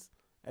Hans,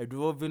 and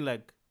we've all been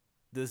like,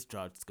 "This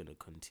drought's gonna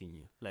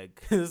continue.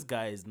 Like, this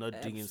guy is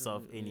not doing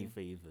himself any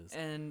favors."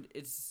 And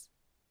it's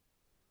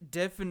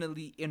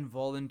definitely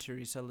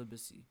involuntary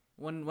celibacy.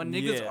 When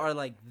niggas are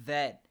like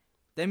that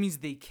means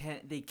they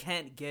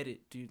can't get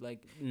it, dude.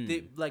 Like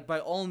they like by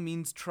all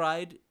means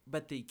tried,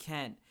 but they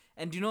can't.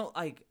 And you know,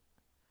 like,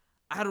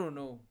 I don't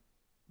know,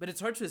 but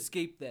it's hard to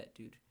escape that,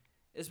 dude.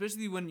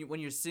 Especially when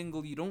you're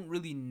single, you don't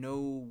really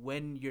know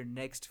when your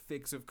next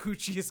fix of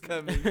coochie is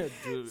coming.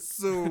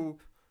 So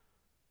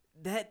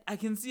that I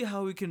can see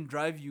how it can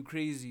drive you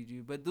crazy,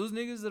 dude. But those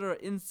niggas that are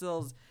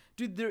incels,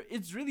 dude,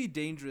 it's really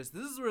dangerous.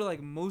 This is where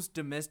like most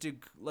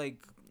domestic,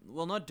 like,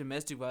 well, not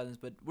domestic violence,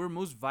 but where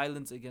most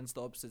violence against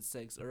the opposite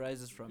sex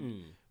arises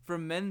from.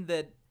 From men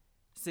that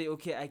say,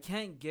 okay, I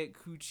can't get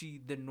coochie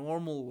the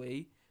normal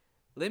way.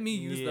 Let me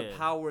use the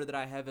power that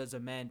I have as a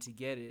man to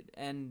get it.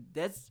 And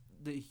that's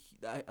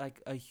like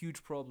a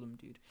huge problem,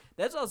 dude.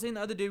 That's what I was saying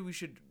the other day. We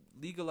should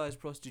legalize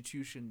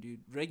prostitution,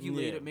 dude.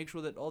 Regulate it. Make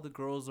sure that all the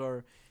girls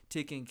are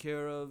taken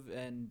care of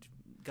and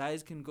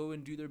guys can go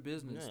and do their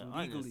business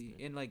legally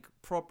in like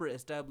proper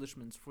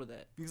establishments for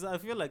that. Because I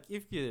feel like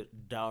if you're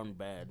down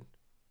bad,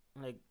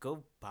 like,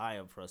 go buy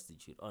a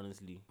prostitute,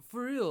 honestly.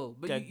 For real.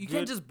 But you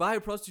can't just buy a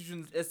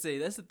prostitute essay.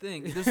 That's the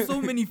thing. There's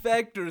so many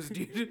factors,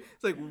 dude.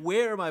 It's like,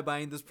 where am I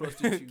buying this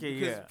prostitute?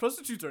 Because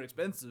prostitutes are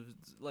expensive.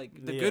 It's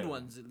like, the good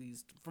ones, at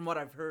least, from what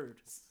I've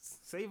heard.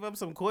 Save up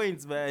some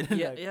coins, man.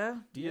 Yeah,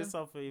 like, do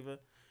yourself a favor.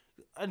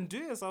 And do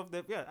yourself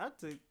that,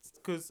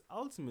 because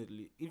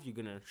ultimately, if you're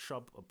going to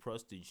shop a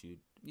prostitute,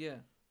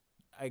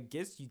 I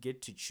guess you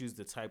get to choose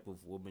the type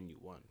of woman you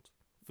want,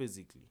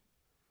 physically.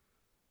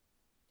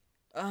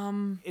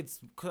 It's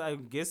cause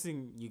I'm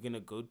guessing you're gonna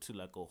go to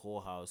like a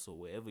whorehouse or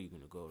wherever you're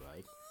gonna go,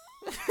 right?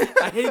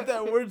 I hate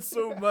that word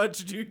so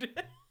much, dude.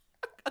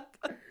 A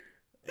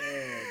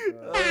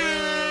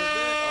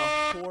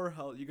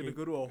whorehouse. You're gonna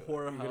go to a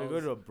whorehouse. You're gonna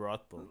go to a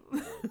brothel.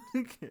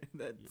 Okay,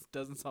 that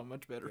doesn't sound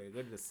much better. Okay,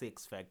 go to the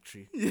sex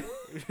factory.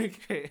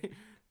 Okay,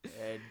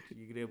 and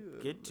you're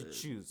gonna get to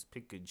choose,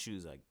 pick and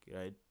choose, like,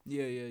 right?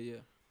 Yeah.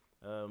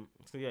 So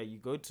you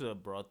go to a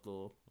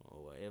brothel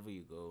or wherever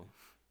you go.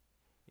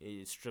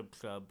 A strip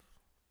club,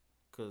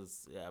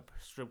 because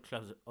strip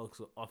clubs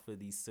also offer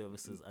these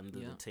services under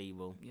the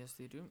table. Yes,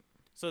 they do.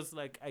 So it's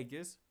like, I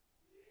guess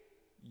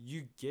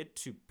you get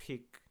to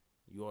pick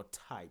your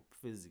type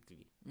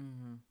physically.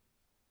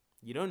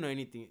 You don't know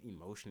anything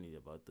emotionally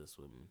about this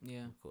woman,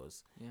 of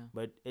course. Yeah.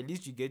 But at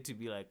least you get to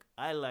be like,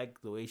 I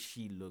like the way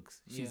she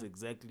looks. She's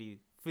exactly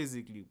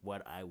physically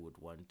what I would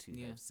want to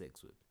have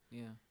sex with.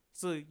 Yeah.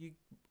 So you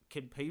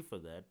can pay for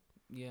that.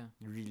 Yeah.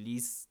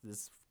 Release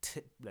this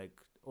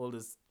like all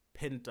this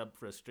pent up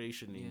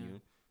frustration in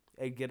you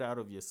and get out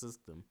of your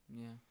system.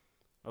 Yeah.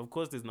 Of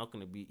course, there's not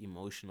going to be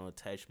emotional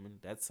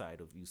attachment. That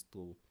side of you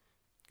still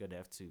gonna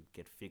have to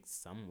get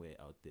fixed somewhere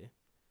out there.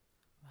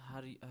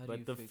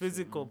 But the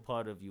physical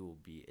part of you will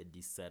be at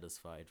least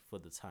satisfied for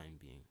the time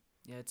being.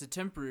 Yeah, it's a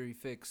temporary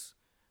fix.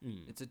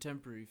 It's a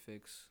temporary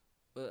fix.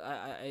 But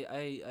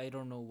I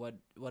don't know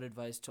what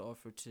advice to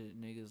offer to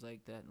niggas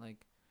like that.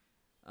 Like,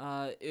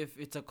 if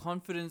it's a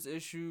confidence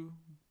issue,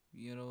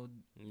 you know,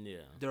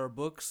 there are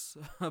books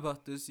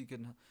about this. You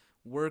can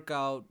work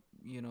out,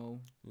 you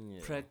know,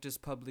 practice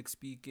public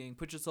speaking.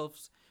 Put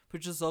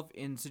yourself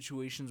in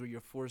situations where you're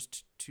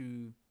forced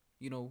to,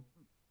 you know,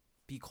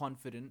 be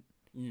confident.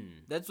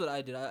 That's what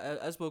I did.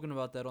 I've spoken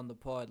about that on the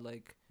pod.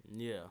 Like,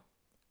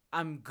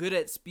 I'm good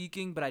at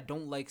speaking, but I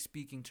don't like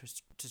speaking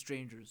to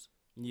strangers.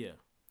 Yeah.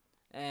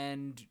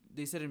 And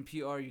they said in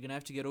PR, you're gonna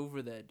have to get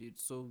over that, dude.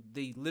 So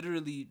they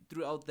literally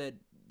throughout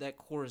that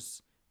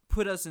course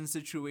put us in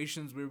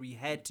situations where we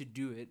had to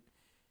do it,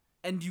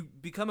 and you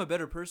become a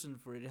better person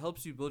for it. It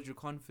helps you build your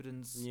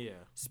confidence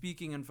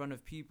speaking in front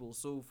of people.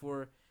 So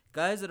for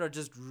guys that are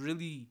just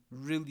really,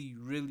 really,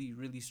 really,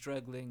 really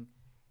struggling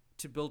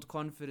to build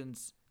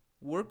confidence,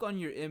 work on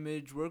your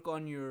image, work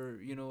on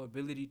your, you know,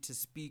 ability to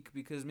speak,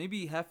 because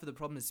maybe half of the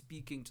problem is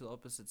speaking to the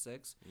opposite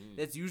sex.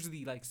 That's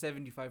usually like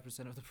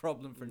 75% of the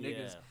problem for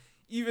niggas.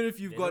 Even if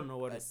they don't know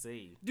what to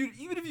say. Dude,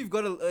 even if you've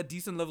got a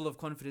decent level of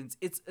confidence,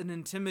 it's an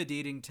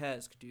intimidating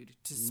task, dude,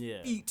 to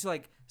speak, to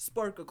like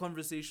spark a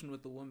conversation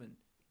with a woman.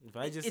 If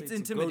I just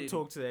say to go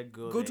talk to that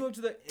girl,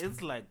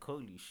 it's like,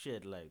 holy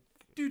shit, like,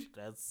 dude,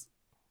 that's...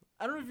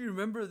 I don't know if you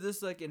remember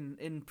this, like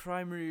in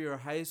primary or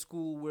high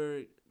school,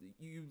 where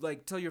you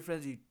like tell your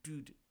friends,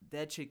 dude,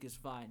 that chick is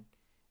fine,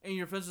 and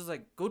your friends was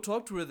like, go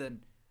talk to her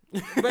then.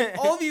 But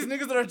all these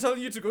niggas that are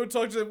telling you to go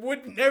talk to them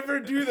would never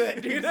do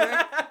that, dude.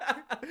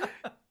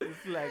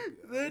 like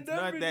They it's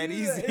never not that do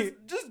easy. It's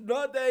just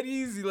not that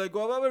easy. Like,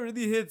 Guamama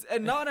really hits.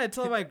 And now when I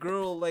tell my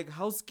girl, like,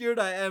 how scared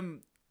I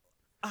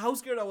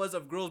was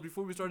of girls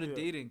before we started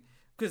dating.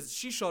 Because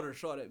she shot her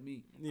shot at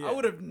me. Yeah. I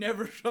would have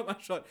never shot my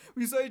shot.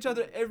 We saw each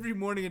other every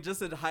morning and just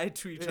said hi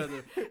to each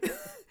other.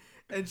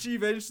 And she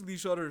eventually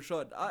shot her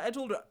shot. I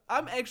told her,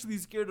 I'm actually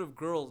scared of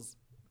girls.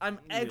 I'm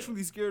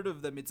actually scared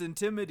of them. It's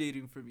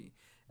intimidating for me.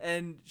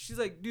 And she's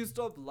like, dude,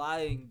 stop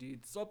lying,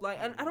 dude. Stop lying.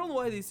 And I don't know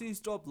why they say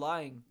stop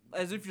lying.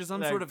 As if you're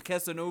some sort of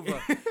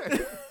Casanova.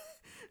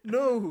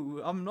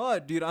 No, I'm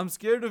not, dude. I'm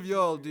scared of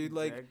y'all, dude.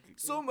 Like,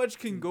 so much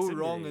can go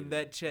wrong in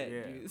that chat,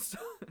 dude.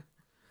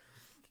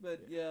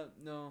 But, yeah,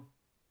 no.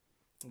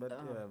 But,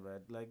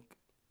 but, like,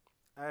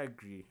 I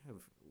agree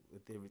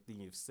with everything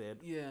you've said.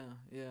 Yeah,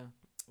 yeah.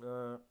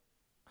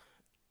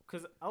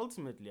 Because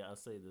ultimately, I'll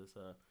say this,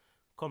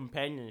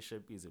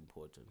 companionship is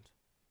important.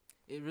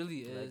 It really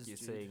is, like you're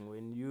dude. saying,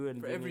 when you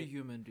and for every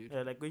human, dude.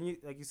 like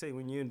you say,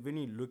 when you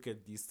look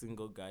at these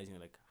single guys, you're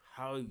like,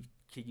 how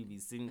can you be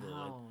single?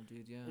 How,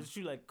 dude? Yeah. It's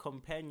true. Like,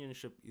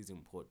 companionship is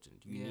important.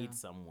 You need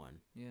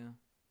someone. Yeah.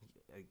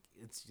 Like,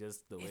 it's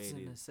just the way It's it a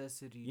is.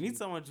 necessity. You need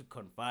someone to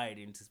confide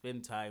in, to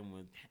spend time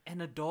with.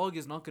 And a dog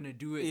is not gonna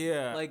do it.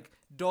 Yeah. Like,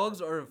 dogs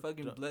are a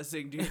fucking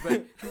blessing, dude.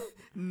 But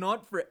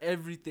not for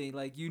everything.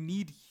 Like, you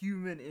need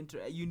human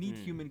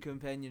human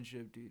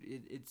companionship, dude.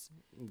 It's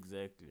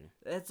exactly.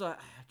 That's why,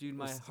 dude.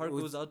 My heart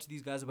goes out to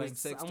these guys buying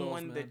sex dolls,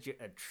 someone man. that you're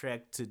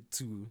attracted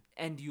to,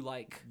 and you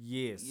like.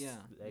 Yes. Yeah.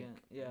 Like,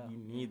 yeah. you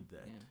need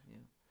that. Yeah.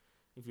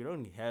 If you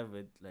don't have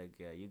it, like,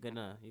 you're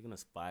gonna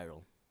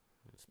spiral.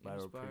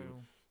 Spiral.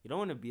 You don't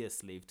want to be a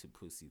slave to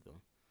pussy, though.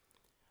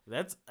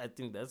 I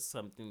think that's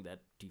something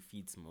that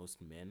defeats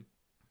most men.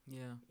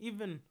 Yeah.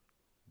 Even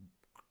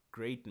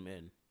great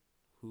men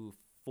who've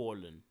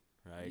fallen,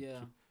 right?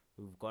 Yeah.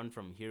 Who've gone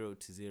from hero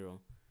to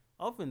zero.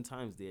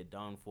 Oftentimes their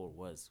downfall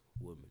was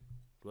women.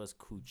 It was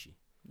coochie.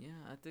 Yeah,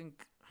 I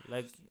think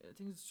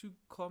it's too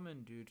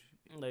common, dude.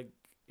 Like,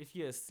 if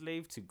you're a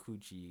slave to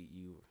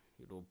coochie,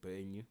 it'll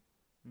burn you.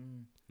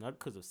 Not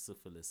because of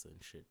syphilis and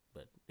shit,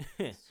 but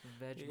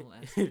vaginal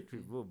acid.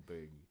 it will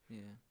burn you.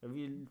 Yeah. I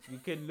mean, you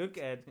can look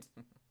at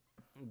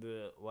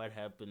what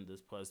happened this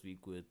past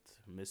week with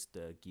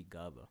Mr.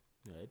 Gigaba,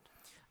 right?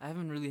 I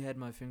haven't really had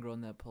my finger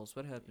on that pulse.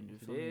 What happened,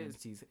 dude?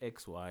 There's his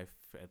ex-wife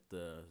at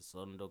the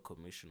Zondo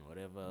Commission,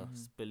 whatever,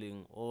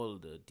 spilling all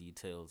the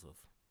details of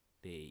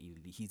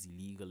his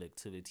illegal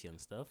activity and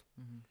stuff.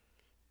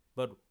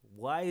 But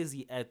why is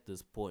he at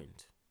this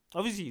point?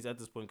 Obviously, he's at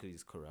this point because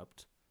he's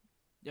corrupt.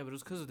 Yeah, but it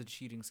was because of the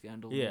cheating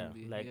scandal. Yeah,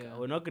 mainly.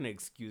 We're not going to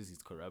excuse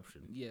his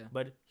corruption. Yeah.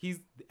 But he's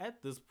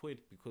at this point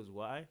because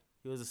why?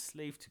 He was a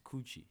slave to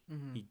coochie.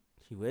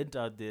 He went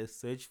out there,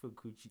 searched for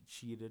coochie,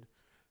 cheated.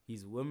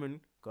 His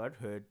woman got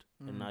hurt,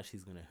 and now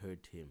she's going to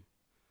hurt him.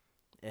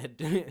 And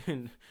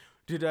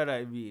do you know what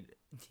I mean?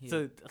 Yeah.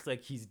 So it's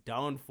like his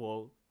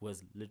downfall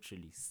was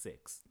literally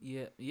sex.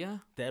 Yeah.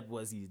 That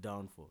was his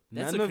downfall.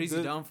 That's a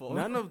crazy downfall.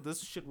 None of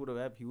this shit would have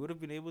happened. He would have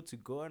been able to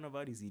go on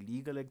about his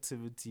illegal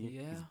activity,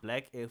 his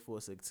Black Air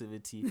Force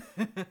activity,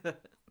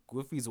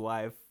 with his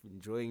wife,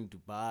 enjoying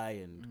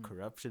Dubai and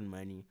corruption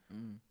money.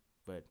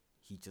 But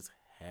he just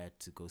had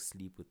to go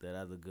sleep with that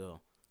other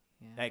girl.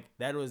 Yeah. Like,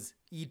 that was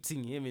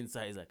eating him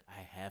inside. He's like,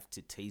 I have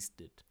to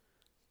taste it.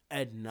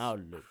 And now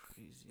look.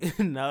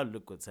 Now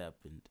look what's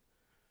happened.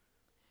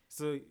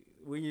 So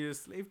when you're a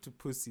slave to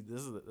pussy,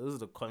 those are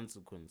the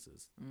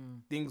consequences.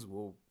 Things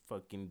will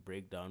fucking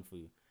break down for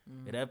you.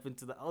 It happened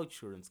to the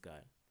insurance guy.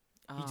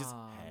 He just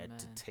had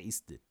to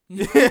taste it.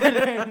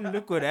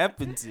 Look what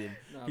happened to him.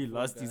 He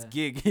lost his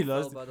gig. He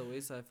lost by the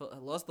wayside. I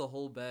lost the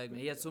whole bag, man.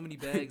 He had so many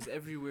bags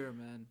everywhere,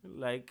 man.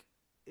 Like,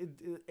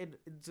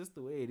 it's just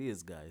the way it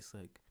is, guys.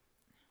 Like,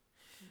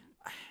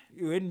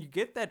 when you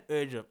get that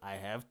urge of I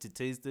have to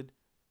taste it,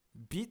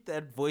 beat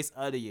that voice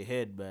out of your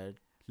head, man.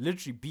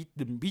 Literally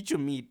beat your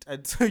meat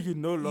until you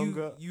no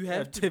longer you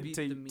have to beat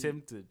the meat.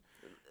 Tempted.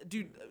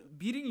 Dude,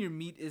 beating your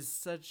meat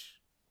is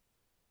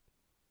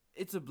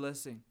it's a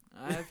blessing.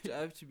 I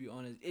have to be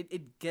honest.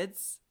 It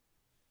gets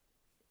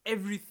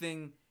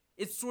everything.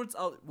 It sorts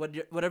out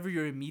whatever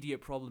your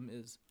immediate problem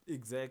is.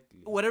 Exactly.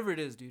 Whatever it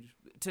is, dude.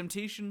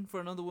 Temptation for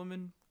another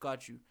woman,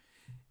 got you.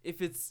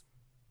 If it's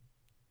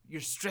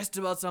you're stressed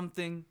about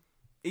something,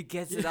 it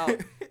gets it out.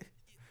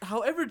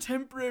 However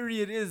temporary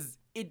it is,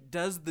 it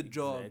does the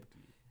job.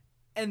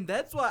 And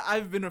that's why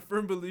I've been a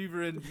firm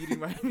believer in beating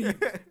my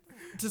meat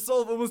to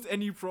solve almost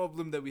any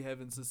problem that we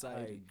have in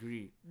society. I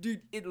agree.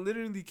 Dude, it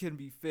literally can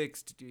be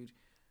fixed, dude.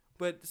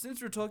 But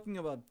since we're talking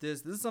about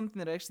this is something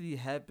that actually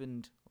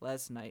happened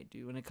last night,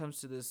 dude, when it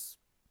comes to this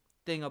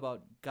thing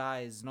about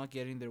guys not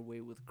getting their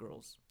way with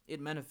girls. It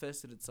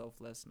manifested itself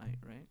last night,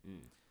 right?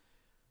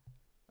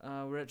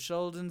 We're at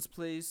Sheldon's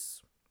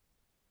place,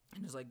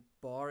 and there's like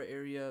bar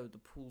area with the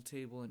pool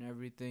table and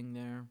everything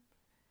there.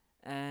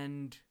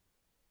 And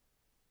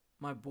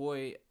my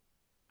boy,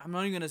 I'm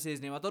not even going to say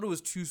his name. I thought it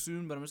was too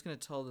soon, but I'm just going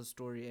to tell the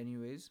story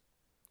anyways.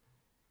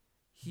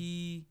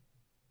 He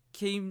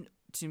came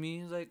to me.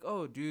 He's like,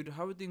 "Oh, dude,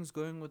 how are things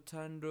going with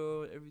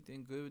Tando?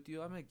 Everything good with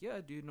you?" I'm like,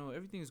 "Yeah, dude, no,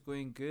 everything's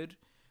going good.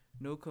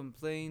 No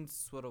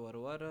complaints, wada wada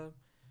wada."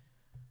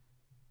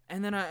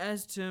 And then I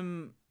asked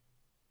him,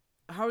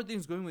 "How are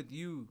things going with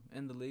you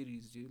and the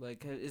ladies, dude?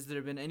 Like, is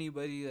there been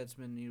anybody that's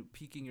been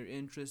piquing your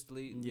interest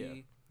lately?"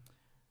 Yeah.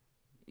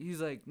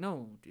 He's like,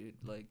 "No,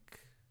 dude, like,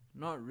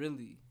 not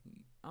really."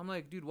 I'm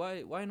like, "Dude,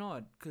 why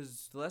not?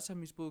 Because the last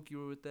time we spoke, you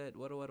were with that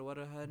wada wada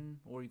wada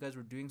hun, or you guys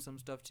were doing some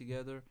stuff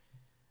together."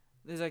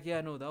 He's like, "Yeah,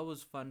 no, that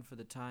was fun for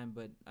the time,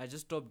 but I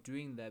just stopped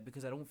doing that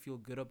because I don't feel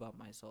good about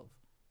myself."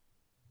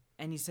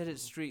 And he said it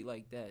straight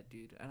like that,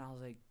 dude. And I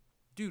was like,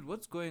 "Dude,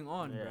 what's going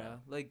on, Yeah. bruh?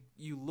 Like,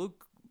 you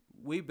look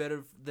way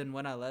better than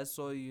when I last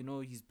saw you. You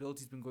know, he's built,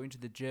 he's been going to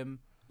the gym."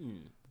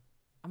 Mm.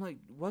 I'm like,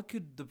 "What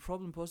could the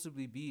problem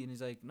possibly be?" And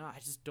he's like, "Nah, I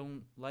just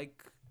don't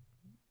like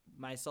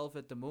myself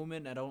at the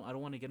moment. I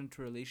don't want to get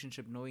into a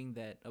relationship knowing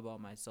that about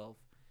myself."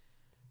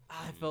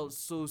 I felt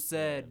so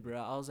sad, Damn.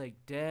 bruh. I was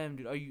like, "Damn,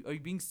 dude, are you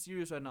being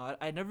serious right now?"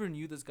 I never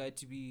knew this guy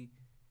to be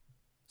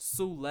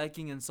so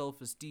lacking in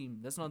self-esteem.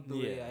 That's not the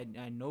way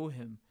Yeah. I know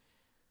him.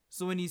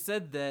 So when he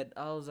said that,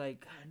 I was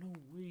like, no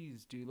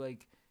ways, dude.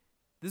 Like,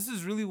 this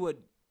is really what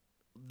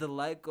the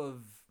lack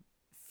of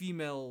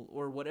female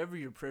or whatever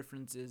your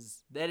preference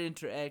is, that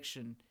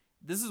interaction,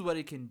 this is what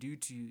it can do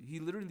to you. He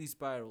literally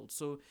spiraled.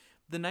 So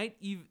the night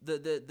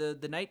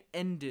the night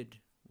ended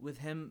with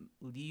him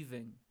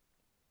leaving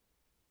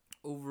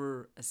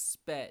over a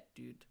spat,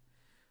 dude.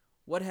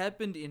 What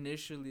happened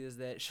initially is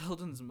that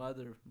Sheldon's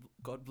mother,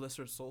 God bless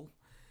her soul,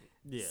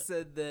 Yeah.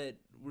 said that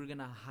we're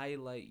gonna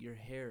highlight your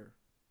hair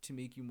to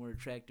make you more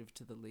attractive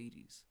to the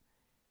ladies.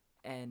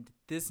 And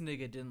this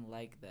nigga didn't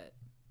like that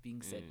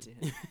being said to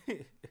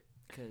him.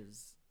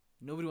 Because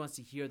nobody wants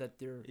to hear that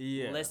they're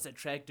Yeah. less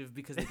attractive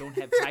because they don't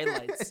have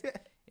highlights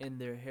in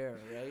their hair,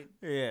 right?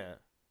 Yeah.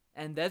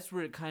 And that's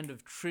where it kind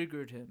of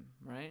triggered him,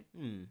 right?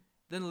 Mm.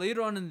 Then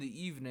later on in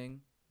the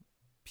evening,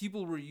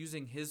 people were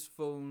using his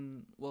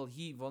phone. Well,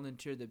 he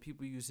volunteered that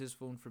people use his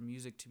phone for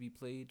music to be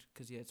played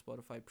because he had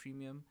Spotify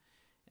Premium.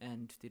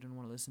 And they didn't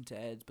want to listen to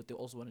ads, but they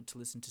also wanted to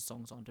listen to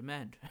songs on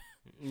demand.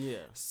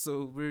 Yeah.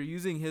 So we're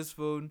using his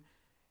phone.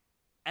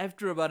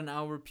 After about an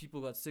hour,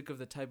 people got sick of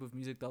the type of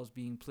music that was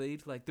being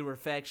played. Like, there were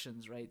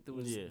factions, right? There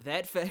was Yeah.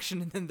 that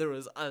faction, and then there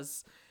was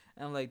us.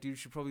 And I'm like, dude, you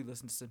should probably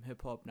listen to some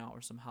hip hop now or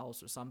some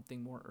house or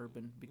something more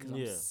urban because I'm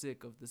Yeah.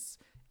 sick of this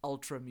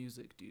ultra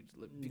music, dude,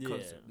 Yeah.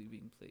 constantly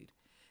being played.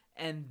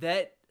 And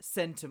that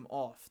sent him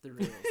off the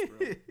rails,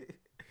 bro.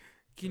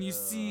 Can you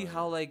see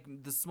how,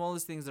 like, the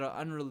smallest things that are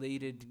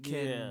unrelated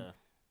can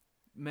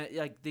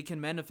Yeah. they can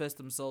manifest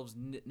themselves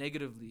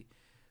negatively?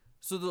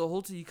 So the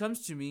whole time he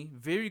comes to me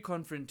very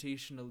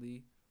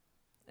confrontationally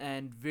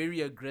and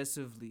very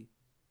aggressively.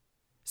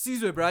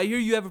 "Caesar, bro, I hear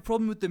you have a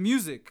problem with the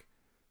music."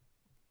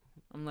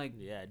 I'm like,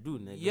 Yeah, I do,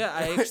 nigga. "Yeah,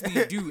 I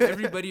actually do.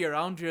 Everybody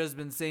around here has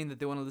been saying that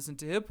they want to listen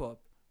to hip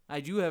hop.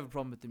 I do have a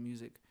problem with the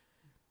music."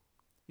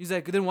 He's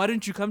like, "Then why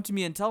didn't you come to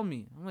me and tell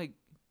me?" I'm like,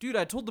 "Dude,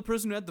 I told the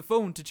person who had the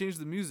phone to change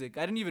the music.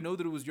 I didn't even know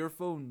that it was your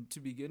phone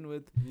to begin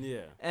with."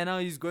 Yeah. And now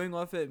he's going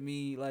off at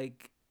me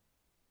like,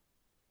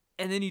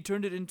 and then he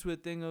turned it into a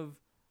thing of,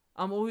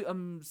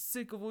 I'm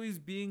sick of always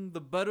being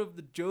the butt of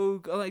the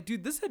joke. I'm like,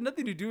 dude, this had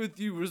nothing to do with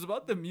you. It was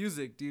about the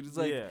music, dude. It's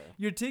like, Yeah.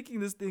 you're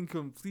taking this thing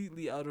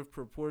completely out of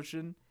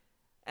proportion,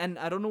 and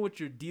I don't know what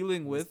you're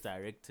dealing with.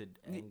 Misdirected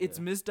anger. It's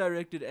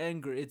misdirected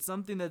anger. It's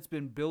something that's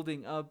been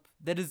building up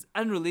that is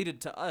unrelated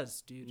to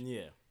us, dude.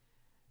 Yeah.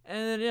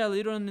 And then, yeah,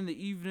 later on in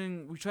the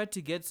evening, we tried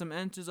to get some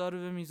answers out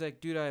of him. He's like,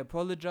 "Dude, I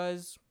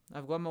apologize.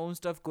 I've got my own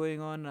stuff going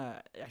on.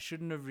 I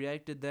shouldn't have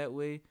reacted that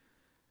way."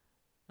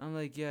 I'm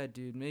like, "Yeah,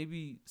 dude,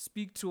 maybe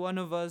speak to one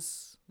of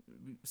us.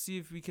 See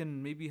if we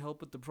can maybe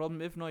help with the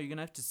problem. If not, you're going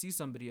to have to see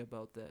somebody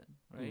about that,"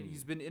 right?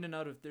 He's been in and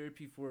out of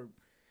therapy for,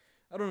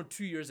 I don't know,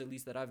 2 years at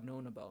least that I've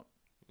known about.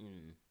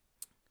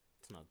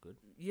 It's not good.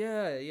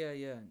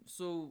 Yeah.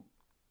 So,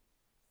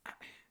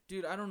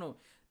 dude, I don't know.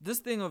 This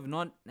thing of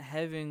not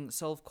having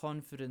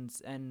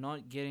self-confidence and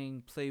not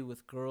getting play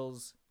with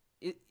girls,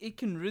 it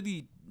can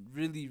really,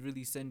 really,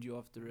 really send you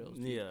off the rails.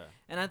 Dude. Yeah.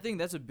 And I think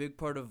that's a big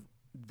part of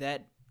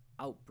that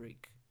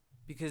outbreak.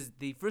 Because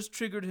they first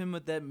triggered him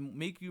with that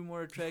make you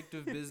more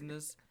attractive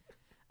business.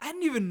 I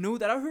didn't even know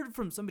that. I heard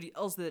from somebody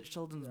else that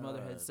Sheldon's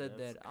mother had said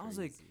that. I was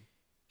like,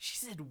 she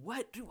said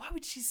what? Dude, why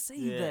would she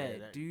say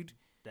that, dude?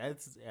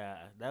 That's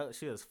that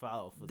she was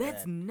foul for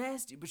That's that.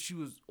 nasty. But she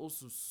was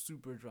also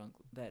super drunk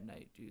that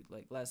night, dude.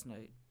 Like last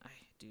night,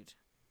 dude.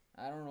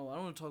 I don't know. I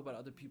don't want to talk about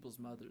other people's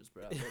mothers,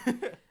 bro.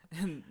 But,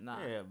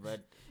 nah. Yeah,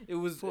 but it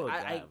was. poor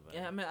guy,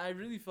 man. I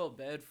really felt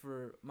bad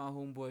for my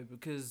homeboy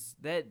because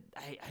that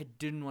I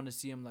didn't want to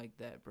see him like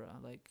that, bro.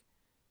 Like,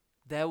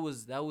 that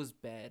was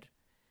bad.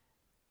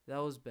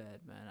 That was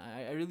bad, man.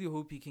 I really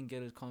hope he can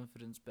get his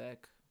confidence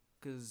back,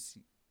 because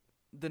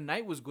the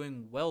night was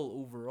going well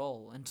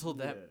overall until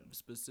that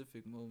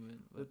specific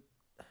moment. But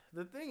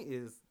the thing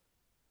is,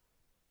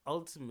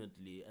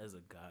 ultimately, as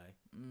a guy,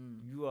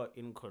 you are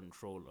in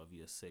control of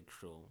your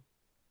sexual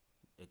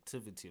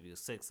activity, of your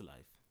sex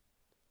life.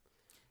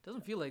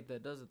 Doesn't feel like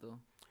that, does it though?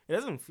 It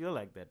doesn't feel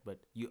like that, but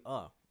you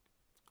are.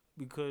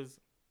 Because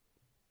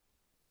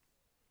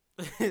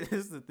this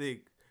is the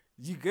thing.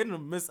 You're gonna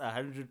miss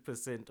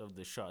 100% of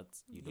the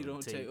shots you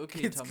don't take.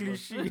 Okay, It's Tumblr.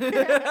 cliche.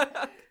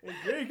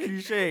 It's very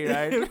cliche,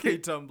 right? Okay,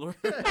 Tumblr.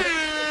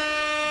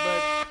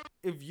 But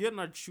if you're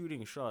not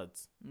shooting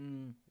shots,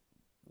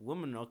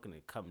 women are not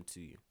gonna come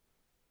to you.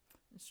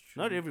 It's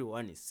true. Not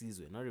everyone is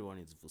Sizwe. Not everyone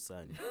is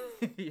Vusani.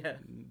 Yeah.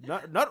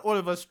 Not all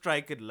of us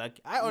strike it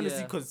lucky. I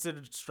honestly Yeah.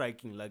 considered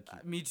striking lucky.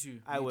 Me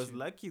too. I me was too.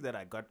 lucky that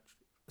I got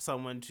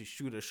someone to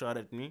shoot a shot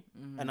at me,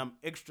 and I'm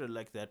extra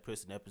lucky that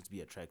person happens to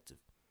be attractive.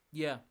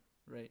 Yeah.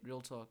 Right.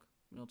 Real talk.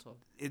 Real talk.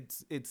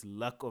 It's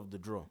luck of the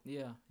draw.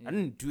 Yeah. Yeah. I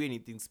didn't do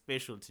anything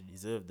special to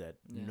deserve that.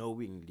 Yeah.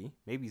 Knowingly,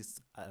 maybe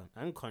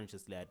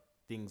unconsciously, I had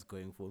things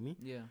going for me,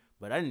 Yeah.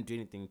 but I didn't do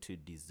anything to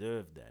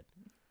deserve that.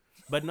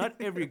 But not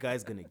every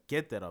guy's gonna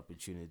get that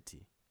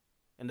opportunity,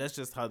 and that's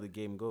just how the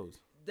game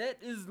goes.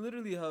 That is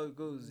literally how it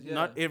goes. Yeah.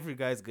 Not every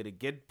guy's gonna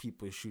get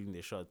people shooting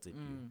their shots at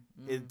you.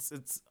 It's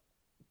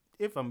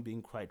if I'm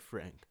being quite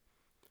frank,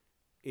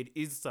 it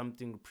is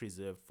something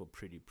preserved for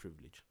pretty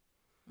privilege.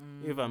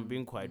 If I'm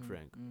being quite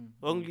frank,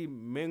 only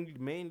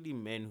mainly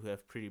men who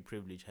have pretty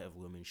privilege have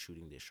women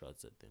shooting their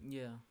shots at them.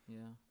 Yeah.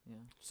 Yeah. Yeah.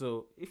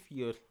 So if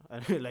you're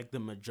like the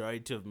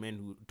majority of men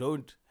who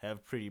don't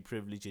have pretty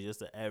privilege, you're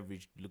just an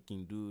average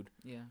looking dude,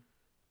 Yeah.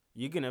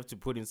 you're gonna have to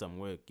put in some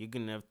work. You're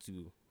gonna have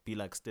to be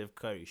like Steph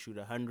Curry, shoot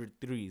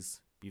 100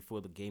 threes before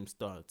the game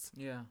starts.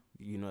 Yeah.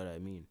 You know what I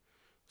mean?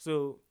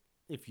 So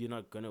if you're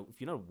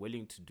not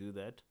willing to do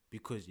that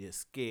because you're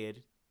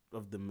scared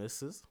of the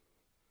misses,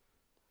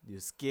 you're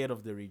scared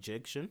of the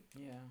rejection,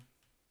 Yeah.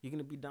 you're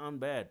gonna be down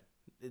bad.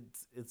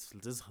 It's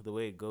just the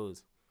way it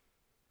goes.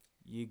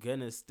 You're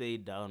gonna stay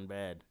down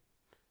bad.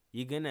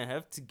 You're gonna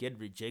have to get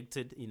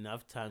rejected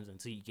enough times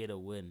until you get a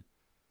win.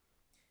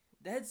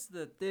 That's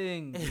the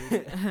thing.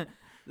 Dude.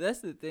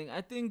 That's the thing.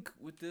 I think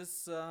with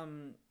this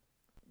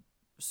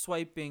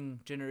swiping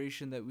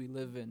generation that we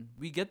live in,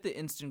 we get the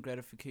instant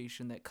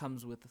gratification that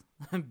comes with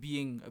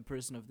being a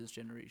person of this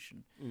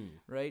generation,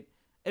 right?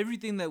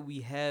 Everything that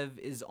we have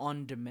is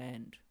on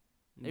demand.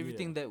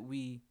 Everything that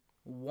we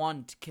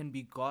want can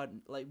be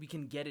gotten, like we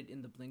can get it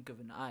in the blink of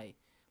an eye.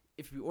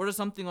 If we order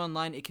something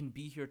online, it can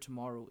be here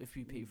tomorrow if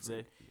we pay for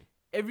it.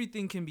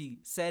 Everything can be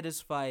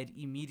satisfied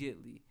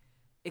immediately,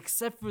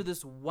 except for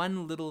this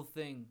one little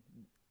thing,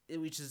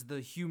 which is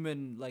the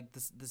human, like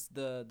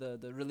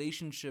the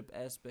relationship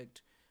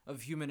aspect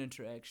of human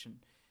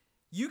interaction.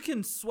 You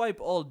can swipe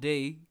all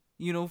day,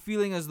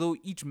 feeling as though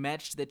each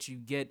match that you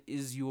get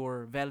is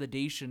your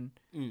validation,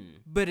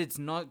 but it's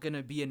not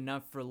gonna be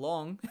enough for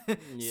long.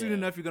 Soon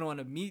enough, you're gonna want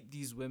to meet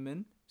these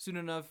women. Soon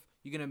enough,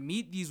 you're gonna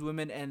meet these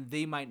women, and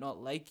they might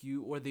not like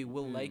you, or they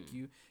will like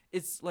you.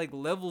 It's like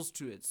levels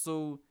to it.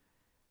 So,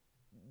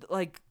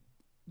 like,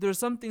 there are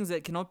some things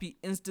that cannot be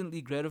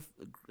instantly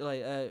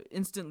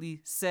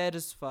instantly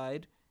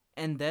satisfied,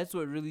 and that's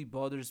what really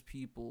bothers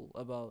people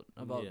about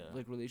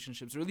like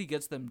relationships. It really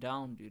gets them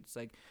down, dude. It's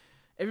like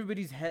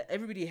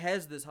everybody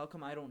has this. How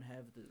come I don't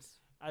have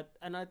this?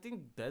 I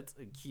think that's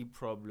a key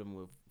problem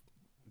with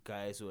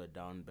guys who are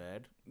down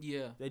bad.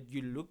 Yeah. That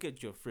you look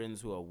at your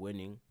friends who are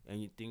winning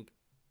and you think,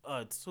 oh,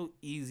 it's so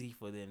easy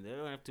for them. They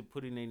don't have to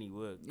put in any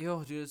work.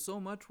 Yo, dude, it's so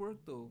much work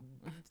though.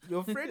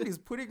 Your friend is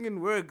putting in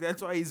work.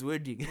 That's why he's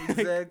winning.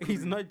 Exactly.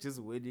 He's not just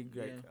winning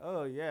like,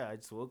 oh yeah, I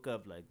just woke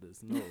up like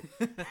this. No.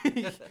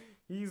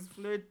 He's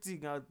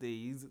flirting out there.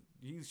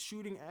 He's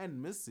shooting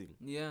and missing.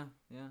 Yeah.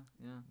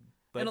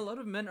 But, and a lot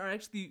of men are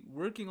actually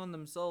working on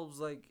themselves,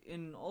 like,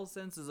 in all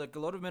senses. Like, a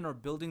lot of men are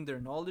building their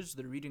knowledge.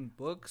 They're reading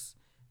books.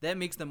 That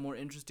makes them more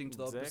interesting to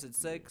the opposite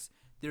sex.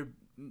 They're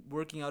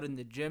working out in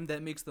the gym.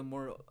 That makes them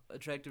more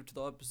attractive to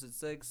the opposite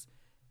sex.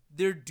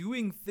 They're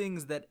doing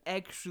things that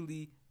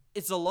actually,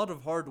 it's a lot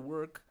of hard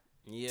work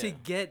to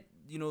get,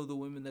 the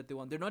women that they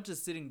want. They're not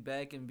just sitting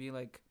back and being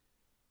like,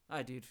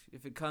 dude,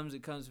 if it comes,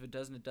 it comes. If it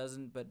doesn't, it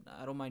doesn't. But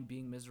I don't mind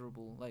being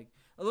miserable. Like,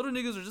 a lot of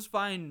niggas are just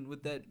fine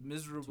with that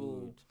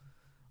miserable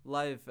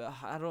life.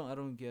 I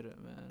don't get it,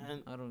 man.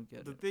 And I don't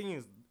get it. The thing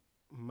is,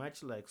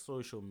 much like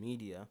social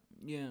media,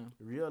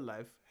 real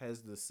life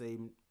has the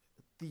same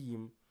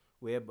theme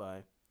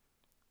whereby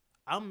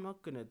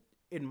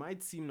it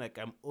might seem like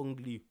I'm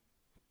only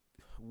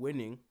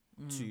winning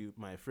to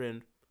my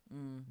friend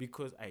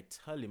because I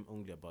tell him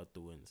only about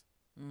the wins.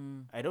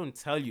 I don't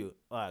tell you,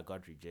 oh, I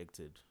got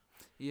rejected.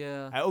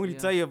 Yeah. I only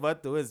tell you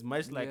about the wins,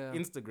 much like Yeah.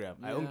 Instagram.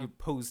 Yeah. I only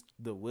post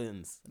the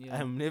wins. Yeah.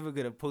 I'm never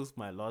going to post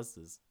my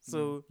losses.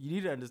 So you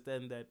need to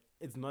understand that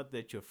it's not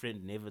that your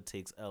friend never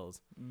takes L's.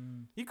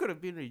 He could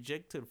have been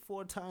rejected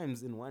 4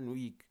 times in 1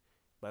 week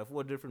by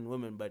 4 different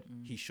women, but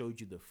he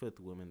showed you the 5th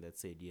woman that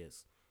said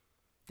yes.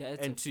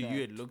 That's and a to fact.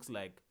 you, it looks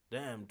like,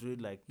 damn, dude,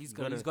 like He's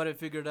got it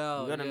figured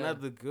out. you got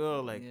another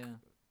girl, like. Yeah.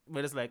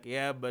 But it's like,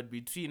 but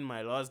between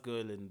my last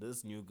girl and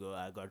this new girl,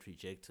 I got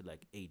rejected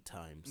like 8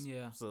 times.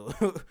 Yeah. So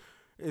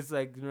it's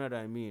like, you know what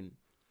I mean?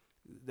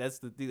 That's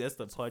the thing. That's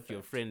the part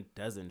your friend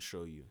doesn't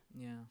show you.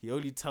 Yeah. He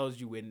only tells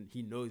you when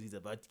he knows he's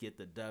about to get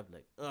the dub.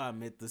 Like, oh, I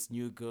met this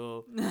new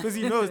girl, because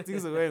he knows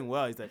things are going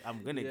well. He's like,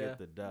 I'm gonna get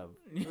the dub.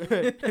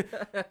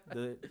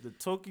 the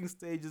talking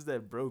stages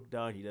that broke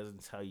down, he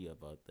doesn't tell you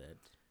about that.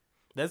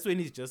 That's when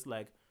he's just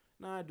like,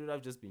 nah, dude,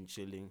 I've just been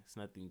chilling. There's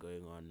nothing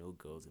going on. No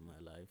girls in my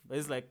life. But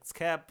it's like, it's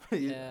cap.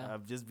 Yeah.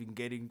 I've just been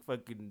getting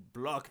fucking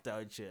blocked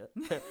out here.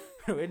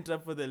 I went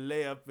up for the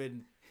layup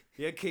and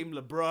here came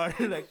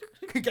LeBron. Like,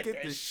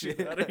 get this shit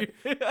out of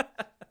here.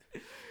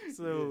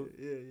 So,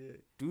 yeah.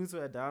 Dudes who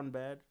are down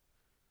bad.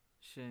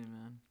 Shame,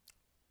 man.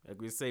 Like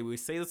we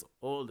say this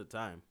all the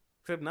time.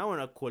 Except now we're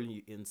not calling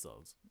you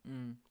insults.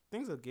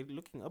 Things are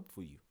looking up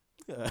for you.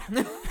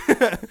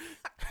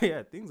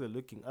 Yeah, things are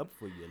looking up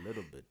for you a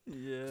little bit.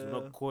 Yeah. So we're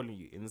not calling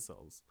you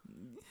insults.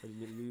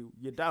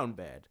 You're down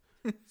bad.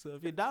 So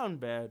if you're down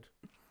bad,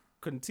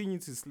 continue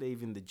to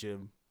slave in the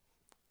gym.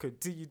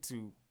 Continue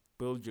to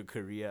build your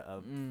career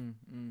up.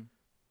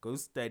 Go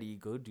study.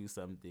 Go do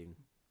something.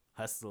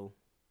 Hustle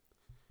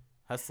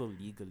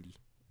legally.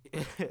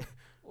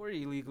 Or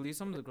illegally.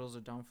 Some of the girls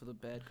are down for the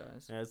bad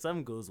guys. Yeah,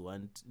 some girls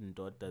want a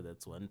daughter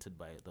that's wanted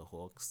by the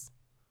Hawks.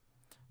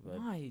 But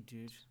why,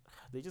 dude?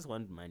 they just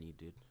want money,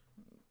 dude.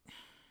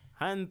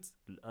 Hands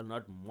are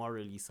not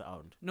morally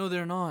sound. No,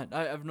 they're not.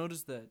 I've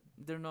noticed that.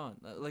 They're not.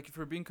 Like, if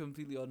we're being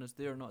completely honest,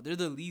 they are not. They're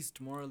the least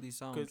morally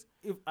sound. Because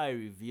if I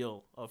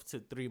reveal after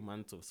 3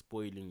 months of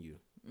spoiling you,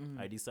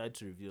 I decide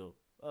to reveal,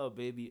 oh,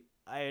 baby,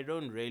 I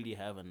don't really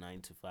have a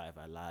 9 to 5.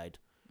 I lied.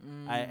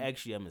 I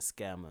actually am a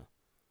scammer.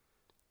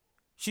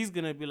 She's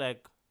going to be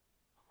like,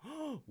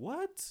 oh,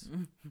 what?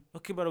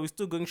 Okay, but are we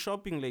still going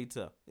shopping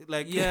later?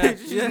 Like, yeah,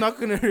 she's not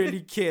going to really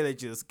care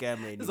that you're a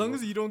scammer anymore. As long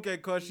as you don't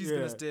get caught, she's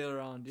going to stay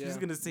around. Yeah. She's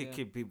going to say,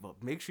 okay, people,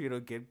 make sure you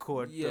don't get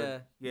caught. Yeah.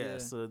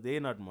 So they're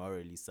not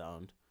morally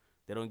sound.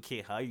 They don't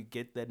care how you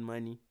get that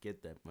money.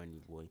 Get that money,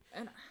 boy.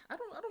 And I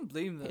don't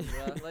blame them,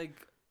 bro.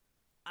 Like,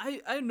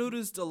 I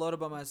noticed a lot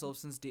about myself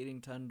since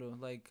dating Tando.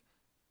 Like,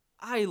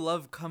 I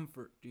love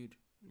comfort, dude.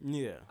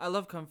 Yeah. I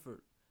love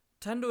comfort.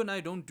 Tando and I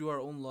don't do our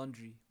own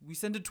laundry. We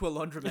send it to a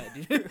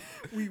laundromat,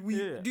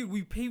 dude. Dude,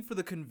 we pay for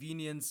the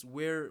convenience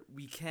where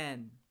we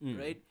can,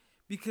 right?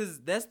 Because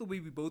that's the way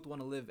we both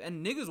want to live.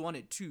 And niggas want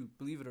it too,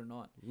 believe it or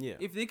not. Yeah.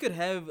 If they could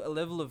have a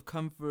level of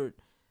comfort,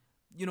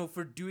 you know,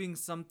 for doing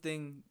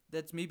something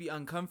that's maybe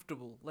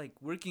uncomfortable, like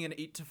working an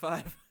 8 to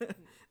 5,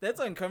 that's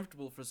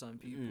uncomfortable for some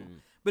people.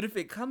 But if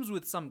it comes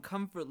with some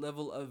comfort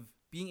level of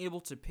being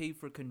able to pay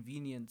for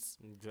convenience,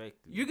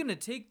 exactly, you're gonna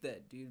take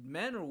that, dude.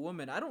 Man or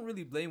woman, I don't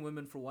really blame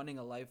women for wanting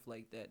a life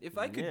like that. If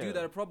I could do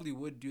that, I probably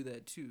would do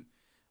that too.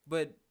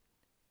 But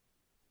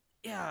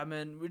yeah,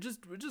 man, we're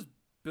just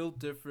built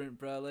different,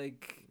 bro.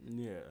 Like,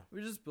 we're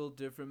just built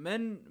different.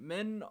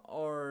 Men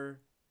are,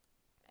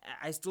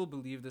 I still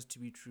believe this to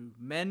be true.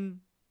 Men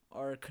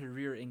are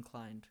career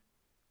inclined.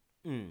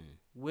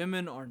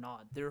 Women are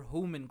not. They're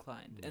home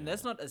inclined, and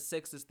that's not a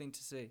sexist thing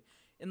to say.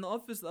 In the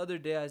office the other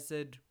day, I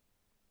said,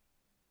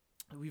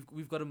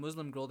 We've got a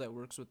Muslim girl that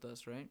works with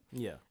us, right?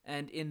 Yeah.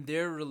 And in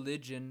their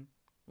religion,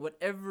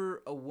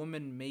 whatever a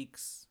woman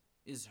makes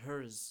is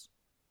hers.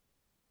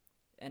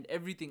 And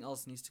everything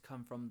else needs to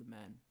come from the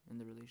man in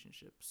the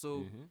relationship.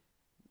 So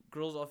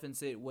girls often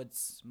say,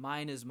 what's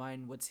mine is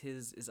mine, what's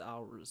his is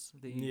ours.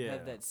 They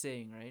have that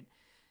saying, right?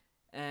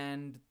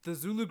 And the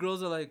Zulu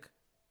girls are like,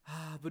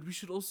 but we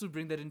should also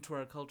bring that into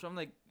our culture. I'm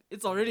like,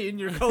 it's already in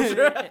your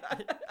culture.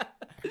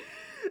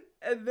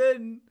 And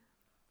then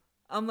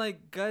I'm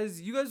like,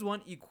 guys, you guys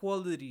want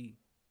equality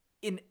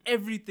in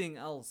everything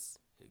else.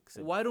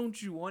 Except why don't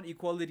you want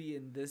equality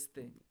in this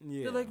thing?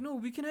 Yeah. They're like, no,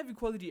 we can have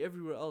equality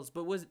everywhere else,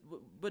 but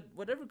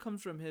whatever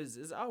comes from his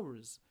is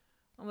ours.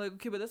 I'm like,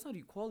 okay, but that's not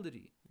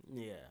equality.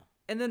 Yeah.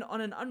 And then on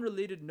an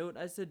unrelated note,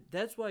 I said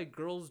that's why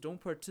girls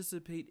don't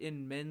participate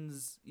in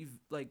men's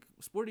like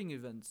sporting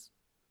events,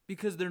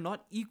 because they're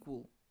not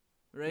equal,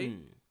 right?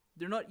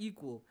 They're not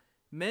equal.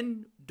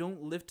 Men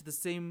don't lift the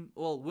same.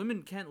 Well,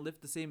 women can't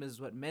lift the same as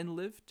what men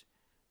lift.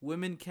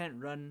 Women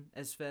can't run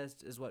as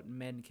fast as what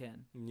men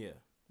can. Yeah.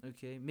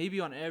 Okay. Maybe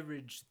on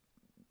average,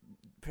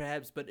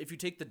 perhaps, but if you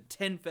take the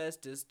 10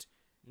 fastest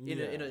in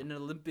an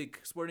Olympic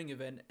sporting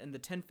event and the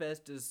 10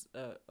 fastest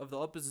of the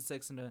opposite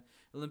sex in an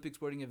Olympic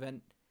sporting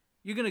event,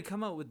 you're gonna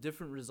come out with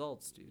different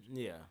results, dude.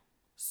 Yeah.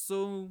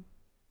 So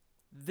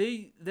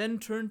they then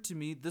turned to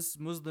me, this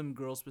Muslim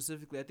girl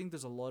specifically. I think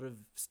there's a lot of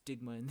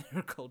stigma in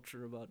their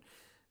culture about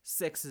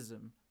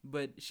sexism,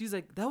 but she's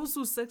like, that was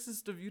so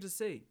sexist of you to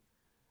say.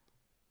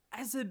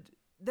 I said,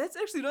 that's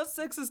actually not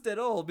sexist at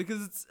all,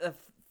 because it's a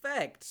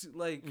fact.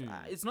 Like,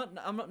 it's not.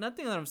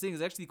 Nothing that I'm saying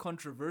is actually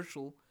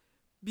controversial,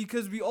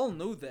 because we all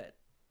know that.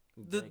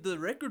 Exactly. The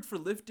record for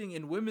lifting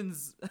in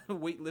women's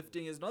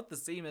weightlifting is not the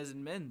same as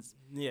in men's.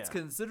 Yeah. It's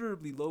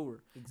considerably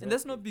lower. Exactly. And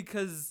that's not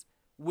because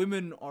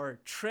women are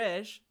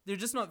trash. They're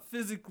just not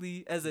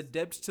physically as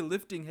adept to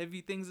lifting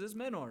heavy things as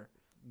men are.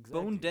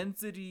 Exactly. Bone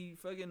density,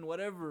 fucking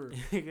whatever.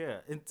 Yeah,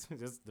 it's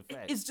just the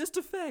fact. It's just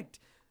a fact.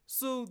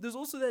 So there's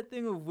also that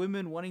thing of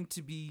women wanting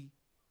to be,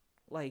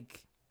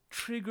 like,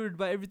 triggered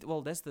by everything.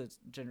 Well, that's the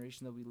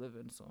generation that we live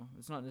in, so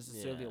it's not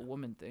necessarily a Yeah.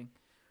 woman thing.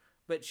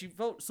 But she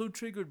felt so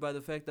triggered by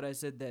the fact that I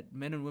said that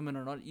men and women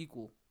are not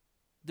equal.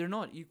 They're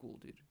not equal,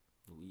 dude.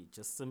 We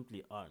just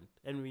simply aren't,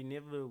 and we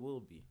never will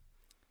be,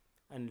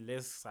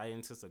 unless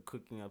scientists are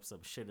cooking up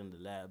some shit in the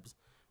labs.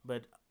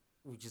 But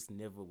we just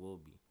never will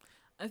be.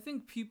 I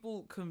think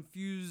people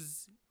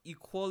confuse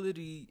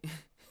equality,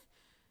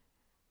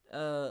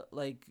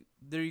 like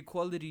their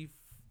equality,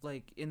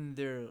 like in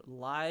their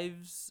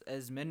lives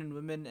as men and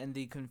women, and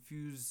they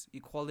confuse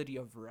equality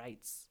of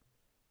rights.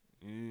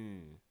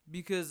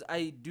 Because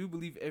I do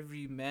believe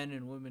every man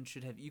and woman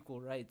should have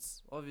equal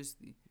rights,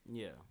 obviously.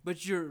 Yeah.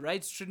 But your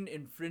rights shouldn't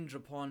infringe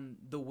upon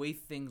the way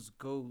things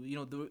go. You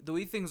know, the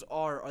way things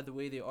are the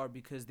way they are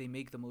because they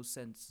make the most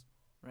sense,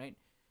 right?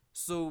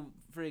 So,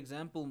 for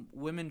example,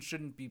 women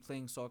shouldn't be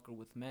playing soccer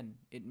with men.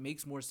 It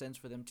makes more sense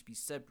for them to be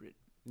separate.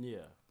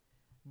 Yeah.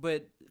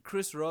 But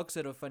Chris Rock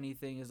said a funny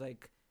thing is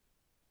like,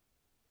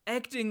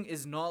 acting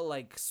is not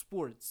like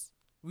sports.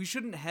 We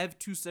shouldn't have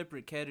two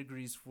separate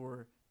categories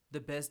for the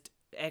best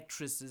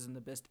actresses and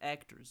the best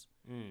actors.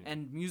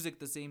 And music,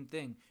 the same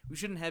thing. We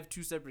shouldn't have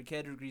two separate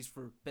categories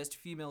for best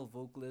female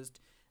vocalist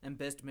and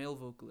best male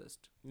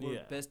vocalist. Or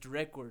Yeah. best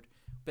record,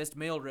 best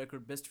male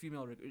record, best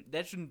female record.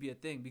 That shouldn't be a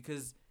thing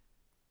because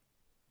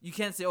you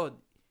can't say, oh,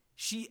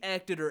 she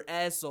acted her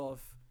ass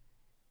off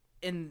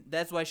and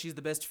that's why she's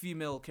the best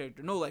female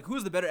character. No, like,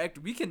 who's the better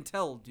actor? We can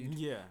tell, dude.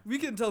 Yeah. We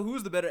can tell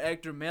who's the better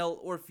actor, male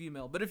or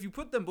female. But if you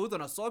put them both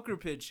on a soccer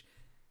pitch,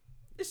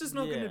 it's just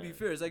not going to Yeah, be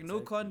fair. It's like no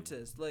exactly.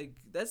 contest. Like,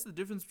 that's the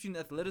difference between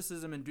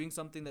athleticism and doing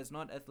something that's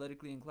not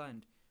athletically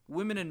inclined.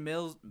 Women and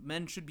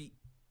men should be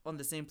on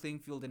the same playing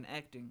field in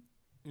acting.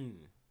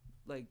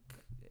 Like,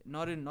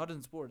 not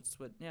in sports.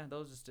 But yeah, that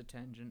was just a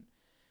tangent.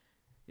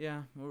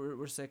 Yeah, we're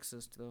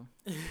sexist though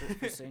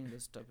for saying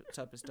this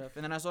type of stuff.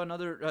 And then I saw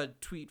another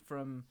tweet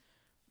from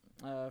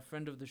a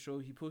friend of the show.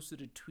 He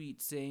posted a tweet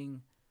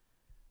saying,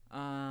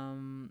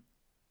 "Men,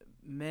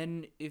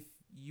 if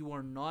you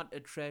are not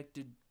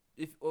attracted,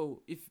 if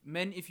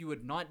you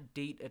would not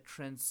date a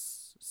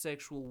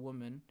transsexual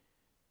woman,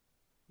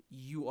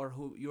 you are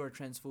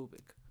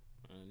transphobic."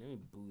 Let me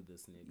boo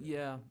this nigga.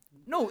 Yeah,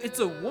 no, it's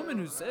a woman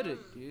who said it,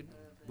 dude.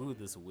 Boo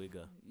this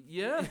wigger.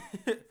 Yeah.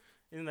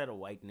 Isn't that a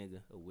white nigga?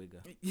 A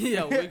wigger.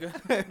 Yeah, wigger.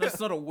 No, it's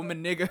not a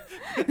woman nigga.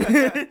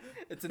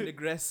 It's a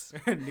negress.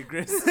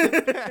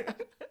 Negress.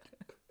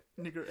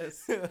 Negress.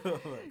 Oh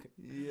my God.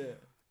 Yeah.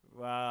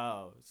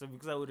 Wow. So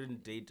because I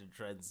wouldn't date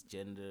a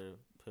transgender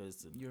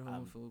person, You're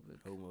I'm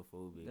homophobic.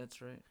 homophobic.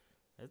 That's right.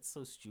 That's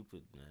so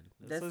stupid, man.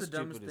 That's so the stupid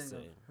dumbest to thing say.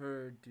 I've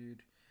heard,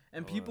 dude.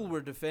 And people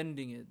were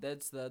defending it.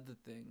 That's the other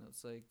thing.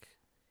 It's like,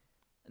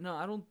 no,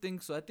 I don't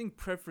think so. I think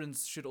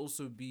preference should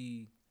also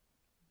be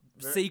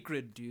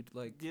sacred, dude.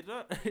 Like, You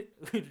know,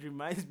 it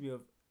reminds me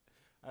of,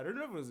 I don't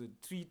know if it was a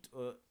tweet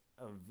or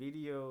a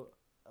video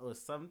or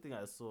something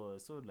I saw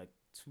it like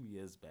 2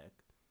 years back.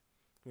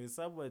 When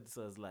someone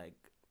says like,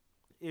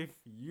 if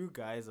you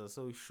guys are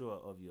so sure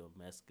of your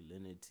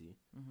masculinity,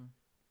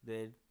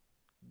 then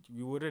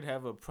you wouldn't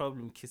have a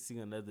problem kissing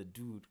another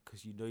dude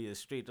because you know you're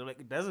straight. I'm like,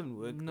 it doesn't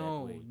work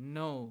that way.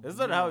 No. That's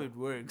not how it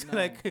works. No.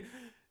 Like,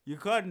 you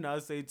can't now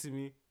say to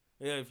me,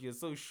 yeah, if you're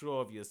so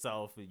sure of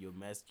yourself and your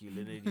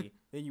masculinity,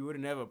 then you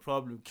wouldn't have a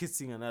problem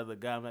kissing another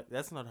guy. I'm like,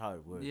 that's not how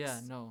it works. Yeah,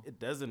 no. It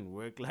doesn't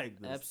work like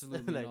this.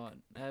 Absolutely Like, not.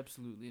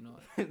 Absolutely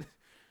not.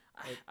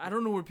 I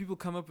don't know where people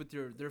come up with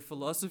their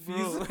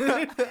philosophies,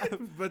 Bro.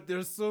 but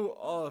they're so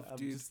off, I'm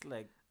dude. just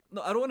like,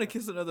 No, I don't want to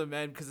kiss another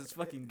man because it's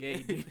fucking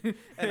gay, dude.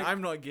 And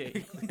I'm not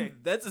gay.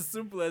 That's as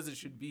simple as it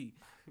should be.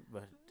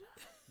 but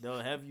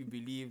they'll have you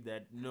believe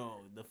that, no,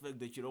 the fact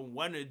that you don't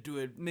want to do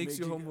it Makes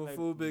you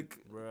homophobic. Like,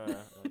 bruh,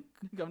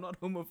 like, I'm not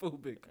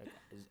homophobic.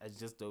 I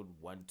just don't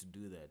want to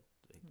do that.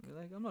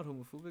 Like, I'm not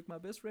homophobic. My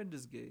best friend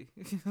is gay.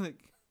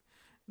 Like,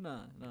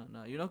 nah.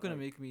 You're not gonna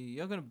make me.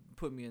 You're not gonna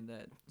put me in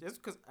that.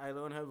 Just because I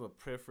don't have a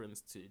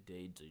preference to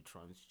date a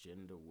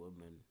transgender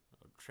woman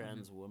or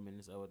trans woman,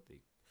 is that what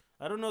they?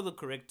 I don't know the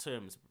correct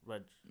terms,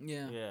 but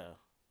Yeah.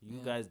 you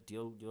Yeah. guys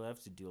you'll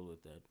have to deal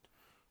with that.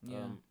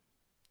 Yeah.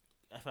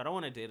 If I don't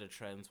want to date a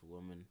trans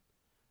woman,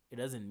 it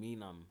doesn't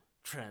mean I'm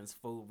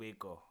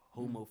transphobic or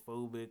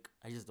homophobic.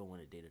 I just don't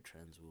want to date a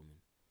trans woman.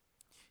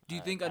 Do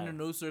you think under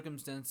no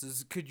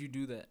circumstances could you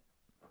do that?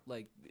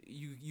 Like,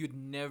 you'd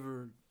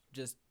never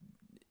just.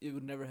 It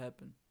would never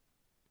happen.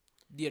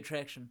 The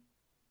attraction.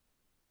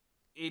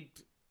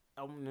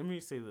 Let me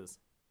say this.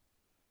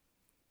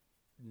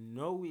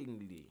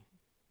 Knowingly,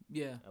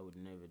 Yeah. I would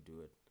never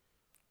do it.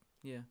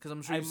 Yeah. Because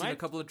I'm sure you've seen a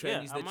couple of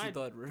trannies that you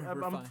thought were I'm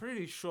fine.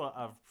 pretty sure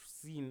I've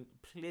seen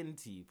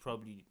plenty,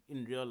 probably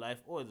in real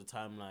life or the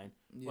timeline,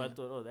 where I Yeah.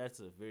 thought, oh, that's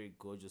a very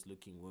gorgeous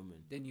looking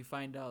woman. Then you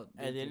find out.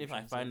 And then they're if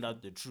I find transsexual.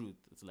 out the truth,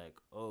 it's like,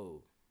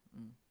 oh,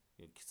 Mm.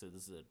 so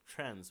this is a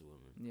trans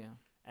woman. Yeah.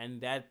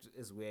 And that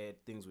is where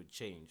things would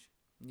change.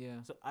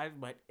 Yeah. So I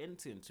might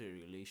enter into a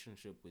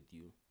relationship with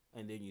you,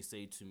 and then you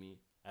say to me,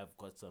 I've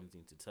got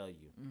something to tell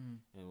you.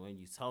 And when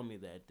you tell me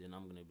that, then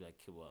I'm going to be like,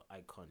 okay, well,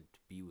 I can't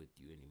be with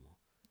you anymore.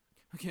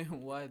 Okay,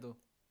 why though?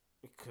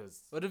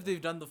 Because What if they've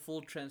done the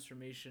full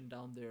transformation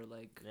down there?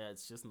 Like, yeah,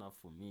 it's just not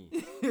for me.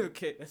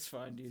 okay, that's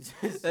fine, dude.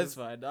 That's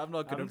fine. I'm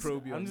not gonna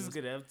probe you. I'm on just this.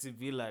 gonna have to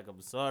be like,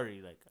 I'm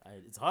sorry. Like,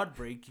 it's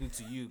heartbreaking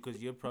to you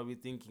because you're probably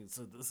thinking,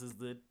 so this is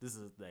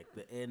like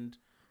the end.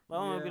 But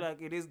I'm gonna be Yeah.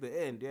 like, it is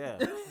the end, yeah.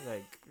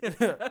 Like,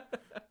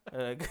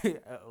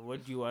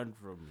 what do you want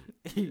from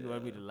me? You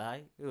want me to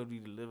lie? You want me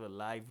to live a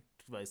life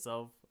to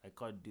myself? I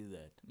can't do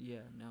that.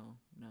 Yeah, no.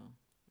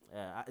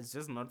 It's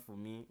just not for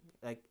me.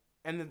 Like,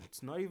 and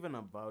it's not even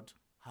about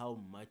how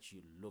much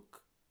you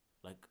look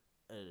like.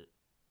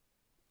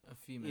 A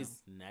female.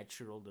 Is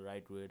natural the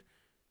right word?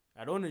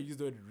 I don't want to use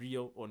the word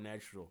real or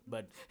natural,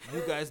 but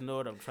you guys know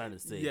what I'm trying to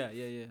say.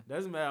 Yeah.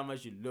 Doesn't matter how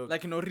much you look.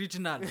 Like an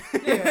original.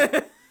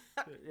 yeah.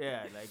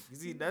 Yeah, like you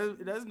see, it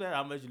doesn't matter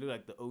how much you look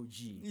like the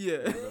OG.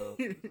 Yeah.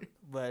 You know?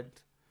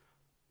 But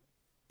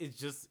it's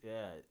just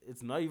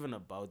it's not even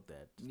about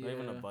that. It's not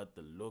even Yeah. about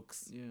the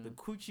looks. Yeah. The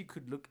coochie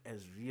could look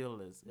as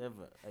real as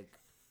ever. Like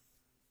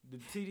the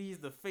titties,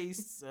 the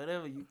face,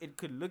 whatever. It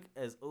could look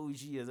as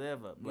OG as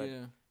ever. But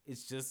Yeah.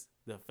 it's just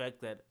the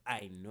fact that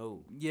I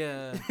know.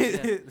 Yeah.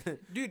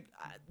 Dude,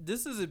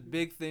 this is a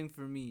big thing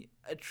for me.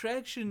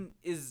 Attraction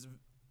is,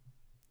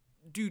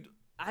 dude,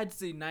 I'd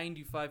say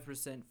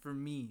 95% for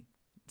me,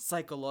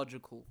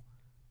 psychological.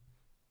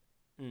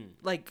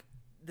 Like,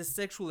 the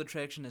sexual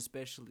attraction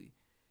especially.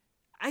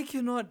 I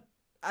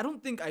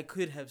don't think I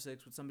could have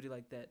sex with somebody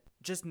like that,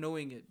 just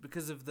knowing it,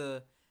 because of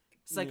the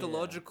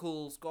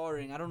psychological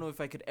scarring. I don't know if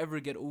I could ever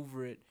get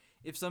over it.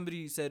 If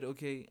somebody said,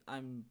 okay,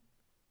 I'm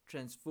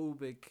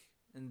transphobic,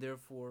 and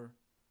therefore,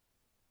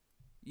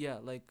 yeah,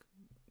 like,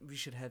 we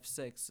should have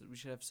sex.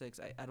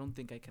 I don't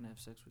think I can have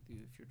sex with you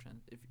if you're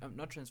if I'm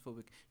not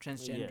transphobic,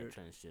 transgender.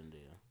 Yeah, transgender.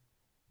 Yeah.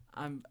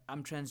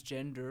 I'm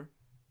transgender.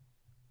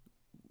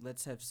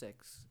 Let's have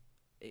sex.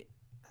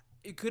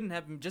 It couldn't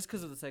happen just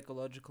because of the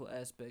psychological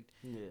aspect.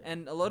 Yeah.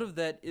 And a lot of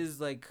that is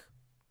like,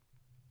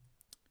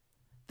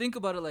 think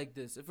about it like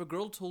this. If a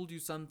girl told you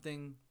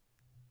something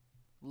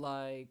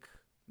like,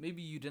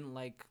 maybe you didn't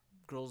like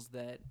girls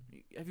that,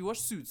 have you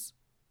watched Suits?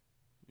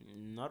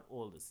 Not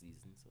all the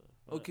seasons.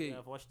 Okay. Yeah,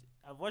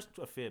 I've watched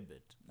a fair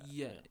bit.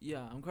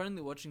 Yeah. I'm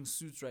currently watching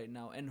Suits right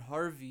now, and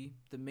Harvey,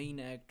 the main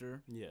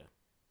actor, Yeah.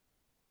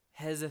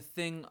 has a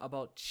thing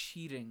about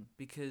cheating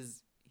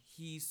because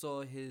he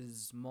saw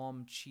his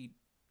mom cheat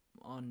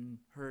on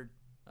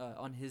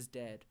his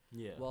dad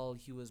Yeah. while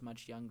he was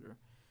much younger.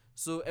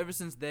 So ever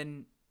since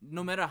then,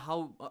 no matter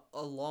how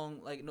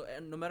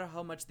no matter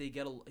how much he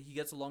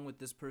gets along with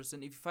this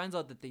person, if he finds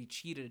out that they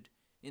cheated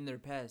in their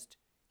past,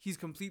 he's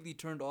completely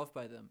turned off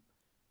by them.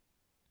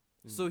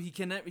 So he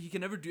can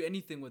never do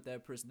anything with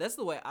that person. That's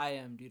the way I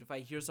am, dude. If I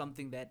hear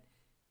something that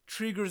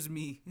triggers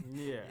me,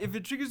 Yeah. if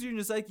it triggers you in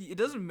your psyche, it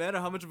doesn't matter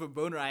how much of a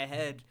boner I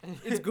had,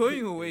 it's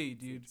going away,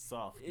 dude. It's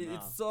soft.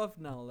 It's soft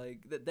now.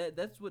 Like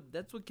that's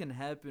what can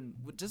happen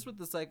just with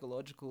the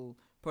psychological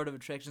part of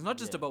attraction. It's not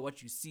just about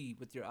what you see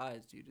with your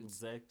eyes, dude. It's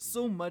exactly.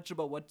 so much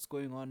about what's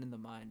going on in the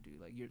mind,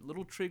 dude. Like your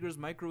little triggers,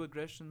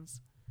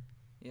 microaggressions.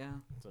 Yeah.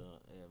 So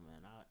yeah,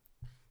 man.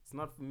 It's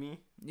not for me.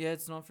 Yeah,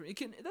 it's not for it.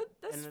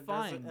 That's And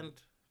fine. and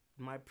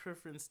my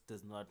preference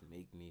does not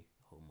make me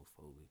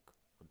homophobic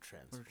or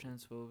transphobic. Or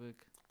transphobic.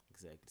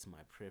 Exactly. It's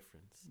my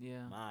preference.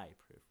 Yeah. My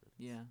preference.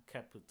 Yeah.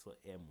 Capital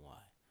M-Y.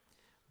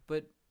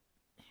 But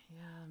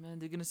yeah, man,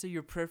 they're gonna say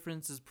your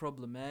preference is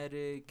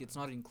problematic. It's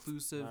not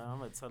inclusive. I'm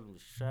gonna tell them to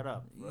shut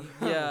up, bro.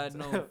 Yeah,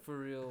 no, for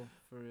real.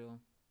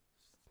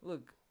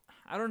 Look,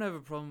 I don't have a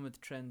problem with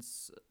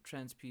trans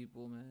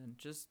people, man.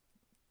 Just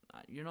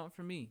you're not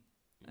for me,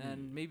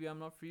 and maybe I'm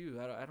not for you.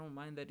 I don't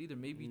mind that either.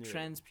 Maybe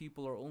trans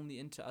people are only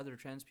into other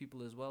trans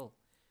people as well.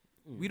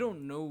 We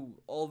don't know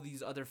all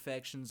these other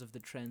factions of the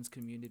trans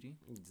community.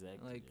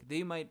 Exactly. Like,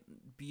 they might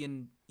be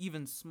in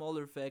even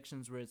smaller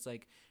factions where it's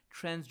like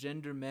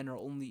transgender men are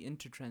only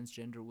into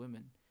transgender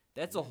women.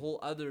 That's a whole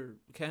other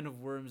can of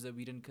worms that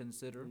we didn't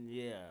consider.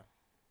 Yeah.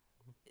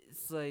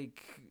 It's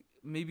like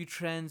maybe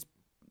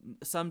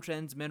some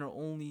trans men are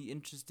only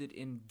interested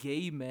in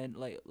gay men,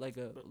 like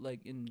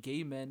in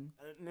gay men.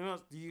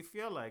 Nimas, do you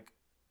feel like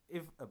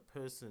if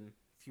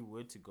you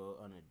were to go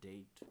on a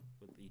date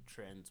with a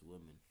trans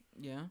woman,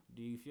 Yeah.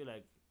 do you feel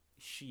like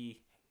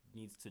she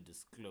needs to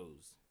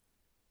disclose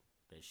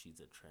that she's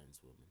a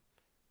trans woman?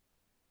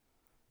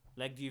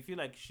 Like, do you feel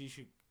like she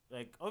should,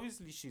 like,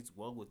 obviously she's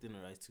well within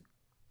her rights to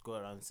go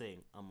around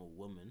saying, I'm a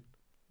woman,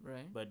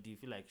 Right. but do you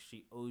feel like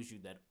she owes you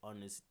that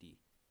honesty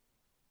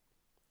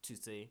to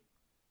say,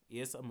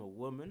 yes, I'm a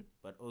woman,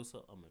 but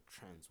also I'm a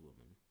trans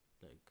woman?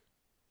 Like,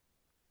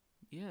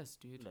 Yes,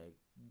 dude. like,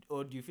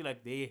 or do you feel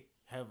like they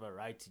have a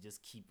right to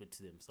just keep it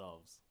to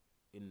themselves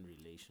in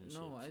relationships?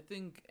 No, I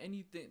think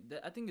anything.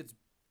 I think it's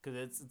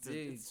Because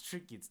big. it's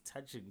tricky. It's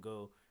touch and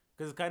go.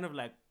 Because it's kind of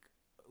like,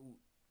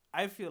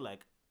 I feel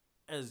like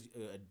as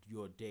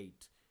your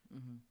date,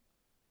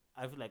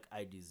 I feel like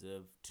I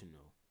deserve to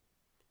know.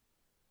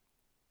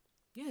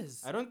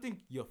 Yes. I don't think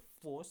you're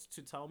forced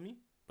to tell me,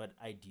 but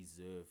I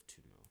deserve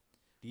to know.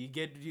 Do you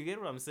get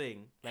what I'm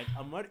saying? Like,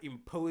 I'm not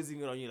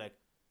imposing it on you. Like,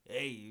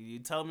 hey, you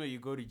tell me or you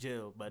go to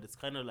jail. But it's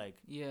kind of like,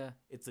 Yeah,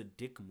 it's a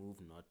dick move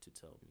not to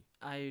tell me.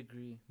 I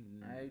agree. I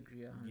Mm,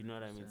 agree. 100%. You know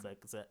what I mean? It's like,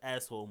 it's an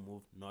asshole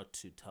move not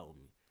to tell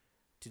me,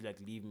 to like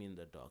leave me in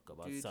the dark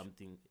about Dude.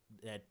 something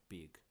that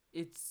big.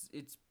 It's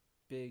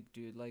big,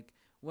 dude. Like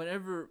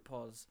whenever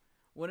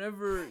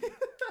whenever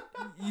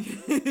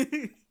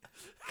you,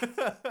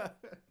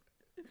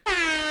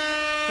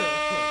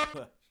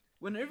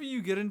 whenever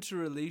you get into a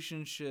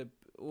relationship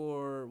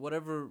or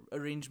whatever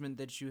arrangement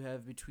that you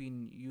have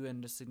between you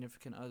and a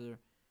significant other,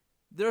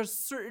 there are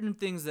certain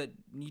things that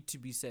need to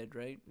be said,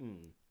 right?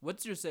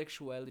 What's your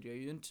sexuality? Are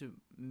you into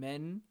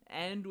men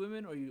and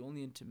women, or are you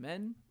only into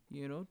men?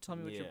 You know, tell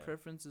me what your Yeah.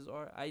 preferences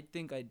are. I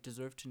think I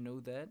deserve to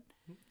know that.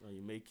 Are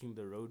you making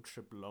the road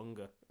trip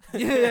longer?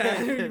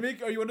 Yeah,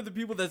 are you one of the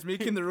people that's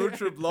making the road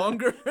trip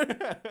longer?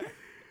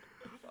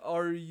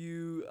 Are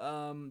you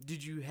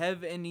did you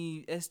have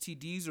any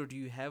STDs, or do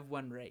you have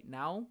one right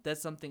now?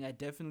 That's something I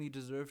definitely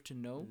deserve to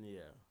know.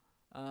 Yeah.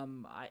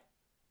 I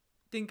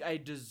think I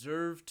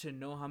deserve to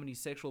know how many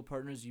sexual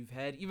partners you've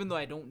had, even though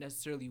I don't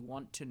necessarily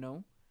want to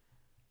know.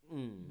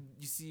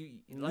 You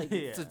see, like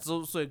it's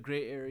also a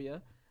gray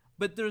area.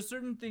 But there are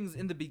certain things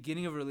in the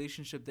beginning of a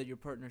relationship that your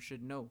partner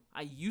should know.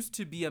 I used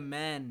to be a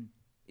man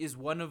is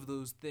one of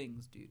those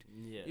things, dude.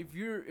 Yeah. If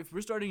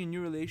we're starting a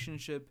new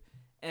relationship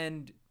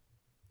and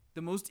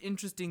the most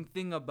interesting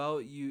thing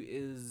about you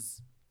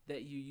is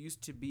that you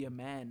used to be a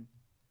man,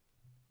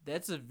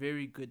 that's a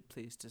very good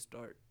place to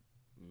start.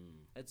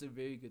 That's a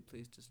very good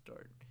place to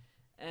start.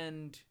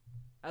 And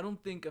I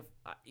don't think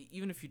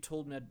even if you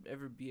told me I'd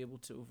ever be able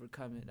to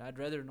overcome it, I'd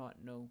rather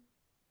not know.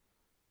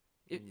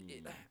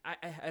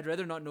 I'd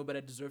rather not know, but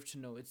I deserve to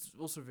know. It's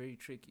also very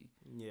tricky.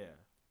 Yeah.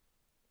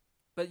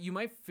 But you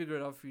might figure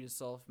it out for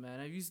yourself, man.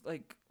 I've used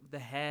like the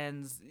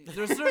hands.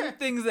 There are certain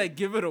things that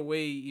give it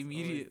away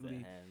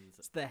immediately.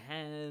 It's the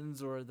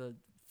hands or the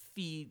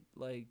feet.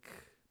 Like,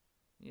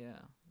 yeah,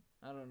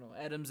 I don't know.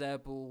 Adam's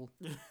apple.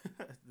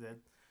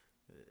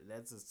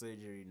 That's a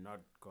surgery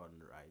not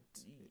gone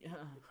right.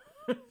 Yeah.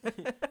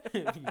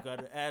 You got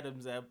an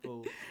Adam's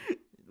apple.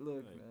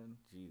 Look, like, man.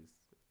 Jeez.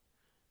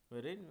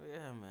 But anyway,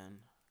 yeah, man.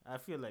 I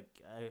feel like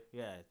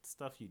it's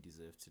stuff you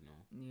deserve to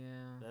know.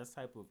 Yeah. That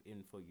type of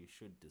info you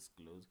should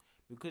disclose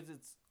because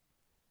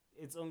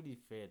it's only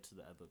fair to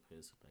the other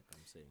person, like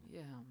I'm saying.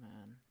 Yeah,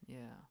 man.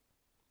 Yeah.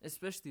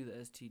 Especially the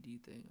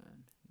STD thing,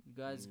 man. You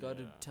guys got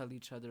to tell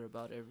each other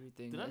about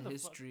everything. The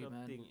history,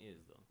 man. The thing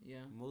is, though,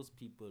 yeah, most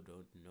people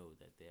don't know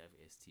that they have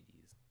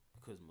STDs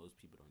because most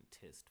people don't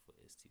test for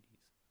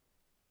STDs.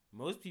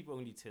 Most people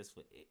only test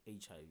for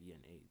HIV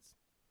and AIDS.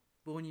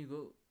 But when you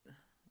go,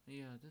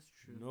 yeah, that's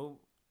true. No,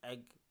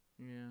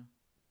 yeah.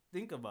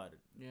 Think about it.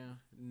 Yeah.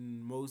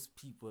 Most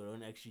people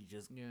don't actually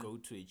just Yeah. go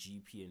to a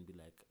GP and be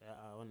like,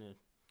 I want to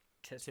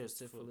test for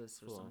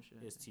syphilis or some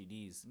shit.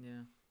 STDs.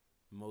 Yeah.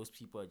 Most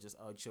people are just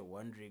out here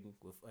wandering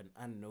with an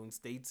unknown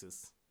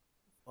status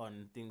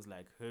on things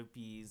like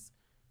herpes,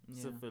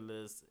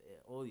 syphilis,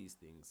 all these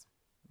things.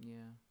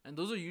 Yeah. And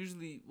those are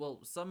usually, well,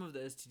 some of the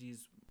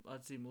STDs,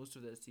 I'd say most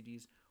of the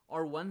STDs,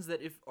 are ones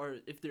that if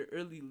they're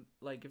early,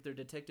 like if they're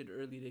detected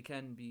early, they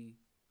can be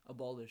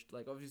abolished.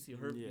 Like obviously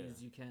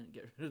herpes, you can't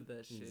get rid of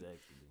that shit.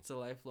 Exactly. It's a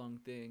lifelong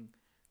thing.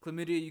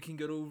 Chlamydia, you can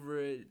get over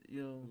it,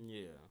 you know.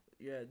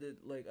 Yeah,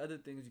 like other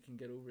things you can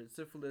get over it.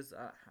 Syphilis,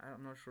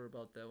 I'm not sure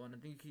about that one. I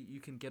think you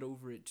can get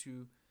over it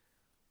too.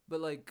 But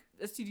like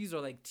STDs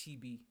are like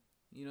TB.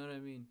 You know what I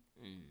mean?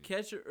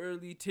 Catch it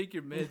early, take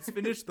your meds,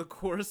 finish the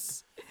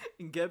course,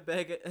 and get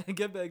back to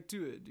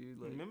it,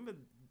 dude. Like, remember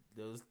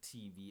those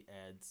TV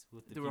ads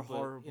with the they were people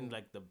horrible. in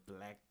like the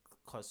black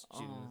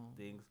costume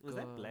things? Was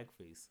that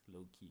blackface,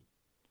 low key?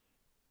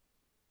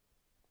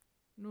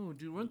 No,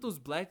 dude, weren't those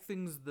black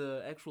things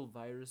the actual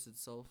virus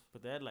itself?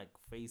 But they had like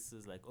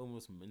faces like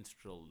almost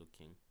minstrel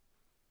looking.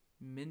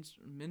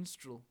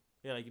 Minstrel.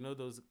 Yeah, like you know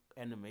those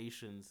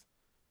animations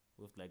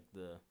with like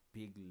the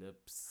big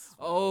lips.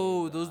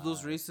 Oh,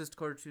 those racist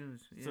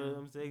cartoons. Yeah. So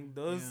I'm saying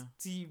those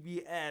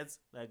TV ads,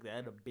 like they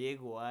had a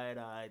big wide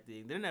eye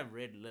thing. They didn't have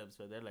red lips,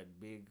 but they're like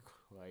big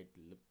white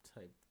lip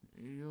type.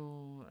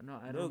 Yo, no,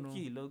 I don't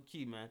know. Low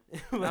key, man.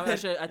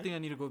 Actually, I think I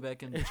need to go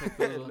back and check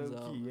those ones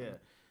out.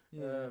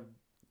 Yeah.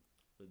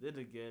 But then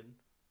again,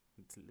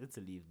 let's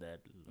leave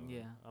that alone.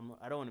 Yeah.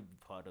 I don't want to be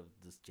part of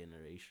this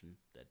generation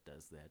that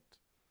does that.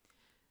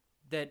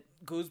 That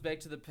goes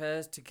back to the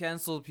past to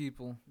cancel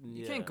people.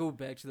 You can't go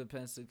back to the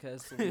past to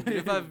cancel people.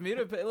 If I've made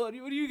what are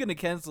you going to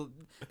cancel?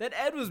 That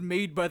ad was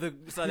made by the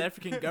South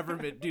African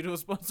government, dude. It was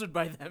sponsored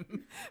by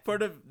them.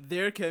 Part of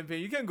their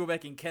campaign. You can't go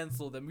back and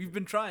cancel them. We've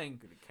been trying.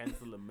 Gonna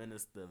cancel a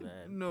minister,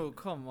 man. No,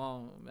 come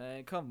on,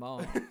 man. Come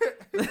on.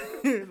 Oh,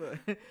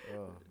 man.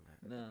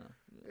 Nah.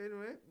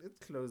 Anyway, let's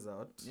close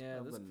out. Yeah,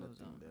 let's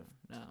close out.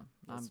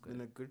 No, it's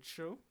been a good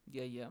show.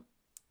 Yeah.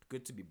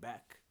 Good to be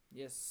back.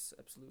 Yes,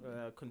 absolutely.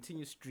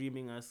 Continue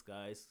streaming us,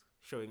 guys.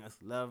 Showing us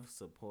love,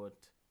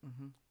 support.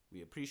 Mm-hmm.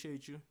 We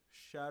appreciate you.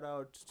 Shout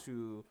out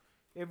to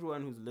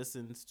everyone who's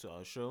listened to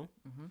our show.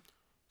 Mm-hmm.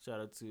 Shout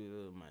out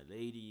to my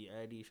lady,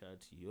 Addie. Shout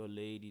out to your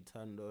lady,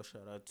 Tando.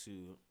 Shout out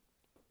to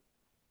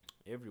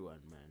everyone,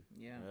 man.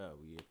 Yeah.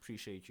 We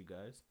appreciate you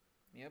guys.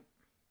 Yep.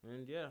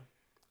 And yeah,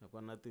 I've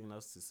got nothing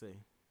else to say.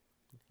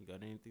 You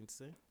got anything to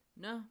say?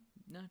 No,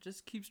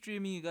 just keep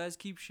streaming, you guys.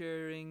 Keep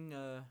sharing.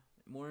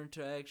 More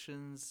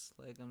interactions,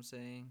 like I'm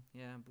saying.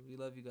 Yeah, but we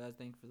love you guys.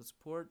 Thank you for the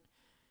support.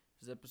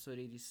 This is episode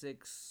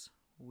 86.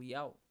 We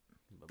out.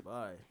 Bye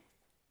bye.